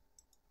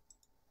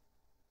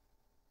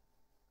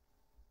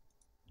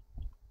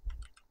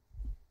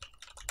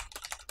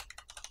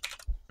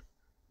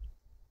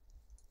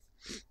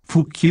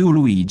 Fuck you,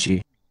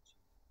 Luigi.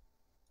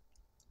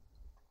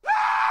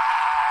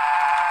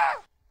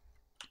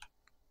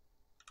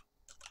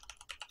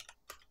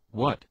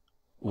 What?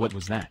 What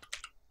was that?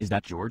 Is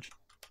that George?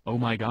 Oh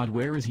my god,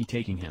 where is he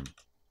taking him?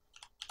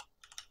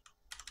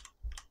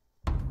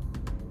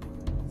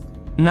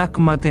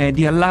 Nakmatedi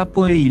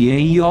allapo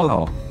e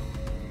io.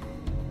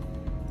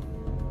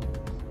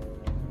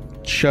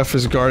 Chef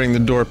is guarding the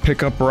door.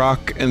 Pick up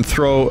rock and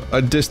throw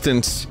a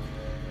distance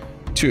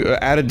to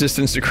add a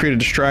distance to create a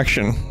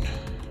distraction.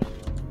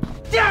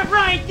 Stop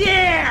right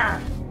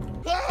there!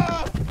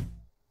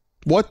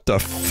 What the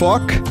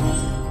fuck?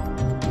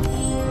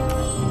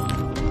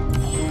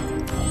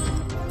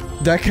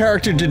 That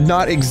character did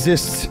not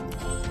exist.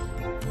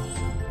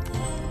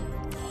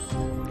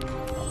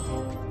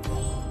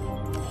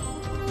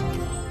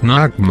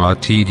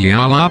 Nakmatedi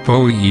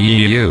allapo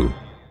e io.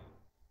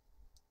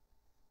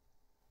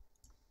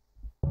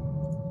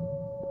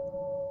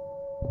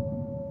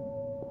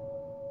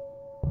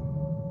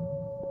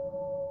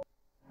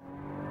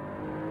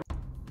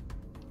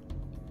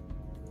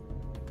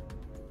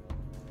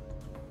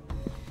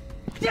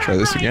 Try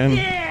this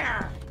again.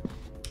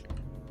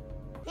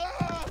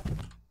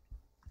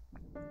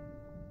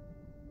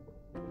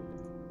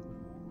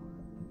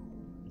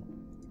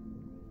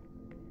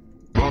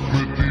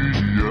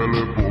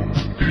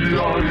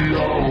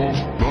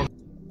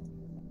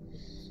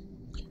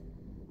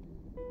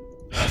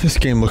 This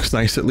game looks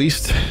nice, at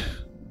least.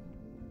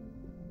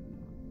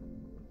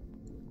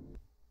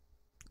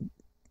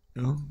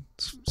 You know,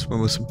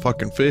 swim with some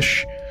fucking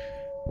fish.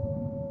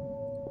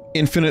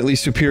 Infinitely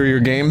superior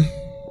game.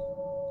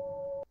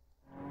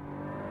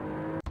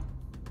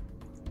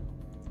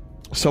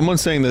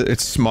 Someone's saying that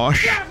it's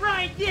Smosh.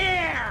 Right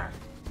there!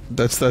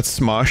 That's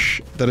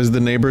Smosh. That is the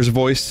neighbor's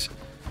voice,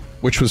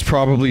 which was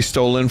probably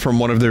stolen from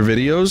one of their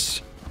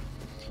videos.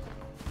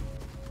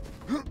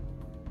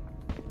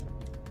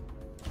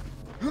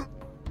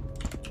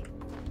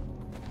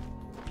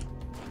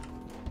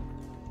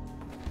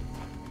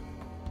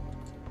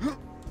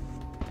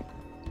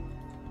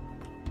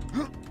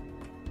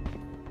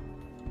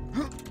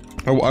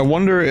 I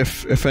wonder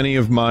if any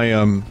of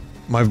my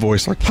my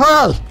voice like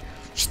HAL!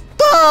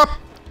 Stop!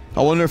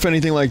 I wonder if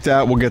anything like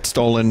that will get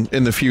stolen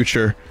in the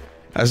future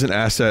as an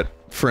asset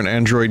for an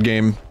Android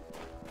game.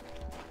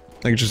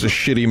 Like just a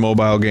shitty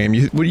mobile game.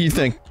 What do you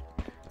think?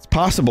 It's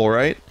possible,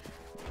 right?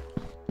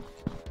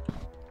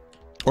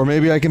 Or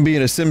maybe I can be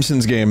in a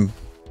Simpsons game.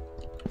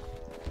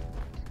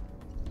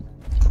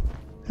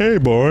 Hey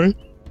boy.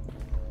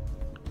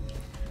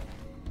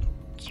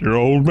 It's your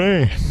old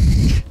man.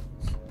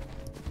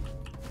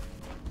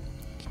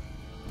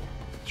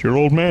 It's your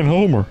old man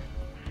Homer.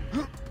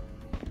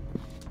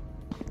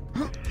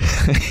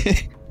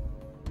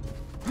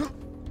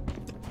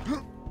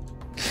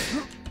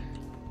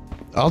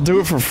 I'll do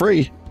it for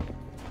free.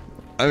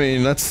 I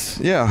mean, that's...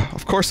 yeah,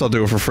 of course I'll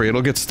do it for free.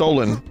 It'll get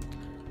stolen.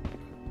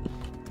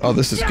 Oh,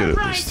 this is good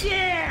at least.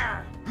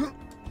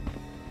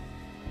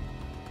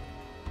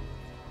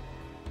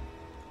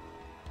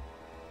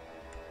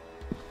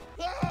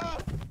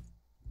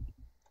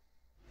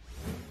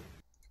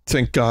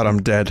 Thank God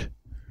I'm dead.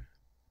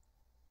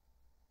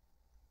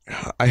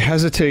 I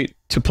hesitate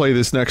to play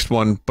this next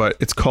one, but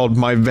it's called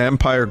My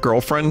Vampire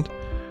Girlfriend.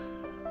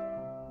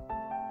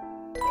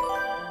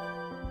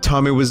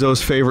 Tommy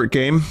Wiseau's favorite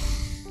game.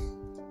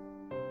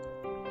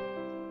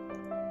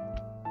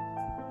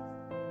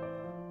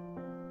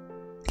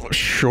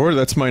 Sure,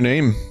 that's my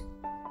name.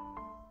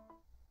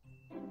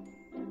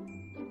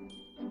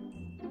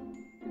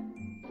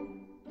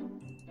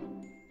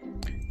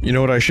 You know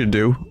what I should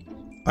do?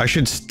 I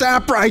should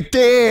stop right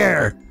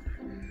there!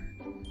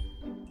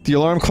 The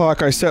alarm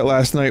clock I set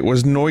last night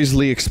was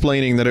noisily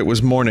explaining that it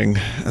was morning.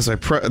 As I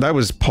that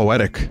was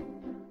poetic.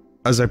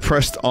 As I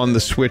pressed on the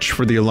switch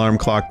for the alarm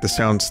clock, the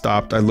sound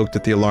stopped. I looked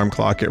at the alarm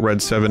clock. It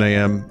read 7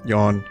 a.m.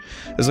 Yawn.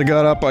 As I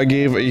got up, I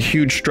gave a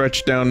huge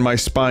stretch down my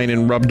spine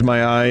and rubbed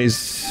my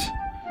eyes.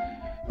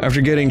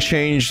 After getting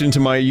changed into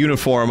my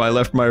uniform, I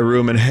left my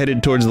room and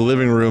headed towards the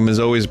living room, as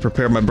always,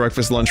 prepare my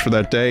breakfast lunch for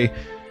that day.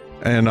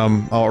 And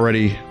I'm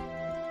already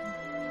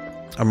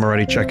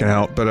checking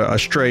out, but a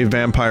stray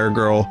vampire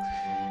girl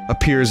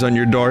appears on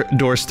your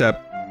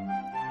doorstep,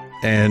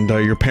 and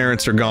your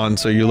parents are gone,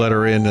 so you let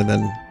her in, and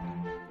then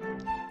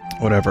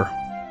whatever.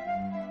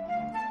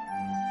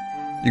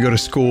 You go to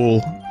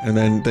school, and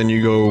then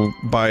you go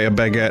buy a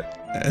baguette,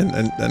 and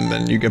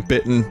then you get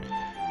bitten,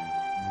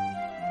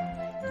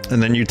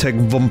 and then you take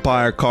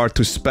vampire car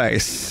to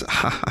space.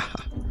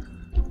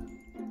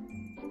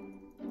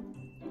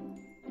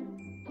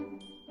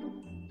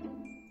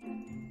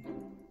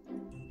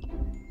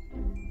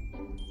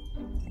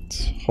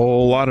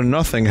 Whole lot of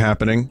nothing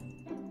happening.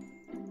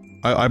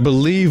 I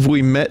believe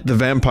we met the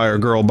vampire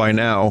girl by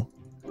now.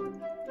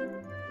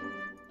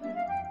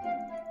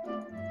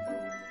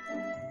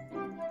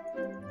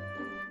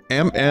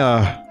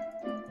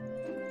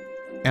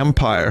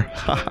 Empire.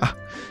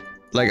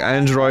 Like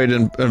Android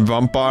and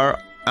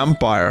Vampire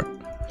Empire.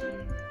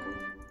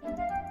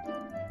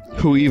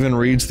 Who even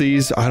reads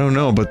these? I don't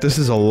know, but this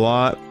is a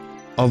lot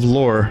of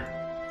lore.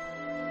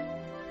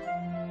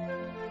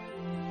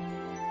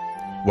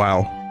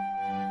 Wow.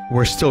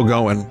 We're still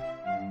going.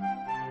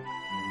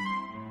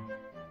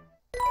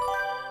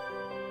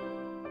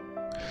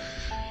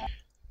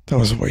 That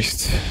was a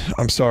waste.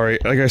 I'm sorry.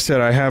 Like I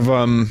said, I have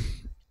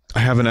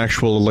an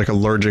actual, like,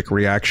 allergic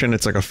reaction.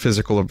 It's like a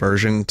physical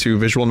aversion to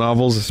visual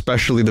novels,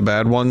 especially the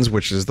bad ones,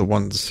 which is the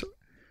ones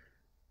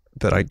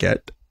that I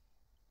get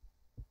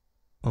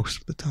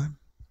most of the time.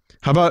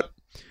 How about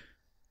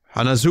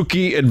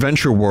Hanazuki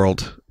Adventure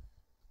World?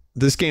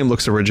 This game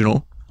looks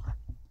original.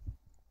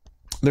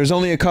 There's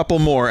only a couple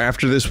more.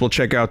 After this, we'll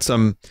check out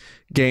some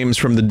games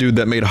from the dude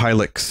that made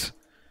Hylix,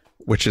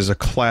 which is a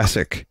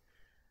classic.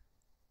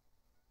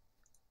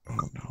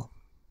 Oh no.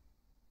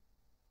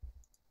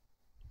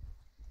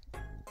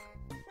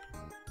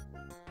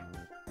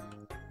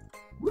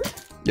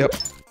 Yep.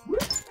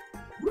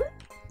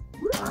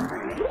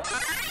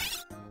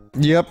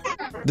 Yep.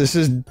 This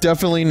is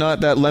definitely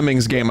not that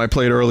Lemmings game I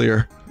played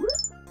earlier.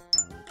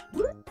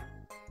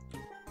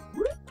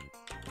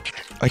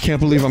 I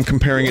can't believe I'm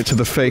comparing it to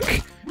the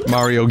fake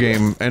Mario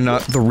game and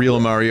not the real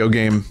Mario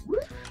game.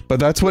 But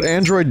that's what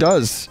Android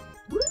does.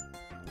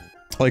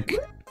 Like,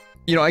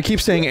 you know, I keep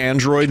saying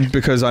Android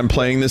because I'm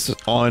playing this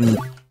on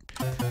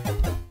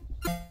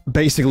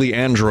basically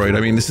Android. I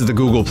mean, this is the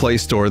Google Play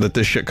Store that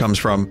this shit comes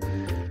from.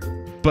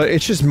 But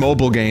it's just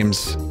mobile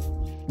games.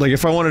 Like,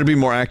 if I wanted to be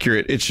more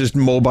accurate, it's just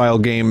mobile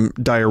game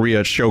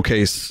diarrhea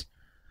showcase.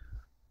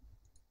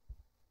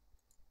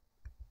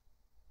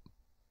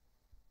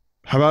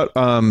 How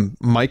about,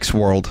 Mike's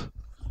World?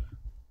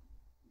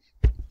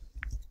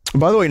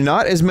 By the way,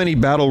 not as many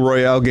Battle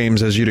Royale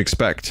games as you'd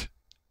expect.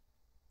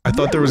 I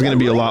thought there was going to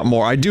be a lot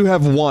more. I do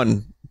have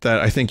one that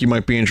I think you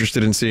might be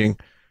interested in seeing.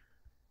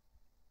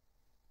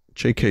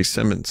 J.K.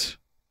 Simmons.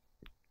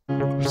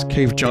 What does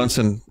Cave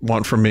Johnson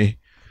want from me?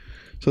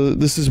 So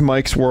this is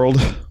Mike's World.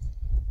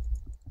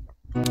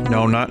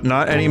 No,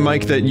 not any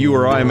Mike that you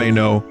or I may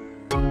know.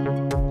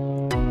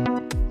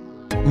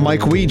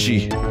 Mike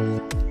Ouija.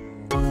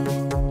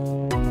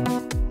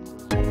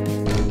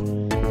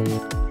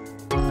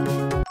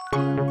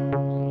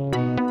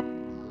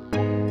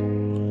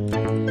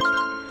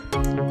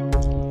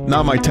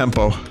 Not my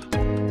tempo.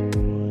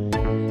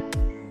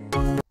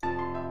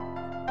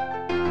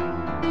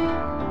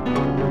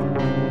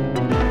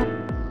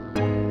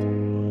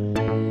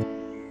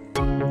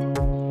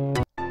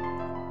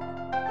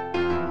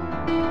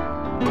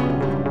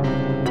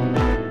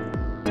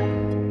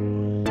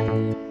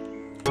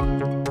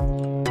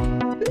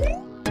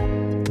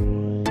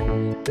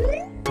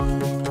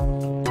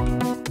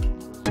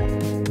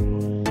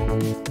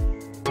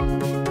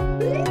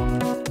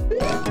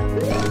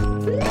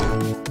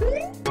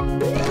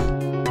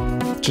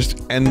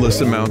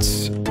 Endless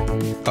amounts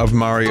of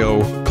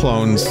Mario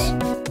clones.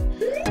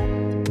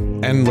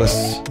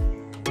 Endless.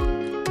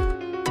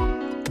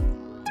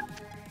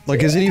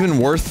 Like, is it even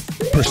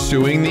worth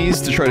pursuing these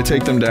to try to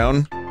take them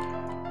down?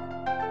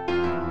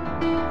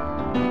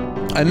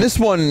 And this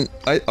one,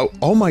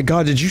 oh my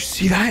god, did you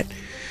see that?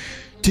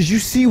 Did you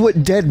see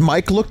what dead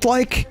Mike looked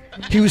like?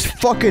 He was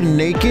fucking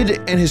naked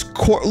and his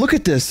core- look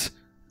at this!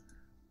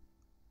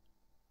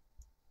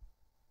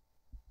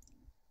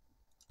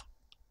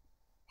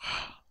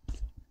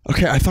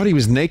 Okay, I thought he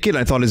was naked,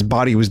 I thought his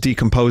body was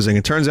decomposing.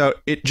 It turns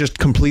out it just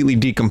completely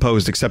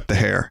decomposed except the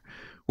hair.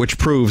 Which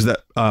proves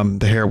that,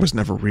 the hair was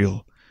never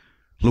real.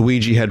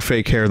 Luigi had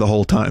fake hair the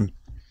whole time.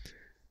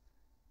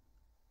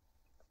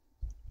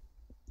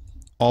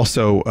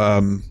 Also,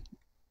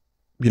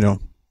 you know,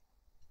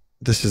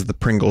 this is the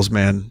Pringles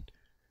Man.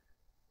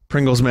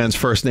 Pringles Man's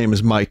first name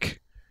is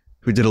Mike,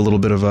 who did a little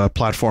bit of a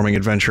platforming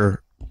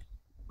adventure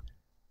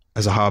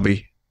as a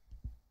hobby.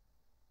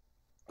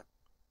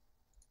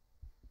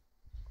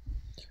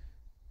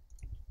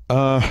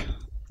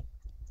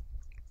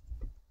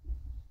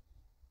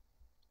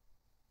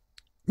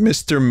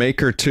 Mr.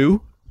 Maker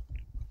 2?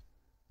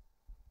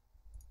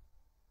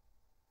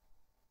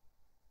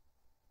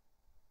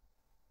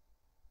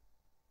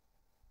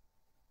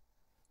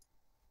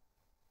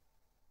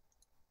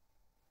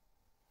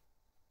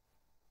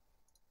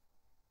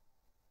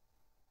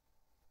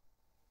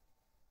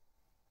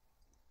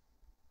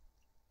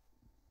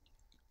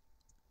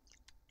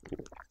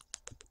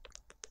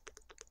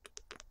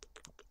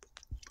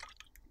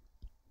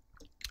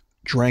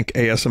 Drank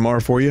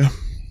ASMR for you.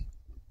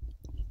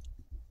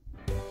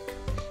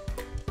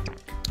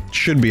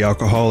 Should be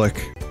alcoholic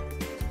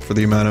for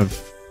the amount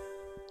of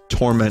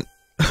torment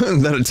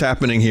that it's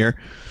happening here.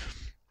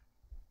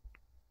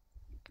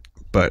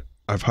 But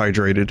I've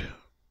hydrated.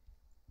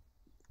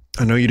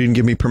 I know you didn't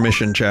give me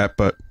permission, chat,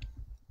 but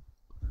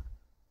it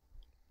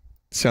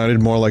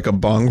sounded more like a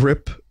bong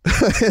rip.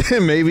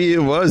 Maybe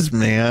it was,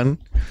 man.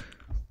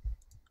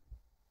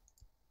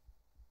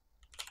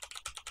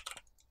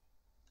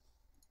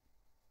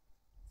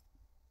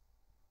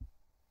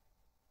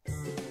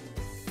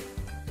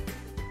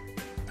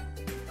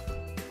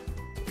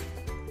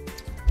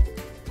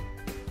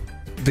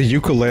 The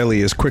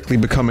ukulele is quickly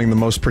becoming the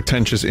most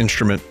pretentious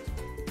instrument.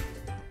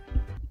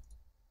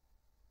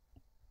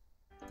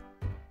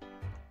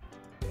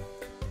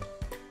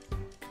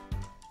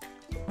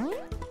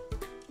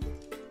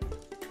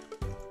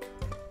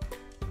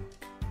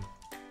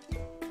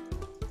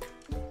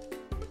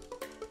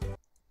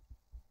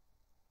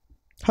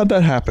 How'd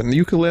that happen? The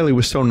ukulele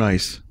was so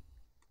nice.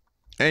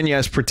 And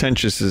yes,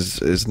 pretentious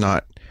is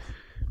not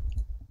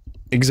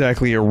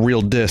exactly a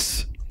real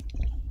diss.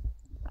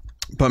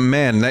 But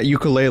man, that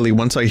ukulele,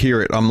 once I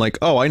hear it, I'm like,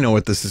 oh, I know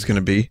what this is gonna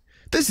be.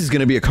 This is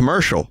gonna be a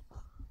commercial.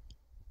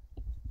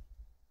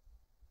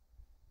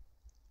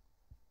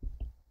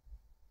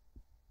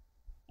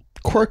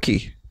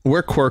 Quirky.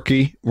 We're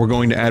quirky. We're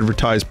going to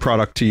advertise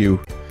product to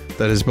you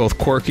that is both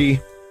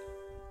quirky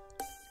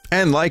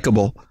and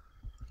likable.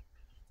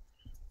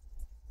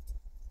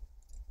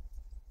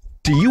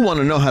 Do you want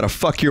to know how to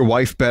fuck your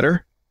wife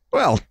better?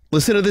 Well,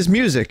 listen to this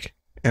music,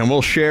 and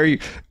we'll share it.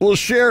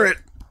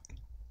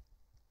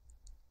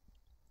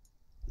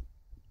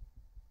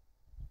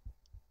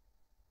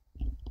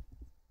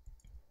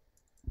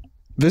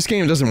 This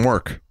game doesn't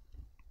work.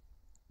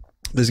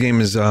 This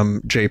game is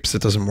japes.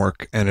 It doesn't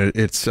work, and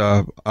it's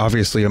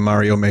obviously a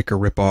Mario Maker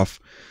ripoff.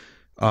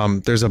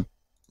 There's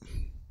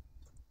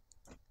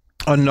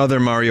another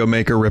Mario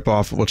Maker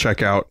ripoff we'll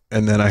check out,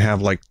 and then I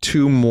have like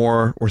 2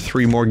 more or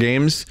 3 more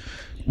games.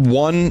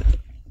 One,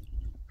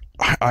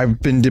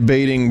 I've been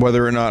debating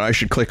whether or not I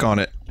should click on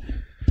it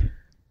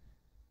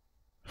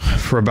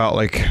for about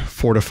like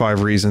 4 to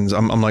 5 reasons.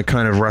 I'm like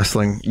kind of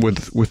wrestling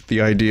with the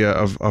idea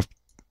of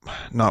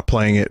not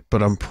playing it,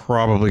 but I'm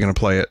probably gonna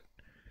play it.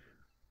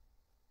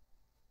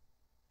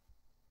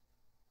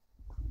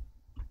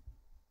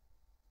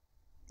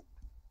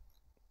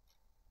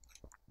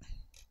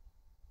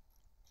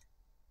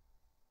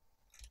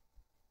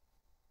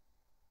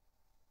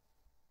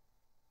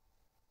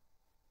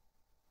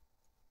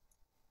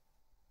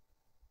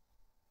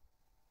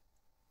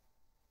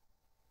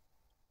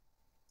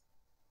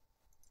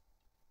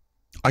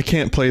 I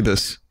can't play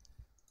this.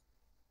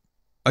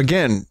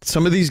 Again,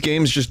 some of these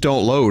games just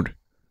don't load.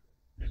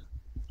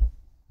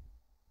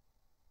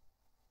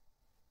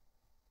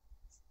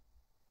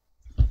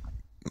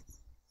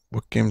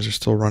 What games are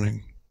still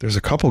running? There's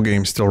a couple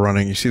games still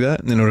running. You see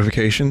that in the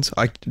notifications?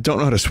 I don't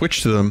know how to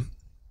switch to them.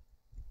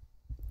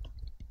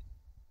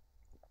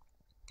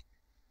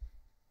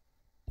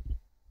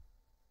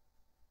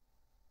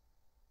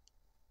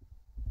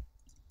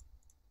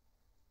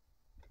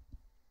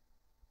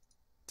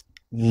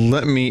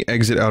 Let me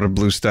exit out of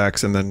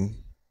BlueStacks and then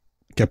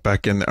get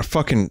back in there.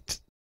 Fucking...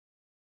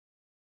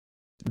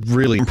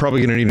 Really, I'm probably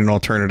gonna need an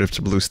alternative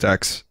to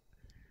BlueStacks.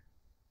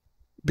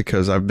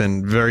 Because I've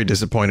been very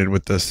disappointed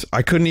with this.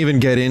 I couldn't even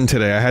get in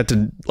today. I had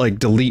to, like,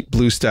 delete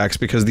BlueStacks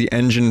because the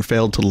engine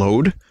failed to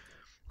load.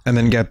 And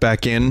then get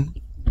back in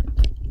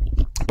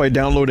by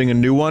downloading a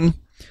new one.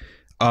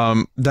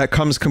 That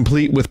comes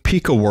complete with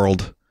Pika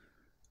World.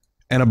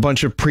 And a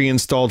bunch of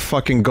pre-installed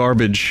fucking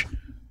garbage.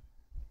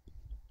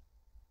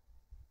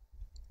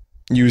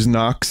 Use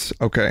Nox?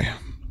 Okay.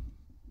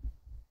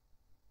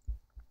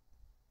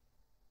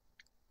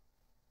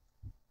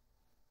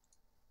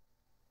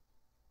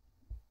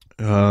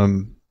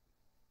 Run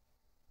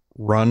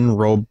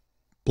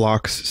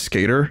Roblox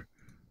Skater?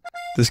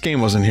 This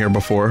game wasn't here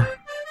before.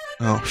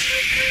 Oh,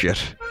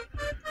 shit.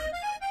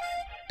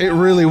 It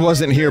really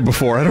wasn't here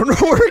before. I don't know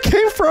where it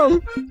came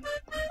from!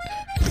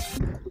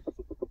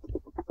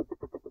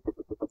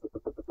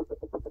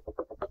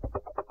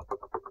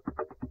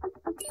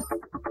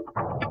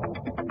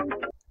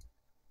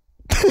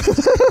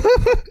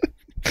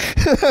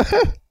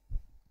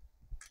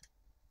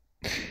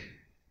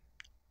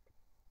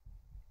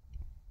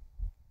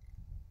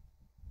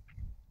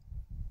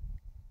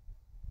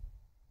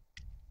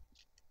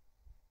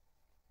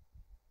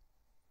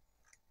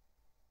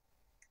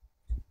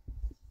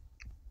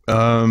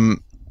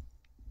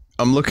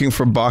 I'm looking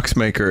for box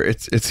maker.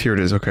 It's here it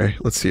is. Okay,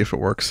 let's see if it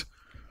works.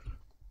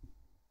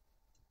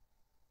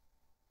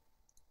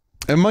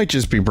 It might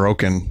just be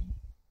broken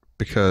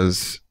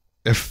because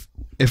if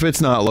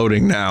it's not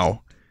loading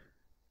now,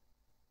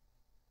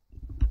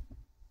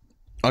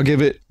 I'll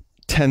give it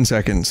 10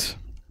 seconds.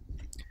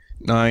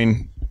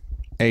 9,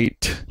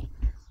 8,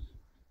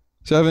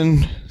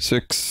 7,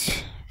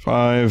 6,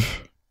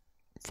 5,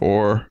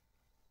 4,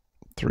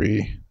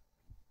 3,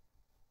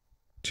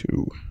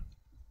 2,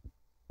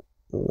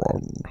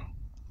 1.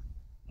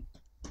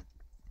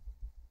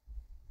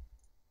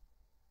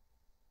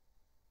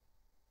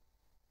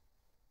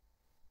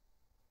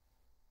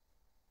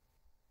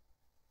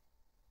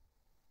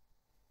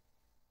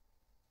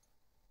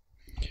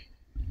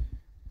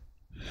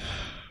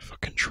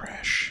 Fucking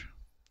trash.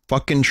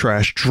 Fucking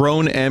trash.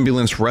 Drone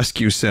ambulance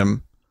rescue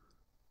sim.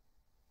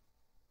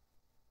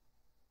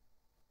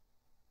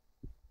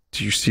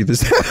 Do you see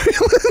this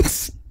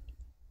ambulance?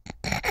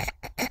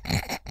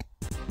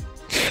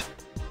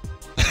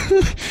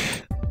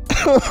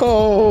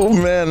 Oh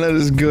man, that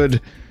is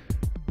good.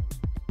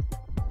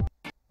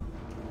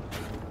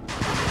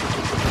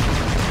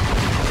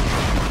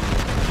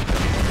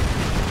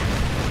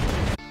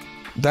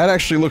 That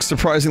actually looks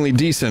surprisingly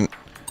decent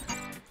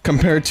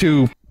compared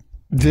to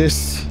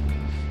this.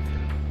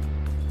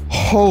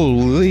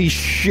 Holy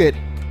shit.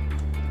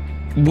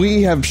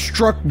 We have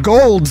struck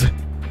gold.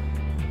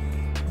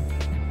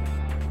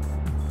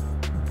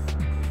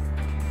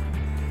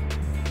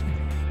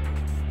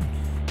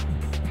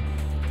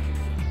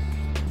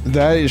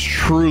 That is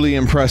truly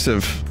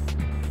impressive.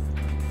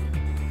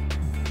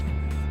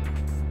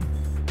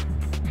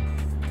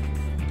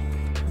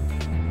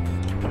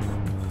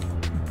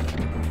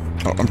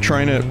 Oh, I'm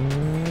trying to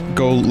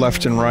go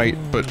left and right,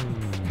 but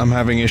I'm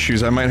having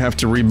issues. I might have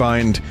to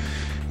rebind.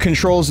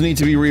 Controls need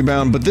to be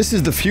rebound, but this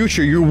is the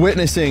future. You're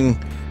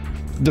witnessing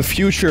the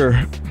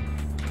future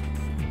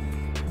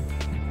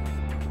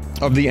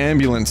of the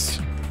ambulance.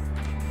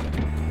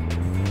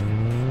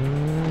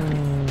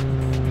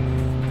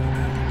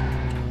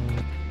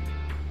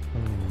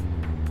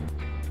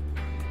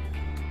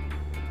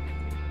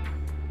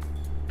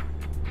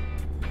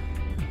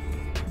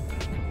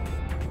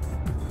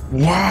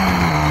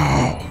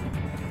 Wow!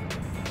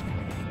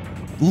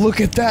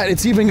 Look at that,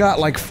 it's even got,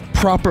 like,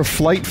 proper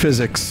flight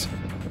physics.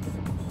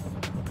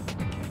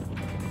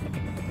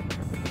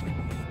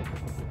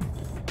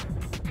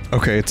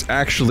 Okay, it's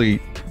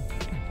actually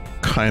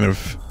kind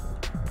of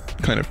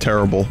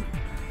terrible.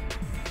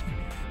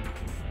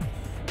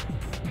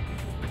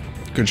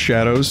 Good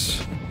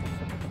shadows.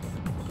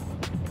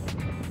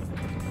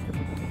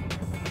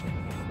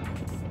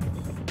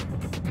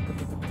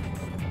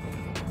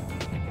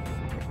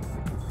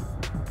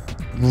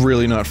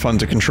 Really not fun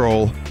to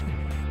control.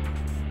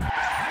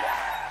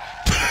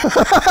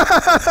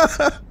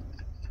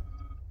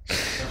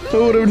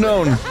 Who would have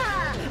known?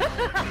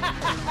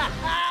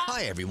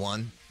 Hi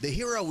everyone. The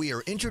hero we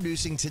are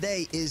introducing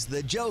today is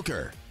the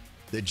Joker.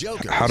 The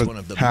Joker is one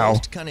of the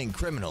most cunning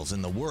criminals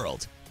in the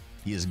world.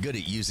 He is good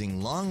at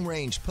using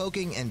long-range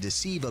poking and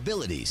deceive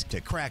abilities to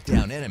crack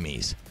down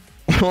enemies.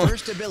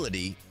 First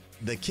ability,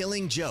 the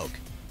killing joke.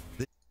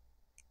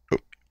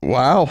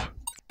 Wow.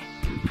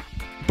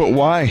 But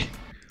why?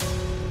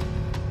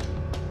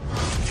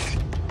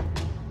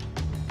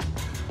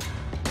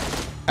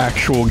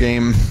 Actual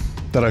game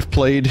that I've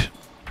played.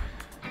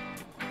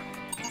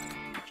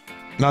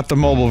 Not the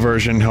mobile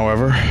version,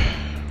 however.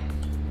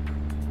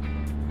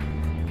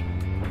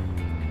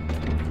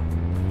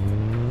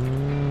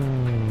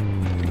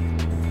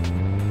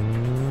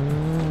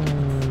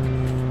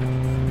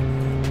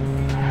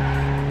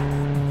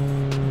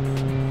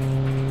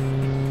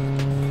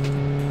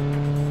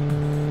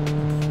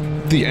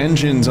 The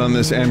engines on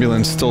this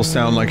ambulance still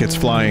sound like it's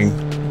flying.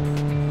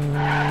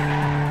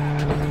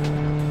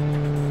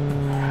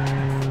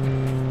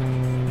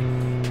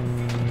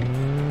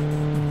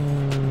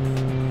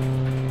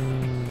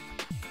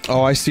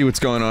 Oh, I see what's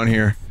going on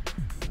here.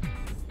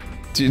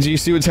 Do you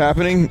see what's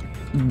happening?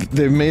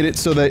 They've made it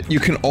so that you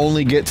can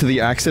only get to the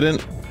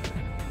accident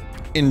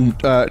in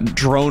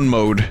drone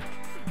mode.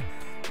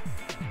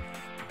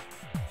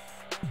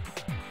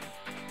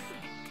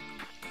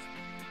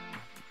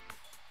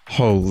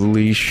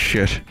 Holy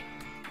shit.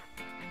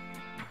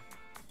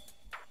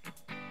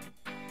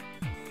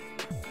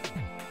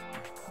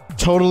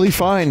 Totally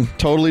fine.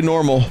 Totally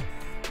normal.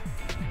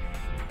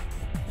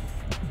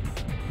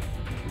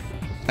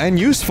 And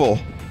useful.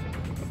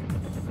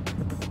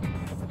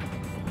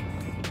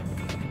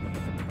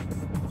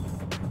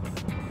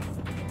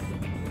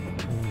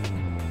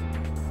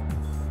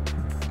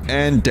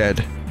 And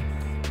dead.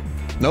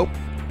 Nope.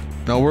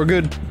 No, we're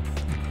good.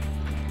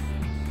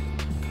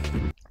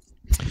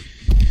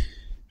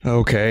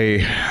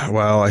 Okay,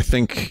 well, I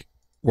think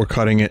we're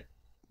cutting it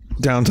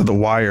down to the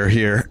wire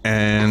here,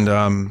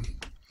 and,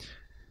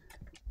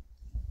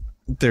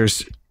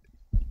 there's...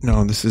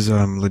 No, this is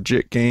a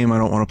legit game, I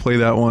don't want to play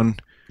that one.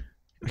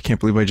 I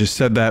can't believe I just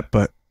said that,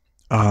 but,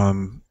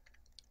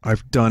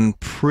 I've done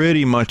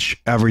pretty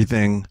much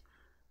everything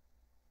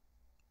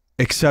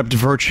except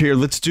here,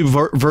 let's do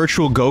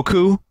Virtual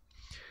Goku,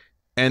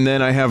 and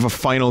then I have a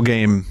final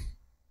game,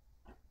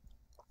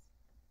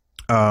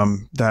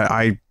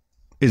 that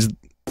it's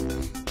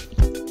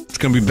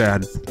gonna be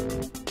bad.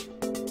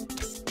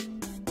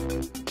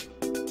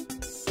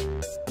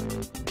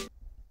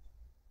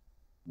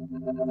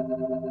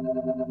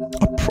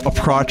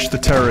 Approach the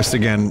terrorist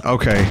again.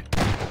 Okay.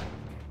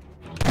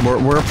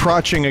 We're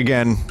approaching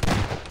again.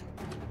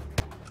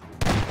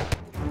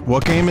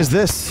 What game is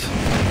this?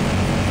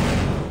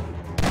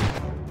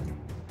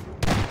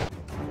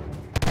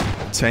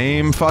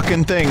 Same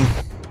fucking thing.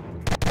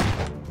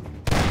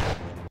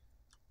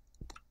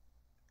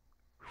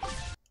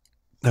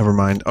 Never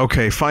mind.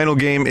 Okay, final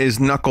game is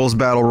Knuckles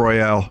Battle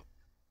Royale.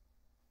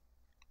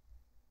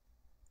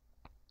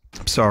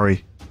 I'm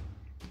sorry.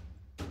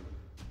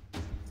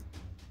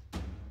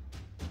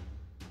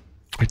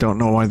 I don't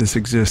know why this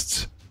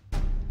exists.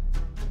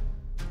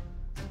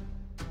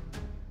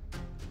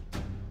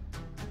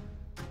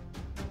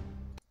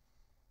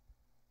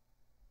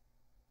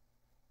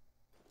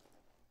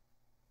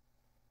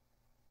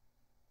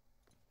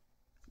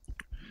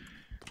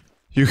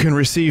 You can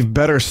receive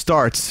better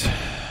starts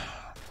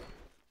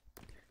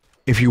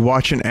if you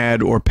watch an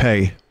ad or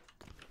pay.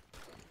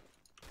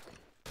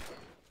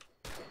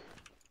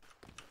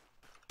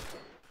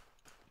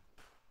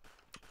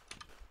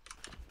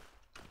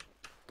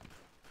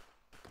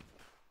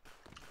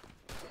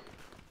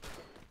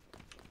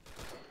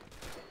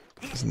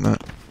 Isn't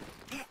that...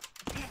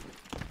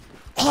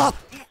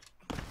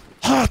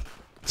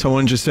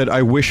 Someone just said,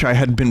 I wish I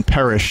had been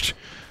perished.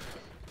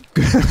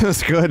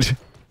 That's good.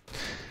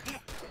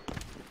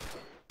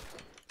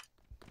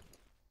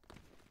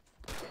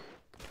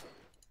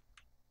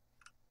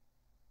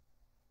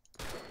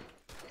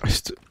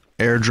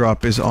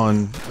 Airdrop is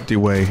on the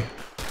way.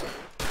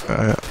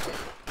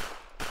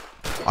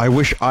 I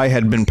wish I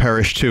had been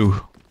perished too.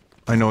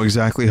 I know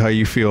exactly how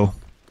you feel.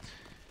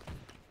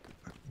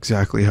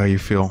 Exactly how you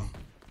feel.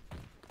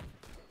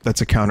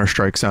 That's a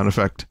Counter-Strike sound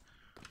effect.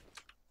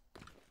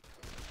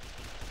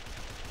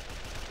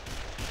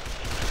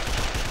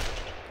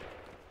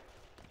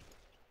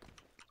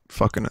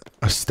 Fucking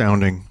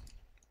astounding.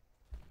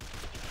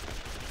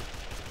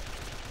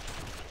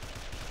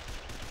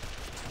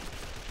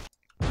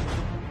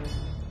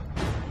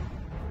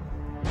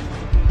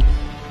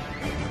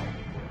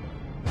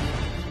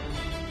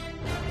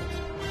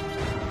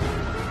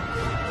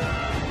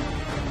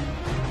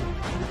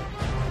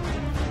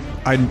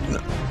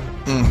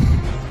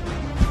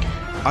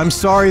 I'm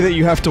sorry that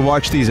you have to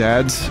watch these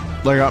ads.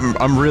 Like,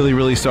 I'm really,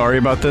 really sorry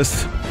about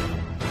this.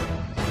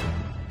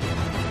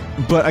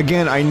 But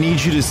again, I need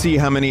you to see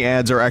how many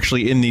ads are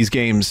actually in these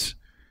games.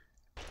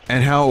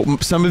 And how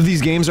some of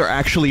these games are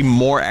actually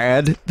more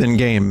ad than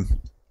game.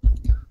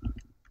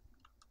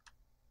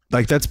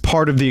 Like, that's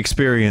part of the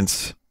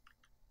experience.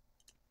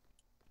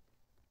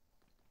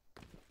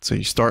 So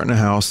you start in a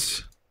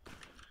house.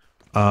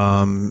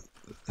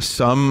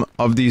 Some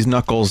of these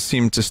knuckles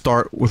seem to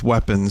start with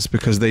weapons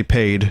because they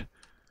paid.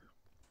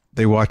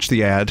 They watched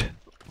the ad,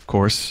 of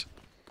course.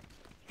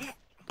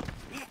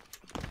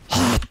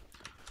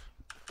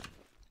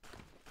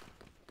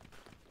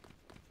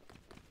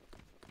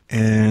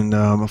 And,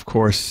 of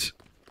course,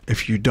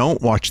 if you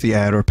don't watch the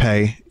ad or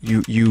pay,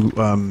 yeah,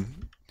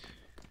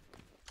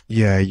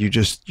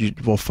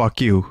 well,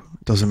 fuck you.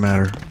 It doesn't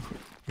matter.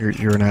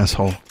 You're an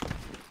asshole.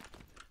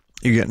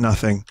 You get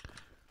nothing.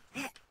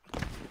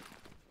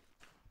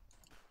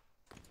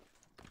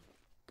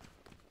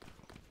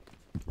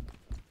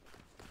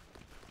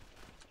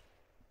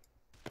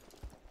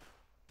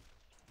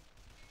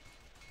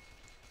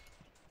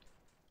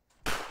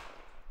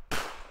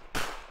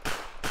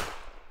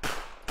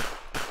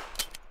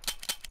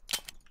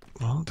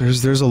 Well,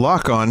 there's a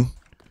lock on.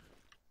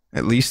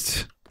 At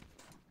least.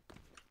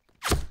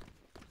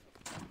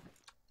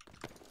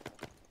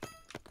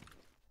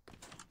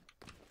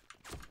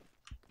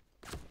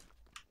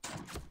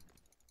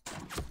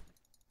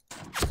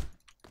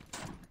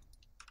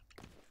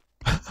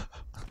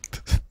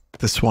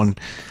 This one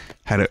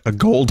had a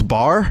gold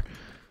bar.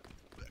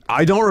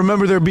 I don't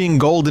remember there being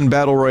gold in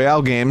Battle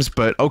Royale games,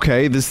 but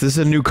okay, this is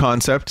a new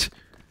concept.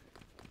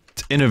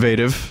 It's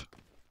innovative.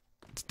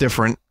 It's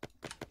different.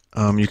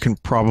 You can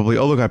probably...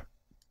 Oh, look, I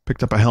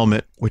picked up a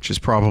helmet, which is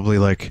probably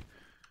like...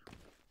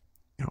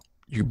 You know,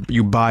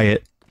 you buy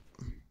it.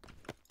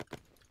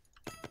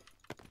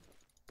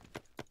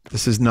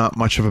 This is not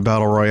much of a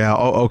Battle Royale.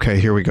 Oh, okay,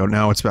 here we go.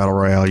 Now it's Battle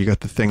Royale. You got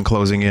the thing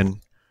closing in.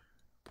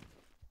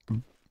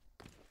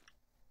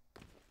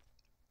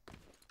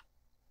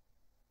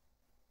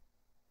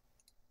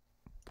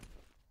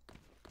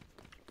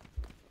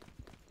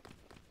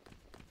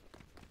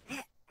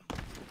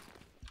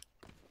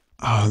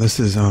 Oh, this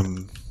is,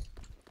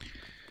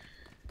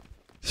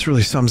 this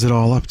really sums it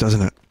all up,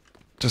 doesn't it?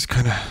 Just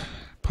kinda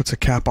puts a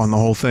cap on the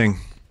whole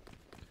thing.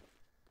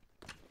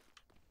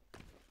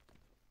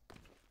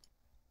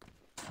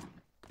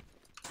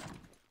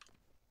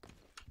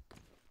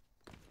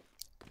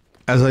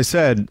 As I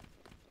said,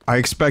 I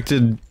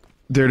expected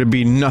there to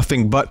be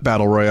nothing but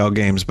Battle Royale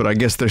games, but I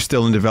guess they're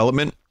still in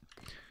development.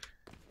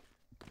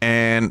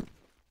 And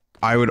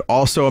I would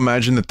also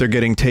imagine that they're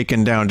getting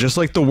taken down. Just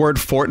like the word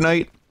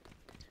Fortnite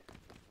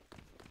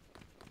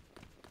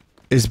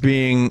is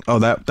being... Oh,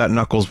 that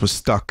Knuckles was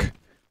stuck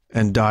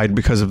and died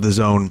because of the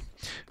zone.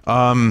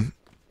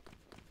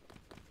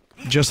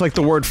 Just like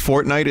the word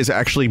Fortnite is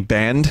actually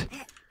banned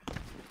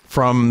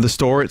from the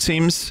store, it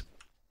seems.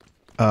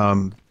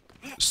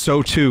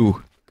 So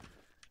too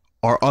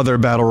are other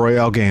Battle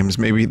Royale games.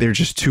 Maybe they're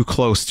just too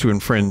close to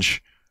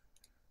infringe.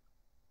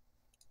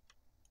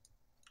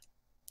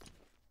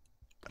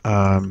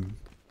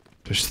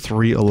 There's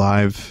 3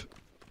 alive.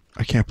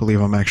 I can't believe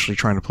I'm actually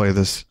trying to play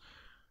this.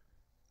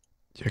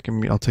 Yeah,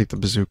 I'll take the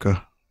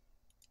bazooka.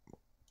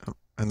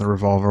 And the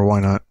revolver,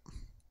 why not?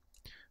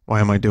 Why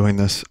am I doing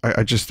this? I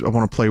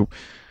want to play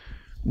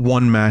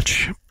one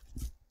match.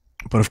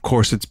 But of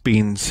course it's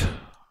beans.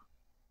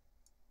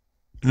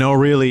 No,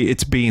 really,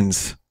 it's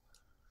beans.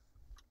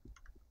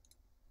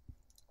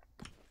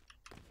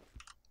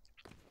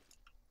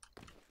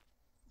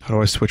 How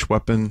do I switch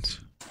weapons?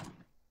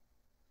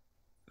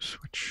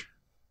 Switch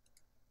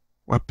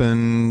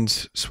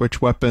weapons.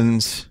 Switch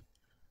weapons.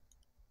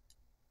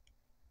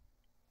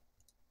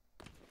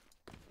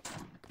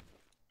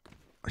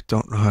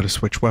 don't know how to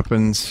switch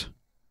weapons.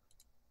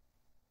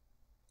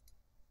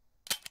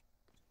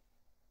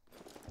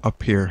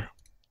 Up here.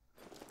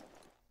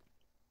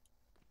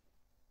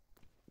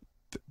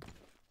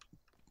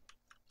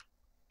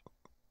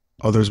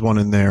 Oh, there's one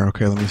in there.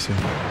 Okay, let me see.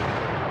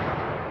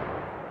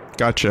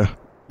 Gotcha.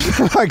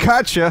 I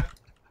gotcha!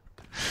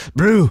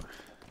 Brew!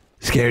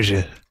 Scares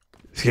you.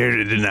 Scared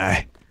you, didn't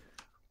I?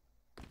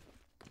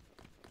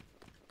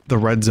 The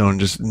red zone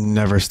just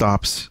never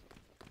stops.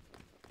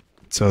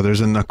 So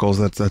there's a Knuckles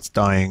that's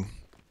dying.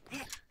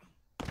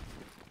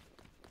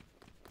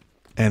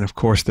 And of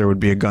course there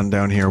would be a gun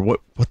down here. What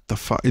the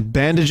fuck?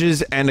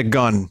 Bandages and a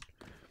gun.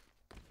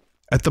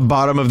 At the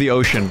bottom of the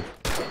ocean.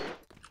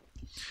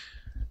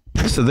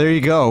 So there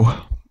you go.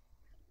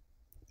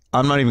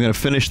 I'm not even gonna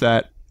finish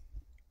that.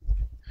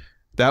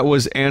 That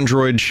was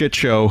Android Shit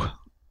Show.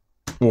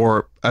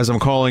 Or, as I'm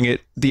calling it,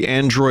 the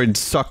Android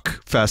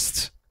Suck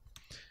Fest.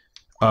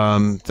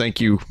 Thank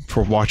you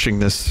for watching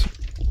this.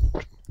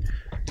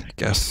 I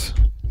guess.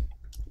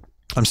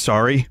 I'm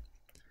sorry.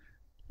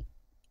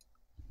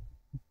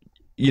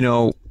 You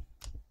know,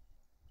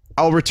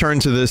 I'll return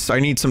to this. I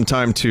need some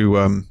time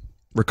to,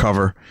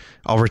 recover.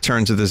 I'll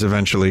return to this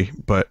eventually,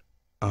 but,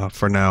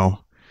 for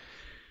now,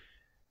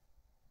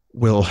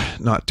 we'll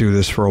not do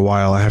this for a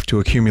while. I have to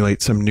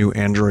accumulate some new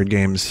Android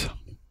games.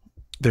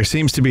 There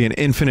seems to be an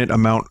infinite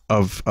amount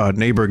of,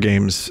 neighbor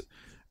games.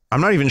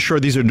 I'm not even sure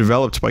these are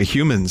developed by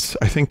humans.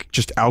 I think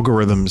just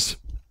algorithms.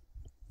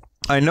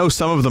 I know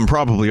some of them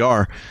probably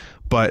are,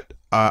 but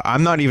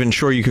I'm not even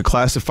sure you could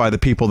classify the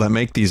people that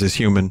make these as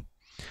human.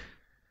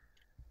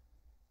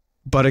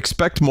 But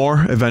expect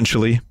more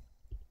eventually.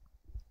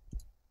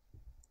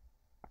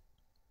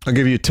 I'll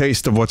give you a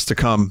taste of what's to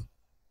come.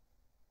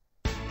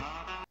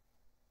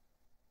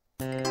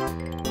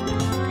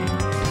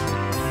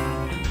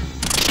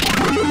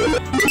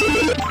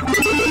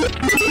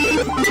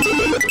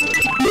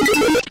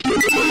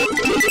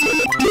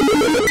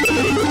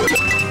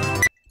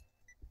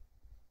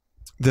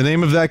 The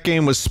name of that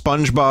game was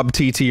SpongeBob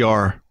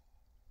TTR.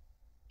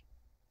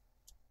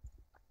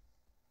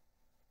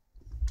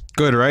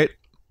 Good, right?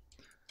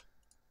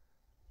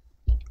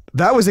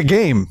 That was a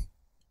game.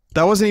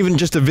 That wasn't even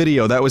just a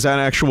video, that was an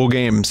actual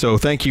game. So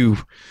thank you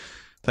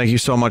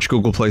so much,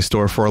 Google Play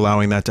Store, for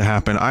allowing that to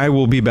happen. I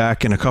will be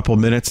back in a couple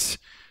minutes.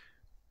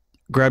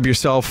 Grab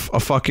yourself a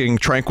fucking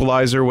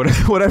tranquilizer,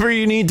 whatever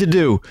you need to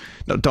do.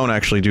 No, don't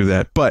actually do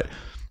that, but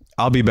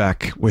I'll be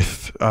back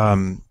with,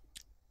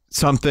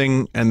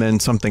 something and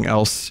then something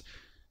else.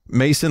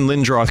 Mason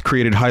Lindroth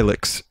created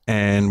Hylix,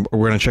 and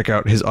we're going to check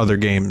out his other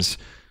games,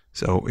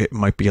 so it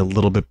might be a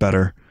little bit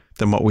better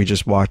than what we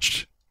just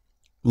watched.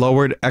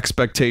 Lowered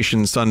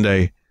Expectations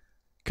Sunday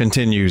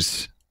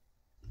continues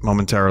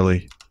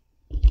momentarily.